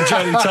two. being the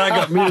Johnny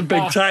Taggart, me and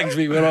Big Tags,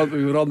 we were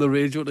on the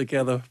radio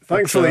together.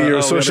 Thankfully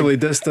you're socially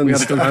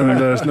distanced and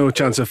there's no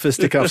chance of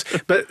fisticuffs.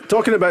 But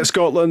talking about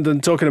Scotland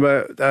and talking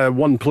about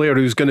one player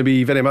who's going to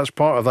be very much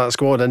part of that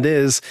squad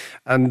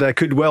and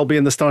could well be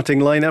in the starting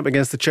lineup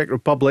against the Czech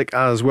Republic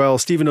as well,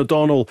 Stephen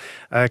O'Donnell,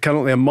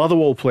 currently a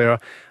Motherwell player,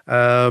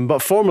 but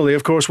formerly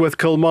of course with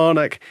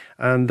Kilmarnock,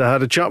 and I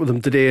had a chat with him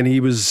today and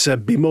he was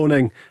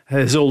bemoaning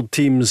his old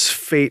team's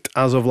fate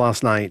as of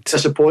last night.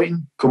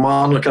 Disappointing.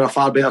 Kilmarnock are a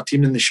far better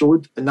team than they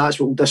showed, and that's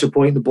what will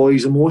disappoint the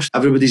boys the most.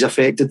 Everybody's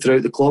affected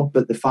throughout the club,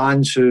 but the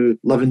fans who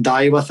live and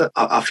die with it,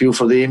 I feel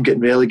for them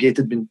getting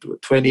relegated. Been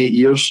 28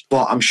 years,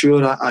 but I'm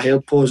sure I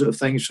heard positive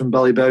things from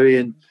Billy Bowie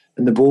and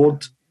the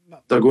board.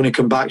 They're going to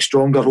come back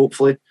stronger,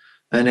 hopefully,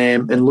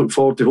 and look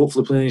forward to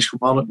hopefully playing against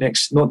Kilmarnock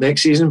not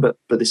next season, but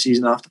the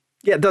season after.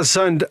 Yeah, it does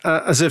sound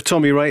as if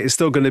Tommy Wright is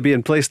still going to be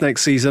in place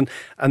next season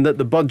and that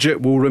the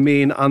budget will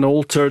remain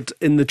unaltered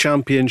in the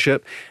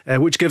Championship,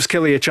 which gives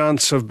Killie a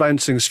chance of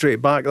bouncing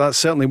straight back. That's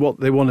certainly what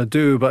they want to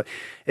do, but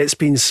it's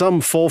been some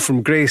fall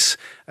from grace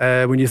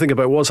when you think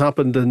about what's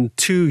happened in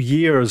 2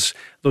 years.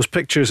 Those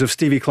pictures of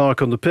Stevie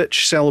Clarke on the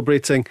pitch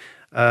celebrating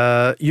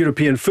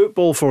European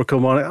football for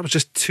Kilmarnock, that was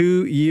just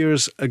 2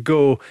 years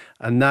ago,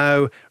 and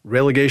now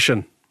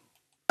relegation.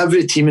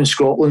 Every team in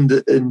Scotland,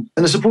 and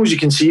I suppose you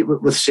can see it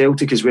with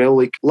Celtic as well,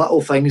 like little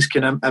things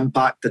can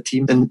impact the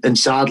team, and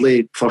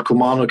sadly for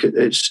Kilmarnock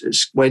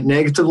it's went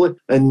negatively,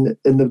 and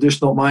they've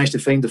just not managed to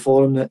find the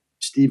form that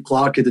Steve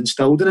Clarke had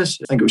instilled in us.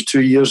 I think it was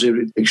 2 years of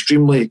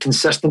extremely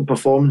consistent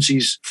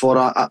performances for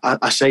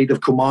a side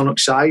of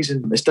Kilmarnock's size,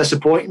 and it's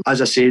disappointing.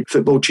 As I said,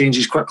 football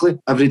changes quickly,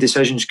 every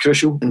decision's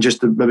crucial, and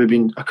just there maybe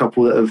been a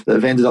couple that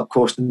have ended up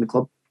costing the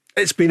club.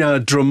 It's been a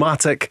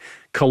dramatic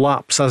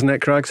collapse, hasn't it,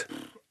 Craigs?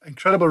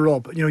 Incredible,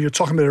 Rob. You're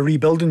talking about a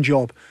rebuilding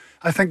job.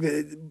 I think that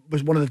it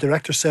was one of the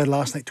directors said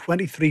last night,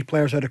 23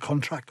 players out of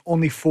contract,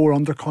 only 4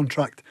 under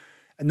contract.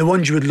 And the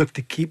ones you would look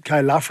to keep,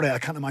 Kyle Lafferty, I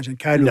can't imagine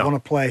Kyle would want to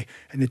play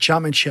in the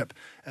Championship.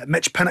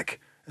 Mitch Pinnock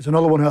is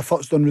another one who I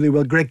thought's done really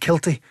well. Greg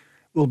Kiltie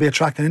will be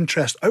attracting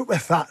interest. Out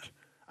with that,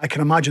 I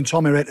can imagine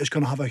Tommy Wright is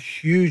going to have a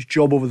huge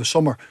job over the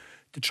summer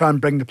to try and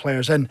bring the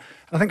players in. And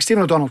I think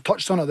Stephen O'Donnell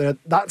touched on it there.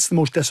 That's the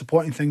most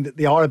disappointing thing, that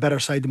they are a better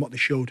side than what they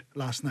showed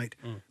last night.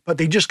 But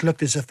they just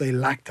looked as if they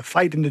lacked the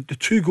fight, and the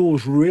 2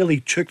 goals really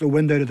took the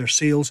wind out of their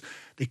sails.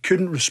 They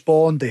couldn't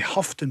respond. They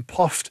huffed and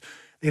puffed.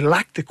 They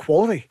lacked the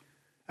quality.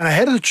 And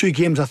ahead of the 2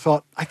 games, I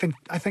think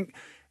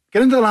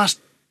get into the last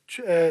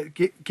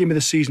game of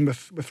the season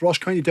with Ross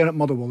County down at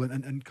Motherwell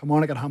and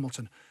Kilmarnock at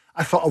Hamilton,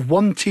 I thought if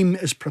one team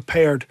is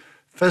prepared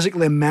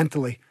physically and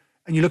mentally,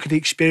 and you look at the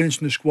experience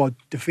in the squad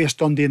to face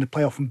Dundee in the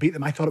playoff and beat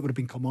them, I thought it would have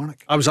been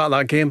Kilmarnock. I was at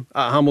that game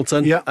at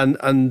Hamilton,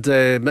 and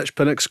Mitch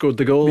Pinnock scored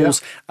the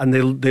goals, and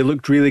they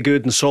looked really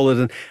good and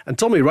solid, and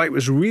Tommy Wright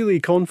was really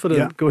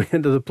confident going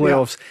into the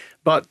playoffs.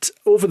 But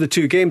over the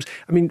 2 games,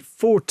 I mean,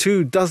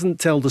 4-2 doesn't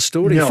tell the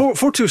story.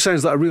 4-2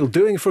 sounds like a real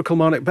doing for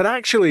Kilmarnock, but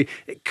actually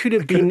it could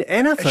have been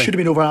anything. It should have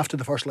been over after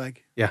the first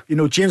leg. Yeah. You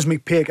know, James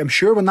McPake, I'm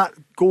sure when that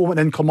goal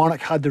went in,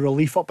 Kilmarnock had the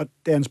relief up at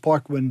Dens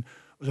Park when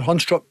was it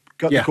Hunstrup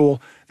got the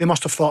goal. They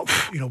must have thought,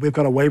 you know, we've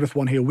got away with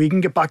one here. We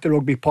can get back to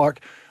Rugby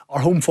Park.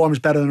 Our home form is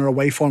better than our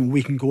away form.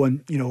 We can go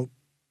and, you know,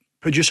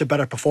 produce a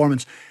better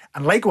performance.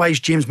 And likewise,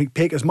 James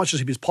McPake, as much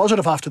as he was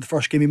positive after the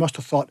first game, he must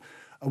have thought,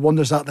 I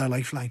wonder, is that their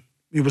lifeline?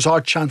 It was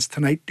our chance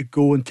tonight to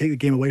go and take the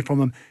game away from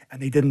them,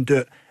 and they didn't do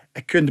it.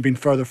 It couldn't have been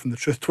further from the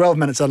truth. 12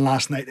 minutes in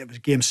last night, it was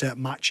game, set,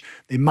 match.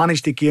 They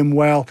managed the game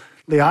well.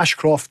 Lee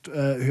Ashcroft,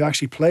 who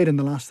actually played in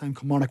the last time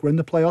Kilmarnock were in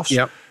the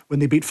playoffs, when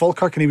they beat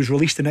Falkirk, and he was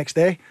released the next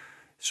day.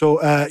 So,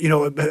 you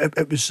know,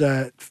 it was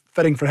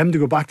fitting for him to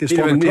go back to his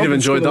former club. He'd have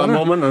enjoyed that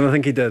moment, and I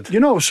think he did. You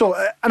know, so,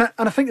 and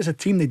I think as a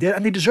team they did,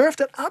 and they deserved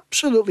it,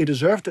 absolutely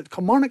deserved it.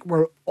 Kilmarnock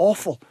were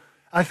awful.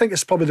 I think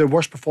it's probably their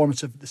worst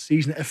performance of the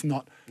season, if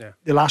not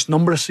the last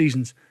number of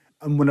seasons.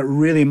 And when it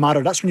really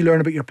mattered, that's when you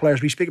learn about your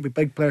players. We speak about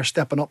big players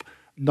stepping up.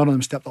 None of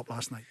them stepped up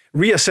last night.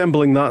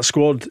 Reassembling that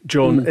squad,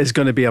 John, is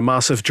going to be a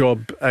massive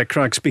job.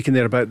 Craig speaking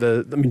there about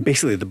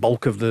basically the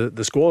bulk of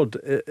the squad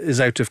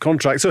is out of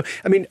contract. So,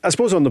 I mean, I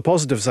suppose on the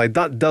positive side,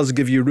 that does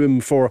give you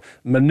room for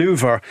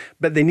manoeuvre,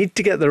 but they need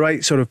to get the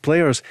right sort of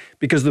players,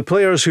 because the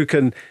players who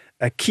can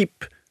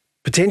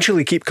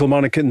potentially keep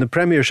Kilmarnock in the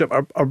Premiership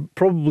are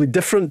probably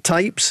different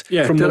types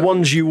from the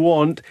ones you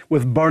want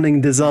with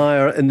burning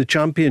desire in the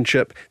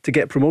Championship to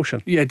get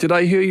promotion. Yeah, did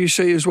I hear you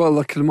say as well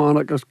that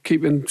Kilmarnock are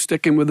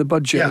sticking with the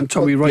budget and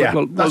Tommy Wright?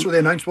 Yeah, that's what they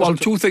announced,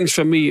 wasn't it? 2 things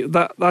for me.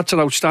 That's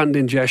an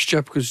outstanding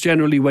gesture, because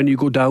generally when you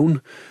go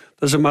down,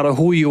 doesn't matter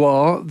who you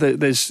are,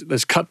 there's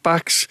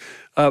cutbacks.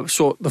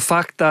 So the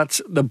fact that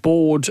the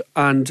board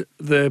and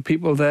the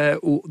people there,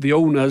 the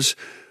owners,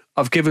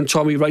 have given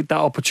Tommy Wright that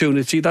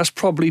opportunity, that's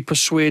probably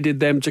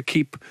persuaded them to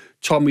keep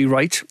Tommy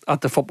Wright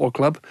at the football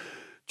club.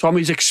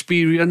 Tommy's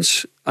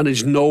experience and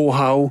his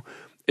know-how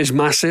is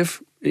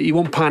massive. He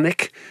won't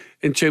panic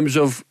in terms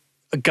of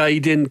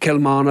guiding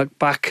Kilmarnock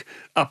back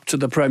up to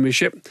the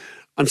Premiership.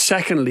 And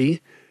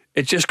secondly,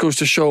 it just goes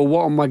to show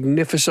what a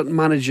magnificent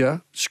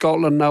manager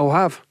Scotland now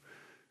have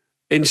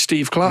in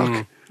Steve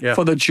Clarke.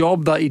 For the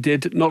job that he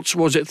did.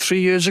 Was it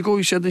 3 years ago?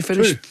 You said they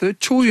finished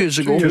third? 2 years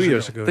ago. 2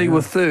 years ago. They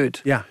were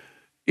third. Yeah.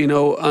 You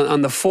know,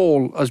 and the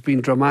fall has been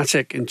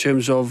dramatic in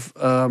terms of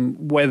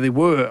where they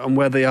were and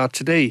where they are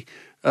today.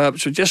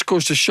 So it just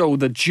goes to show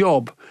the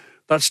job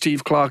that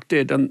Steve Clarke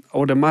did. And I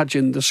would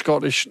imagine the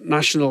Scottish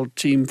national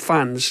team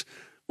fans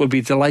will be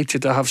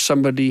delighted to have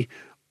somebody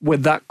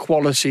with that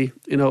quality,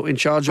 you know, in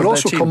charge of their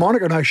team. But also,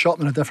 Kilmarnock are now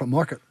shopping in a different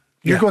market.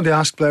 You're going to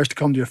ask players to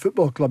come to your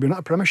football club. You're not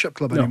a Premiership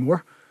club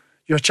anymore.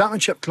 You're a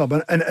Championship club.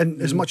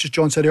 And as much as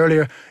John said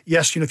earlier,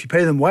 yes, you know, if you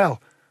pay them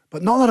well,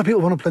 but not a lot of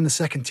people want to play in the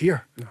second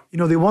tier. You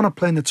know, they want to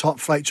play in the top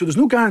flight. So there's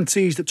no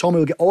guarantees that Tommy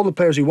will get all the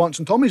players he wants.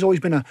 And Tommy's always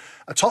been a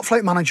top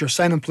flight manager,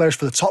 signing players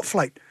for the top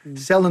flight,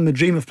 selling the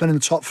dream of playing in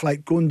the top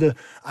flight, going to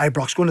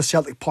Ibrox, going to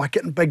Celtic Park,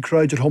 getting big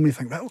crowds at home. And you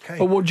think, right, okay.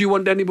 But would you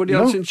want anybody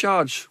else in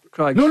charge,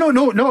 Craig? No.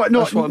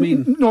 That's what I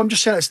mean. No, I'm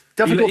just saying it's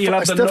difficult.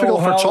 It's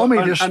difficult for Tommy.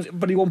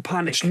 But he won't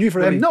panic. It's new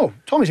for him. No,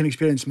 Tommy's an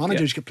experienced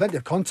manager. He's got plenty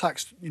of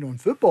contacts, you know, in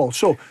football.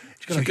 So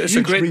it's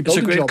a great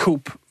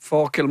coup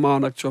for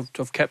Kilmarnock to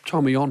have kept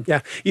Tommy on.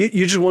 Yeah,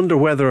 you just wonder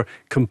whether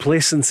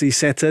complacency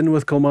set in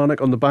with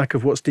Kilmarnock on the back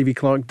of what Stevie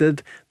Clarke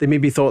did. They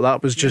maybe thought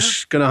that was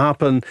just going to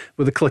happen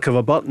with a click of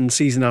a button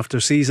season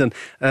after season.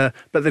 But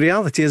the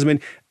reality is, I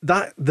mean,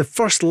 that the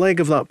first leg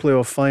of that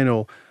playoff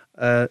final,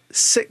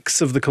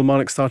 6 of the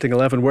Kilmarnock starting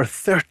 11 were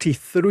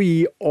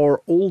 33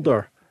 or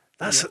older.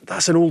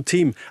 That's an old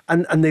team,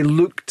 and they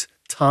looked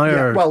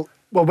tired. Yeah,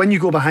 well, when you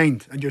go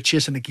behind and you're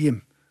chasing a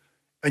game,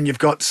 and you've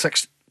got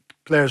 6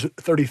 players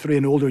 33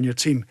 and older in your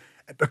team,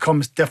 it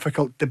becomes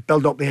difficult to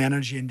build up the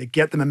energy and to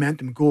get the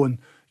momentum going.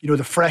 You know,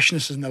 the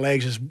freshness in the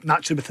legs is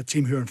naturally with the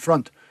team who are in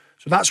front.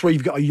 So that's where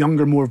you've got a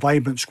younger, more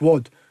vibrant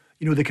squad.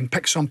 You know, they can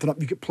pick something up.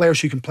 You get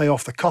players who can play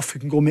off the cuff, who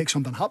can go make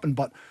something happen.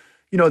 But,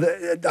 you know,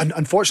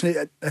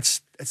 unfortunately,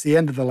 it's the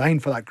end of the line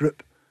for that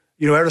group.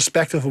 You know,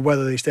 irrespective of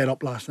whether they stayed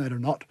up last night or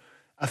not.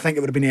 I think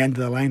it would have been the end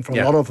of the line for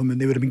a lot of them, and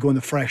they would have been going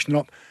to freshen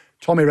up.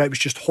 Tommy Wright was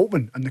just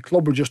hoping, and the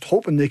club were just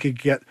hoping they could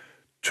get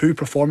 2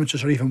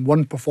 performances or even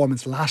 1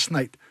 performance last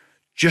night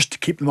just to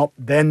keep them up.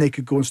 Then they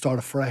could go and start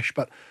afresh.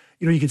 But,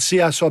 you could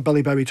see, I saw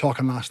Billy Bowie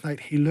talking last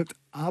night. He looked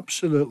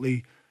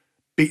absolutely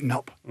beaten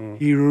up.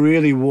 He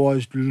really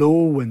was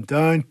low and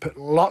down, put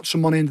lots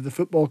of money into the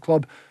football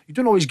club. You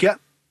don't always get,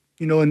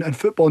 in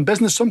football and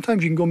business,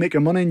 sometimes you can go make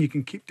your money and you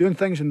can keep doing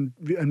things and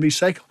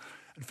recycle.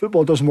 And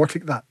football doesn't work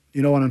like that,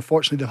 and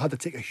unfortunately they've had to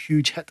take a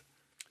huge hit.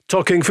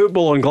 Talking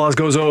football on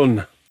Glasgow's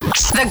Own.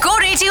 The Go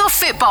Radio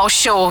Football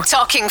Show,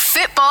 talking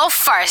football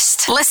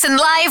first. Listen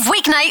live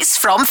weeknights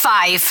from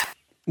 5.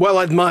 Well,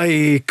 I had my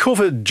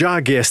COVID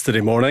jag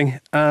yesterday morning,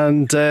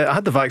 and I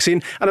had the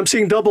vaccine, and I'm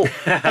seeing double.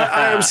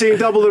 I am seeing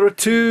double. There are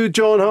 2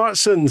 John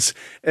Hartsons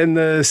in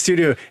the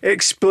studio.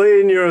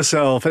 Explain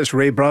yourself. It's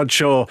Ray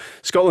Bradshaw,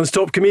 Scotland's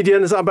top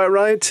comedian. Is that about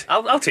right?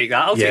 I'll take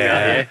that. I'll take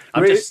that.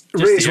 Yeah.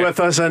 Ray's with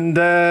us, and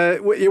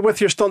you're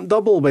with your stunt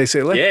double,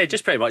 basically. Yeah,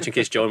 just pretty much in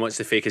case John wants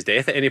to fake his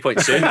death at any point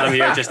soon. I'm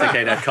here just to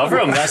kind of cover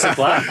him. That's the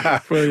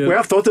plan. We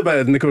have thought about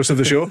it in the course of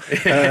the show.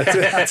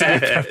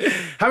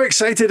 How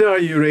excited are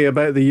you, Ray,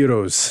 about the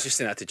Euros? Just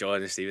saying that to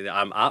John and Stephen,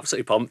 I'm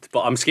absolutely pumped,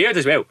 but I'm scared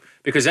as well,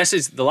 because this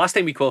is the last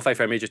time we qualified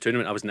for a major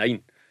tournament. I was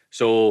 9,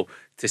 so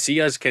to see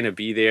us kind of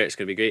be there, it's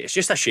going to be great. It's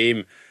just a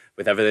shame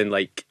with everything,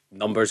 like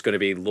numbers going to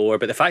be lower,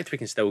 but the fact we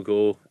can still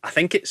go, I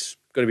think it's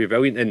going to be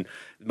brilliant. And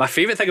my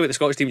favourite thing about the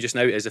Scottish team just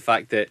now is the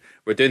fact that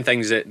we're doing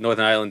things that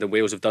Northern Ireland and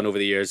Wales have done over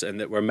the years, and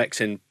that we're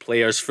mixing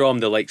players from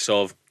the likes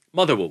of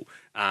Motherwell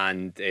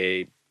and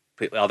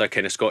other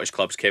kind of Scottish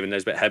clubs, Kevin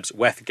Nisbet, Hibs,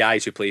 with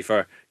guys who play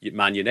for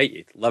Man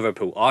United,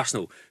 Liverpool,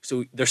 Arsenal.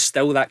 So there's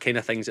still that kind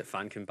of things that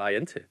fan can buy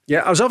into. Yeah,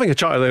 I was having a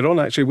chat earlier on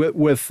actually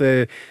with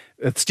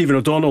Stephen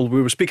O'Donnell.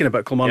 We were speaking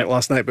about Kilmarnock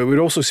last night, but we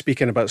were also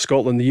speaking about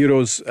Scotland. The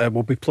Euros,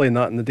 we'll be playing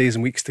that in the days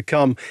and weeks to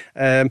come.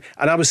 And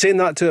I was saying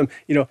that to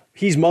him,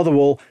 he's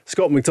Motherwell,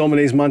 Scott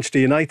McTominay's Manchester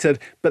United,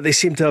 but they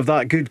seem to have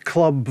that good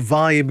club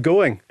vibe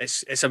going.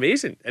 It's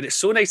amazing, and it's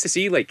so nice to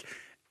see. Like,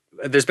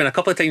 there's been a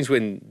couple of times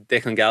when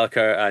Declan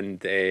Gallagher and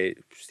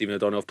Stephen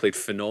O'Donnell have played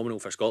phenomenal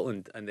for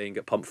Scotland and then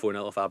get pumped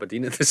 4-0 off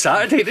Aberdeen at the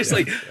Saturday. It's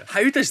like,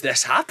 how does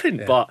this happen?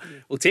 Yeah. But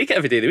we'll take it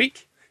every day of the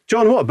week.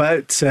 John, what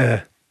about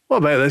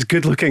this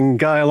good-looking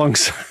guy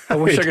alongside? I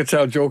wish I could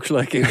tell jokes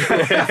like him.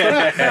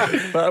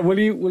 But will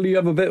you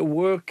have a bit of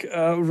work,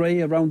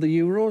 Ray, around the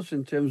Euros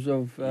in terms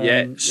of?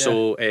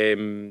 So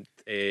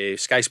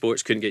Sky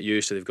Sports couldn't get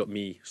you, so they've got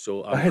me.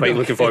 So I'm quite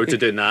looking forward to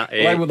doing that.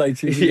 Why would I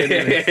choose you?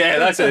 Yeah,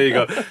 that's there you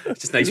go.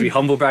 It's just nice to be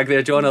humble brag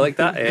there, John. I like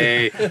that.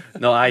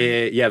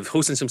 I'm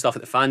hosting some stuff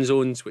at the fan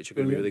zones, which are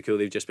going to be really cool.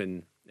 They've just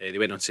been they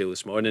went on sale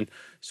this morning,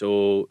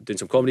 so doing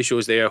some comedy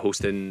shows there,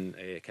 hosting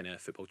a kind of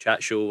football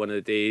chat show one of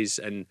the days,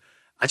 and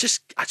I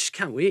just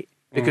can't wait,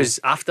 because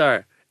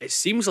after it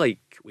seems like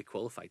we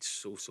qualified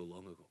so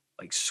long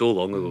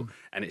ago,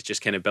 and it's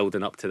just kind of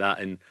building up to that,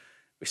 and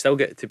we still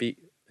get to beat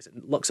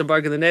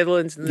Luxembourg in the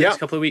Netherlands in the next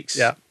couple of weeks,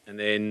 and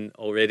then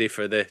all ready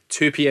for the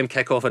 2 p.m.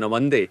 kickoff on a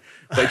Monday,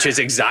 which is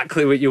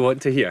exactly what you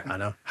want to hear. I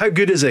know. How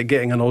good is it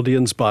getting an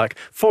audience back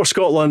for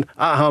Scotland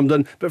at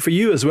Hampden, but for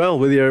you as well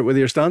with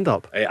your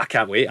stand-up? I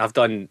can't wait. I've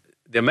done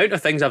the amount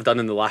of things I've done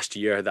in the last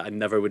year that I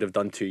never would have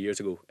done 2 years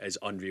ago is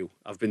unreal.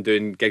 I've been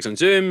doing gigs on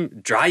Zoom,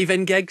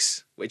 drive-in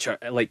gigs, which are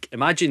like,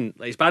 imagine,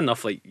 like, it's bad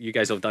enough like you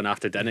guys have done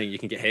after dinner, you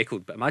can get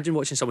heckled, but imagine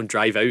watching someone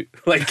drive out.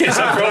 Like, it's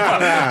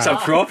a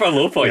proper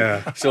low point.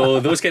 Yeah. So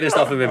those kind of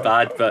stuff have been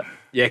bad, but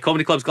yeah,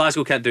 comedy clubs,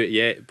 Glasgow can't do it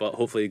yet, but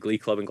hopefully Glee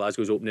Club in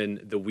Glasgow is opening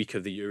the week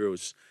of the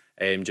Euros.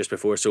 Just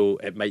before, so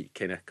it might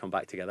kind of come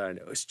back together, and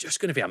it's just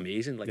going to be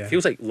amazing. Like, it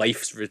feels like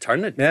life's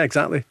returning. Yeah,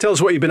 exactly. Tell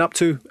us what you've been up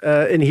to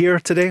in here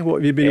today. What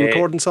have you been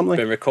recording? Something?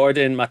 Been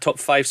recording my top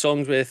 5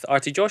 songs with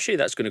Artie Joshi.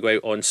 That's going to go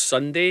out on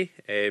Sunday.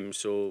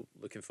 So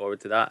looking forward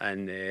to that.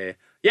 And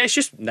it's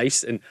just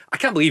nice. And I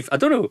can't believe, I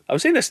don't know, I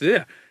was saying this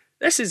today.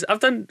 I've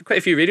done quite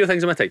a few radio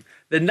things in my time.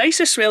 The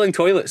nicest smelling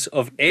toilets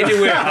of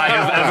anywhere I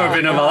have ever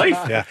been in my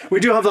life. Yeah, we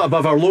do have that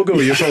above our logo.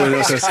 You probably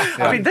noticed.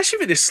 Yeah. I mean, this should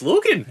be the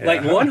slogan,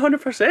 like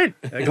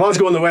 100%.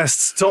 Glasgow and the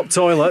West's top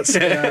toilets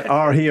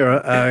are here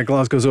at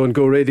Glasgow's Own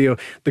Go Radio,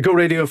 the Go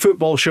Radio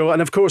Football Show,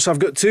 and of course, I've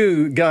got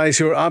 2 guys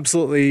who are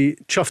absolutely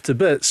chuffed to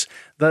bits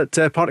that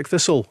Partick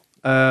Thistle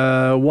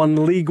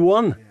won League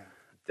One.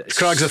 Yeah.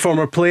 Craig's a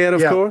former player,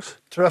 of course.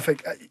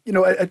 Terrific.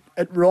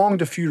 It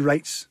wronged a few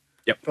rights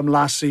from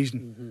last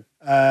season.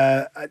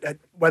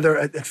 Whether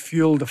it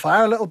fueled the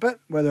fire a little bit,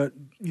 whether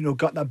it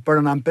got that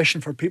burning ambition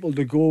for people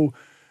to go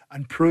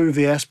and prove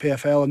the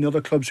SPFL and the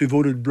other clubs who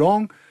voted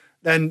wrong,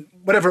 then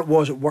whatever it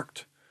was, it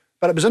worked.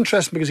 But it was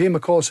interesting because Ian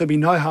McCall said we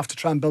now have to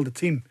try and build a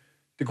team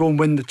to go and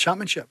win the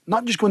championship,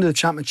 not just go into the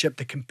championship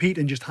to compete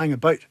and just hang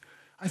about.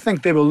 I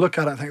think they will look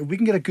at it and think, if we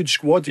can get a good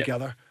squad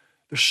together,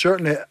 there's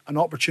certainly an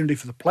opportunity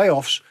for the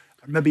playoffs,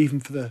 or maybe even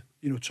for the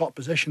top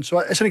position. So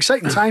it's an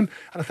exciting time,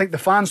 and I think the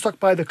fans stuck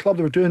by the club.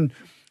 They were doing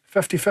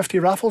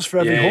 50-50 raffles for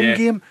every home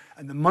game,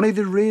 and the money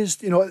they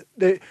raised,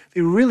 they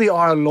really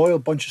are a loyal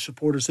bunch of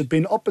supporters. They've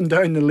been up and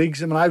down the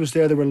leagues. When I was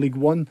there, they were League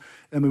One,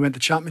 then we went to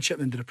Championship,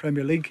 then to the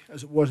Premier League,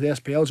 as it was, the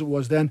SPL as it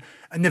was then.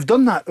 And they've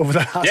done that over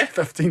the last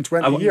 15,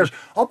 20 years,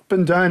 up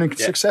and down in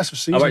successive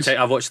seasons.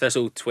 I've watched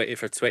Thistle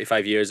for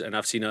 25 years, and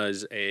I've seen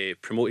us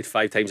promoted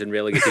 5 times and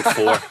relegated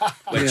 4,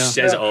 which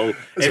says it all.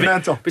 It's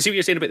mental. But see what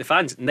you're saying about the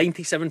fans.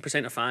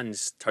 97% of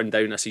fans turned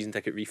down a season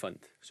ticket refund,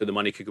 so the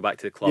money could go back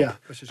to the club. Yeah,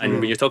 and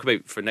when you're talking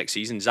about for next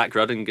season, Zach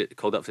Rudden get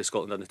called up for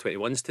Scotland under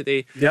 21s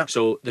today. Yeah.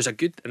 So there's a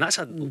good, and that's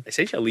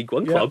essentially a League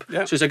One club.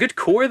 Yeah. So there's a good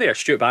core there.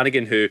 Stuart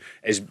Bannigan, who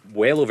is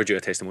well overdue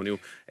a testimonial.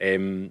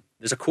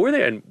 There's a core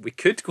there, and we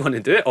could go on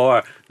and do it,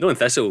 or knowing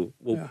Thistle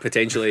will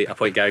potentially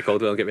appoint Gary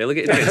Caldwell and get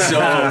relegated again. So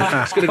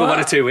it's going to go one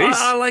of two ways.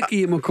 I like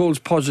Ian McCall's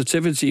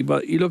positivity,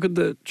 but you look at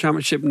the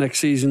Championship next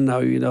season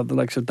now, the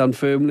likes of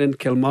Dunfermline,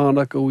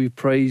 Kilmarnock, who we've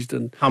praised,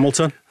 and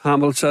Hamilton,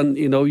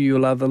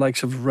 you'll have the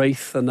likes of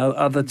Wraith and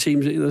other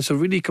teams. It's a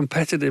really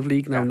competitive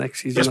league now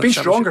next season. It's been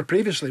stronger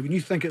previously. When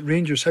you think at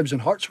Rangers, Hibs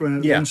and Hearts were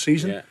in one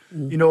season,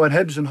 and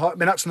Hibs and Hearts,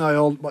 that's now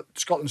all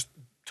Scotland's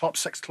top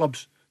 6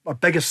 clubs, our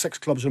biggest 6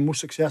 clubs are most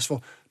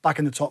successful back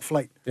in the top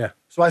flight. Yeah.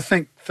 So I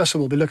think Thistle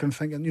will be looking and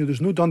thinking,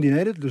 there's no Dundee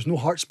United, there's no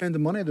Hearts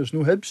spending money, there's no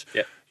Hibs.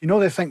 Yeah.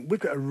 They think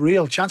we've got a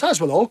real chance. That's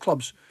with all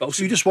clubs. But also,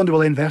 so you just wonder, will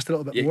they invest a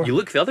little bit more? You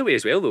look the other way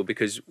as well, though,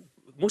 because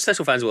most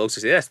Thistle fans will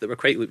also say this, that we're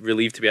quite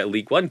relieved to be at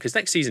League One, because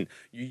next season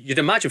you'd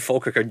imagine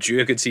Falkirk are due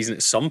a good season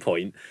at some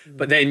point,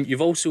 but then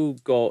you've also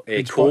got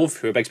Cove,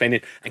 who are big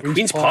spending, and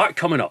Queen's Park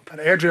coming up,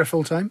 and Airdrie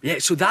full time. Yeah,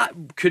 so that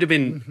could have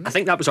been I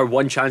think that was our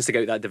one chance to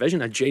get out that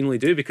division. I genuinely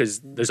do, because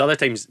there's other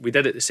times we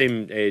did it the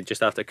same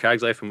just after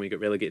Craigs left, when we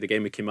got relegated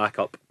again. We came back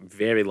up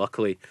very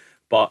luckily,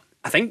 but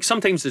I think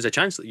sometimes there's a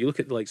chance that you look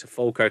at the likes of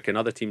Falkirk and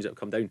other teams that have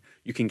come down,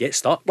 you can get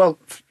stuck. Well,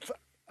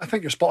 I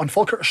think you're spot on.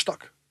 Falkirk are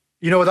stuck.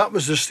 That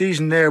was the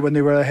season there when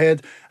they were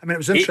ahead. I mean, it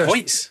was interesting. 8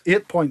 points.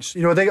 8 points.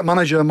 They got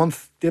manager of the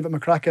month. David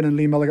McCracken and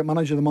Lee Miller got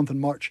manager of the month in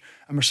March,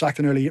 and were sacked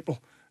in early April.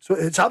 So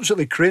it's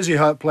absolutely crazy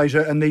how it plays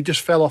out, and they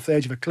just fell off the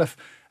edge of a cliff.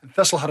 And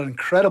Thistle had an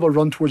incredible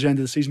run towards the end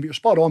of the season, but you're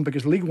spot on,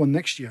 because League One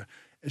next year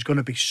is going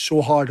to be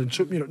so hard, and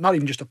so, not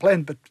even just to play,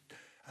 but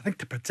I think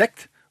to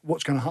predict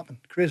what's going to happen.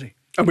 Crazy.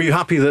 And were you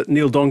happy that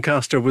Neil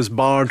Doncaster was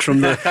barred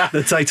from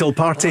the title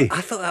party?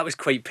 I thought that was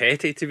quite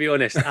petty, to be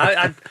honest.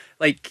 It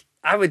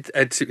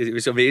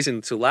was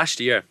amazing. So last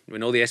year,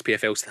 when all the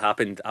SPFLs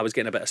happened, I was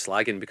getting a bit of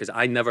slagging because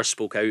I never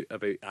spoke out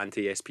about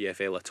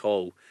anti-SPFL at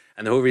all.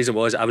 And the whole reason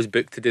was I was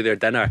booked to do their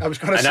dinner. I was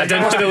going to say, I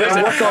didn't want to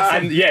listen.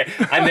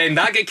 And then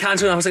that got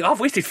cancelled. And I was like, I've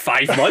waited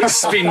 5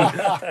 months being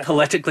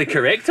politically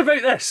correct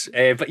about this.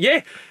 But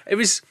yeah, it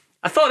was.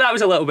 I thought that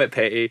was a little bit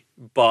petty,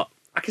 but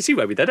I can see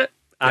why we did it.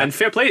 And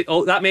fair play.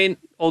 That meant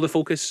all the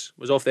focus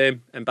was off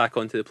them and back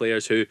onto the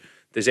players who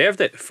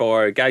deserved it.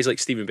 For guys like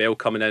Stephen Bell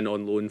coming in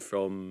on loan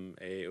from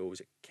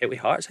was it Kelly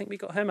Hearts? I think we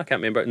got him. I can't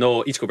remember.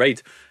 No, East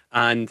Kilbride,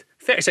 and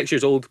 36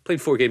 years old, playing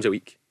 4 games a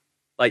week.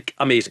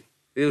 Amazing.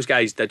 Those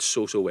guys did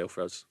so well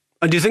for us.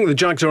 And do you think the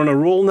Jags are on a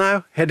roll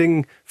now,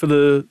 heading for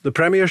the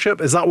Premiership?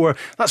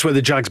 That's where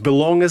the Jags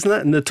belong, isn't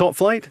it? In the top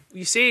flight?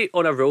 You say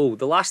on a roll.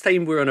 The last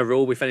time we were on a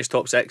roll, we finished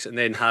top 6 and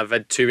then have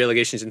had 2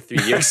 relegations in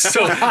 3 years.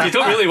 So you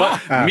don't really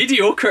want.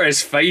 Mediocre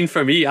is fine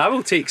for me. I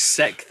will take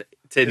 6th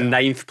to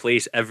 9th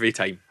place every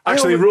time.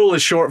 Actually, roll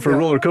is short for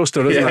roller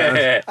coaster, isn't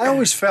it? I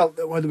always felt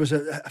that when there was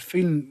a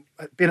feeling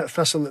being at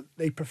Thistle that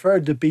they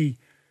preferred to be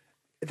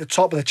at the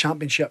top of the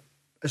Championship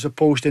as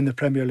opposed to in the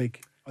Premier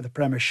League or the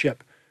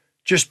Premiership.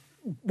 Just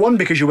one,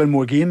 because you win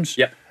more games,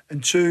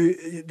 and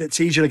 2, it's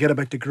easier to get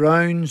about the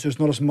grounds. There's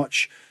not as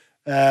much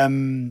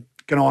going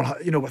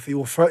on, with the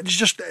old firm. It's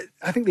just,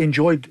 I think they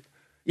enjoyed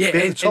being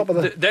at the top of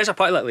the. There's a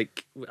part of that,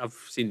 I've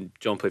seen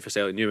John play for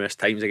Celtic numerous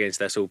times against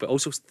Thistle, but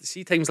also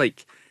see times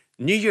like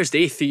New Year's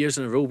Day 3 years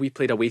in a row we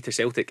played away to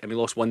Celtic and we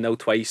lost 1-0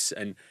 twice,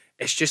 and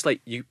it's just like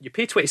you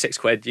pay 26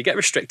 quid, you get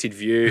restricted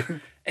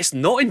view. It's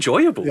not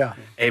enjoyable.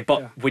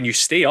 But when you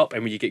stay up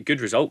and when you get good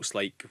results,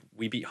 like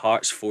we beat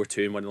Hearts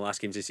 4-2 in one of the last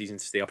games of the season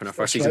to stay up in our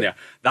first season there,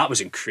 that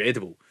was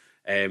incredible.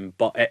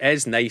 But it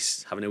is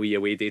nice having a wee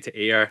away day to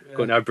Ayr,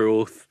 going to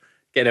Arbroath,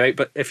 getting out.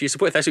 But if you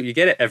support Thistle, you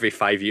get it every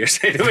 5 years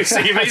anyway, so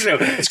you might as well.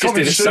 It's just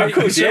in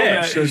circles.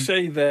 So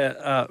say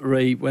there,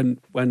 Ray, when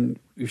you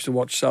used to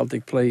watch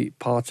Celtic play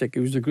Partick,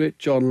 it was the great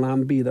John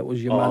Lambie that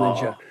was your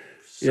manager.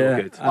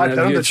 So good.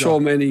 And you had so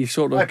many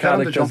sort of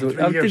characters.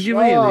 Did you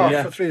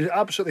really? For 3 years,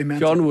 absolutely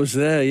mental. John was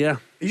there,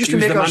 He used to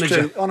make us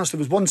to, honest, there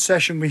was one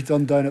session we'd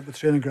done down at the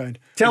training ground.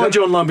 Tell a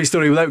John Lambie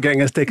story without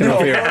getting us taken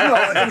off here. No,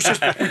 it was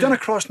just, we'd done a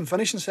cross and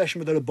finishing session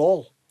without a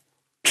ball.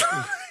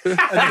 And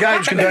the guy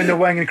was going down the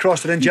wing and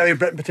crossed it in. Jerry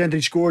Britton pretended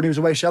he scored and he was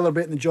away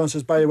celebrating, and John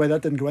says, by the way,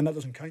 that didn't go in, that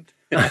doesn't count.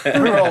 We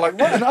were all like,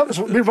 what? And that was,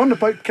 we run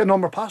about kidding on,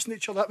 we're passing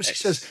each other. That was, he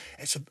says,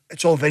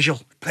 it's all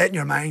visual, play it in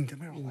your mind. And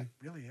we were all like,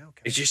 really? Yeah,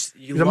 okay. It's just,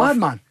 he's a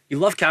madman. You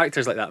love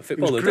characters like that in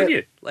football, though, don't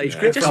you? Like, it was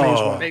great it just for me as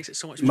well. makes it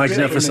so much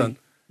magnificent.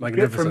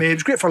 Great for me. It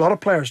was great for a lot of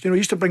players. He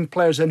used to bring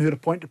players in who had a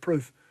point to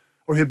prove,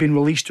 or who had been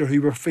released, or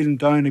who were feeling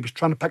down. He was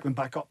trying to pick them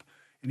back up,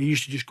 and he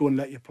used to just go and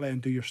let you play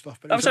and do your stuff.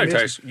 But that was our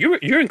choice.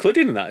 You're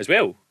included in that as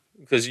well.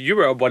 because you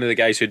were one of the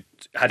guys who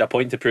had a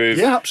point to prove.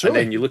 Yeah,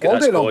 absolutely. And then you look All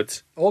at that day long.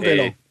 squad. All day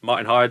long.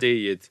 Martin Hardy,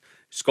 you had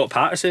Scott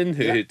Patterson,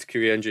 who had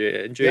career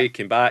injury,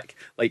 came back.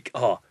 Like,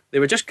 they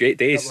were just great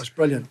days. That was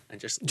brilliant.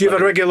 And just Do you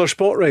have a regular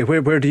spot, Ray?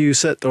 Where do you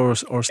sit or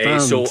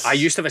stand? So I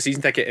used to have a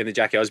season ticket in the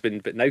Jackie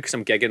Husband, but now because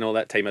I'm gigging all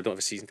that time, I don't have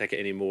a season ticket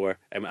anymore.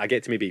 I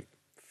get to maybe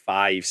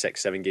 5,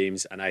 6, 7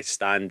 games, and I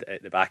stand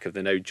at the back of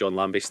the now John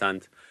Lambie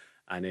stand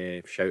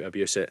and shout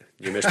abuse at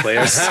numerous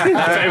players.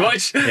 Pretty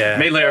much. Yeah.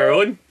 Mainly our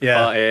own.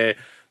 Yeah.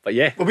 But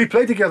yeah. Well, we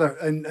played together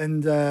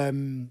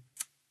and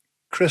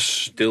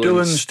Chris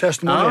Doolan's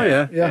testimony.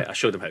 Oh, yeah. I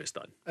showed him how it's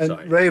done. And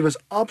Sorry. Ray was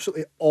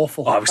absolutely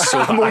awful. I was so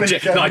bad. I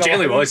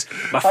genuinely was.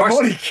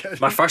 kidding.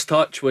 My first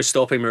touch was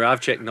stopping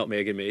Moravchik not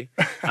megging me,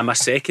 and my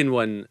second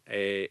one,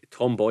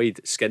 Tom Boyd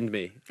skinned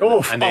me.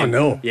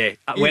 No. Yeah,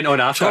 I went on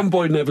after. Tom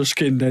Boyd never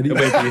skinned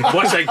anybody.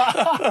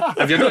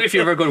 Have you if you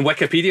ever go on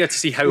Wikipedia to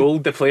see how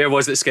old the player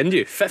was that skinned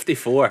you?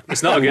 54.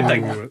 It's not a good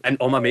thing. And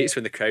all my mates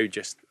were in the crowd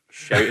just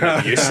shouting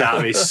abuse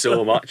at me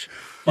so much.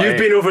 You've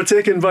been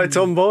overtaken by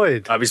Tom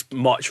Boyd. I was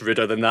much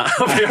ruder than that,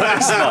 I'll be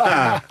honest.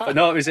 But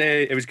no,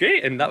 it was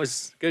great, and that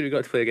was good. We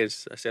got to play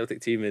against a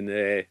Celtic team, and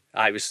it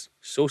was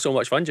so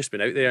much fun just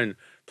being out there and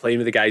playing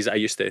with the guys that I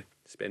used to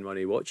spend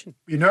money watching.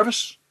 Were you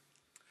nervous?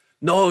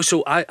 No,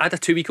 so I had a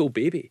 2-week-old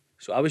baby,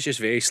 so I was just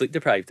very sleep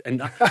deprived,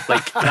 and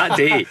that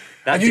day,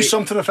 I knew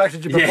something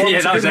affected your performance.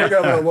 Yeah, that was it.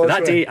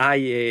 That Ray. day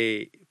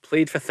I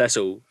played for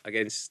Thistle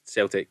against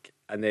Celtic,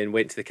 and then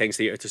went to the King's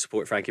Theatre to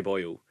support Frankie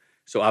Boyle.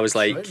 So I was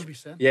like,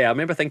 I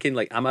remember thinking,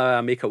 like, I'm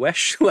a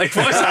Make-A-Wish. Like,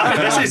 what's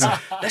happening?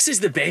 This is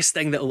the best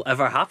thing that will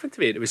ever happen to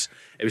me. And it was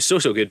so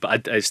good.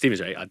 But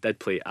Stephen's right, I did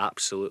play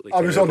absolutely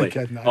I was only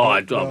terribly. kidding.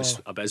 I was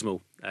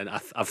abysmal. And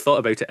I've thought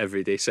about it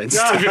every day since,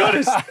 to be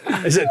honest.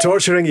 Is it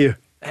torturing you?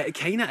 It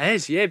kind of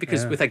is, yeah,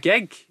 because with a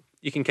gig,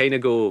 you can kind of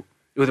go...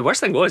 Well, the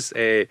worst thing was,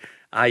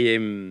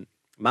 Massimo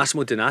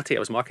Donati, I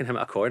was marking him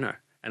at a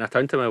corner. And I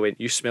turned to him and I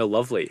went, "You smell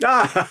lovely."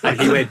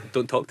 And he went,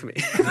 "Don't talk to me."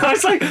 I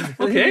was like,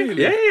 okay,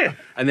 yeah.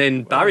 And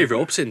then Barry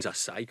Robson's a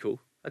psycho.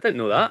 I didn't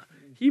know that.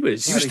 He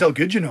was still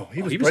good, you know.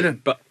 He was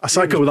brilliant. But a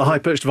psycho with a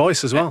high-pitched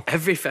voice as well.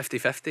 Every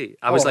 50-50.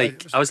 I was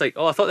like,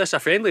 I thought this was a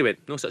friendly. He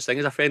went, "No such thing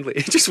as a friendly."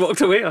 He just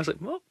walked away. I was like,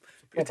 well,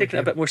 you're taking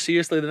it a bit more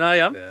seriously than I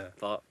am. Yeah.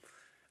 But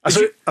I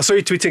saw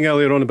you tweeting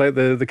earlier on about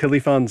the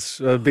Killie fans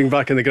being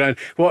back in the ground.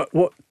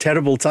 What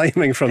terrible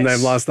timing from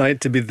them last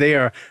night to be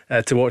there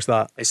to watch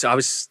that. So I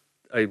was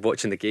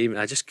watching the game, and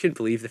I just couldn't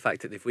believe the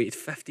fact that they've waited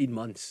 15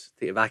 months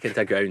to get back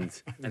into a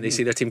ground, and they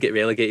see their team get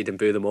relegated and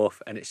boo them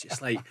off, and it's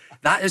just like,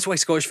 that is why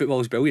Scottish football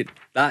is brilliant.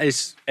 That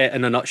is it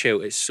in a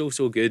nutshell. It's so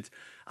good.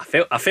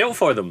 I felt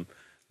for them,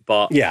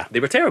 but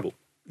they were terrible.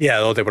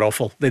 Yeah, they were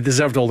awful. They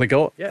deserved all they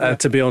got,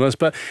 to be honest.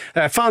 But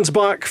fans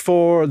back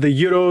for the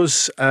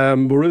Euros.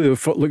 We're really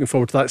looking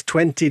forward to that. It's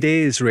 20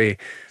 days, Ray,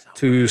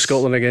 to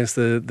Scotland against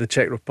the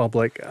Czech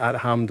Republic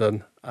at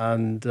Hampden,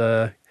 and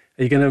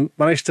are you going to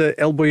manage to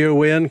elbow your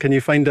way in? Can you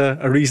find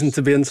a reason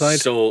to be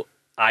inside? So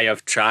I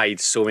have tried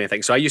so many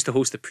things. So I used to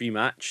host the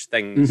pre-match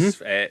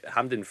things at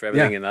Hampden for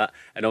everything and that.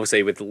 And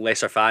obviously with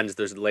lesser fans,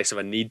 there's less of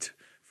a need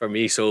for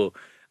me. So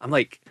I'm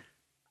like,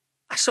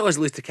 I saw us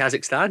lose to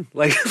Kazakhstan.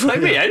 Like,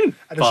 let me in.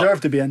 I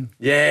deserve to be in.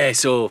 Yeah,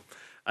 so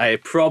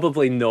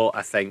probably not,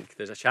 I think.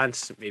 There's a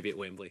chance maybe at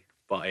Wembley.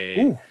 But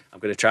I'm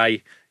going to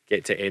try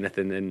get to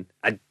anything.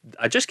 And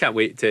I just can't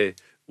wait to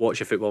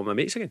watch a football with my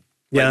mates again.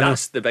 Yeah,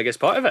 that's the biggest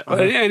part of it.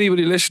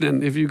 Anybody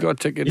listening, if you've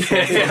got a ticket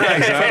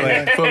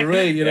for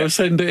Ray,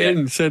 send it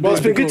in. Well,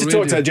 it's been good to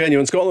talk to a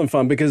genuine Scotland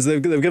fan, because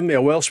they've given me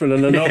a Welshman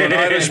and a Northern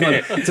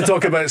Irishman to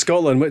talk about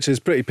Scotland, which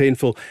is pretty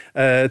painful,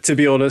 to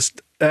be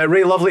honest.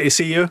 Ray, lovely to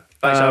see you.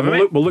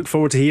 We'll look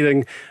forward to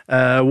hearing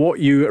what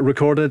you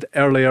recorded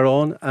earlier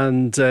on,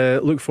 and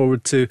look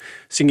forward to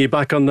seeing you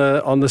back on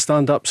the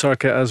stand-up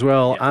circuit as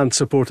well, and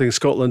supporting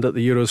Scotland at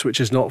the Euros,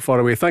 which is not far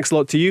away. Thanks a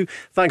lot to you,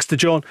 thanks to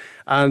John,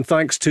 and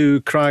thanks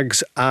to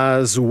Craigs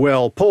as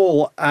well.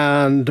 Paul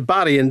and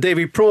Barry and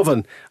Davy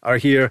Provan are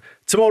here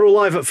tomorrow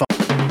live at 5.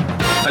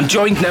 And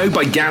joined now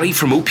by Gary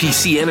from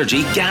OPC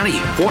Energy. Gary,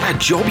 what a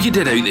job you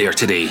did out there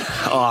today.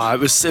 It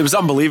was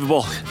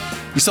unbelievable.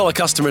 You saw the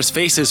customers'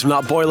 faces when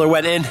that boiler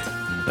went in.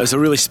 It was a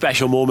really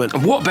special moment.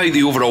 And what about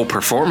the overall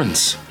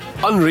performance?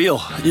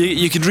 Unreal.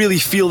 You could really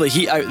feel the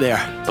heat out there.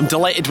 I'm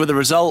delighted with the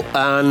result,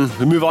 and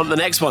we move on to the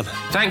next one.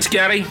 Thanks,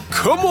 Gary.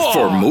 Come on!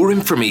 For more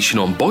information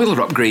on boiler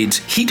upgrades,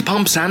 heat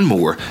pumps and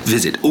more,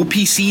 visit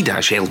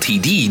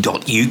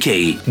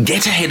opc-ltd.uk.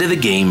 Get ahead of the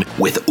game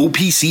with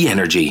OPC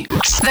Energy.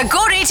 The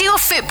Go Radio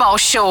Football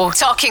Show,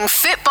 talking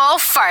football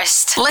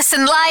first.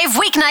 Listen live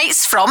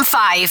weeknights from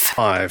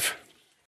 5.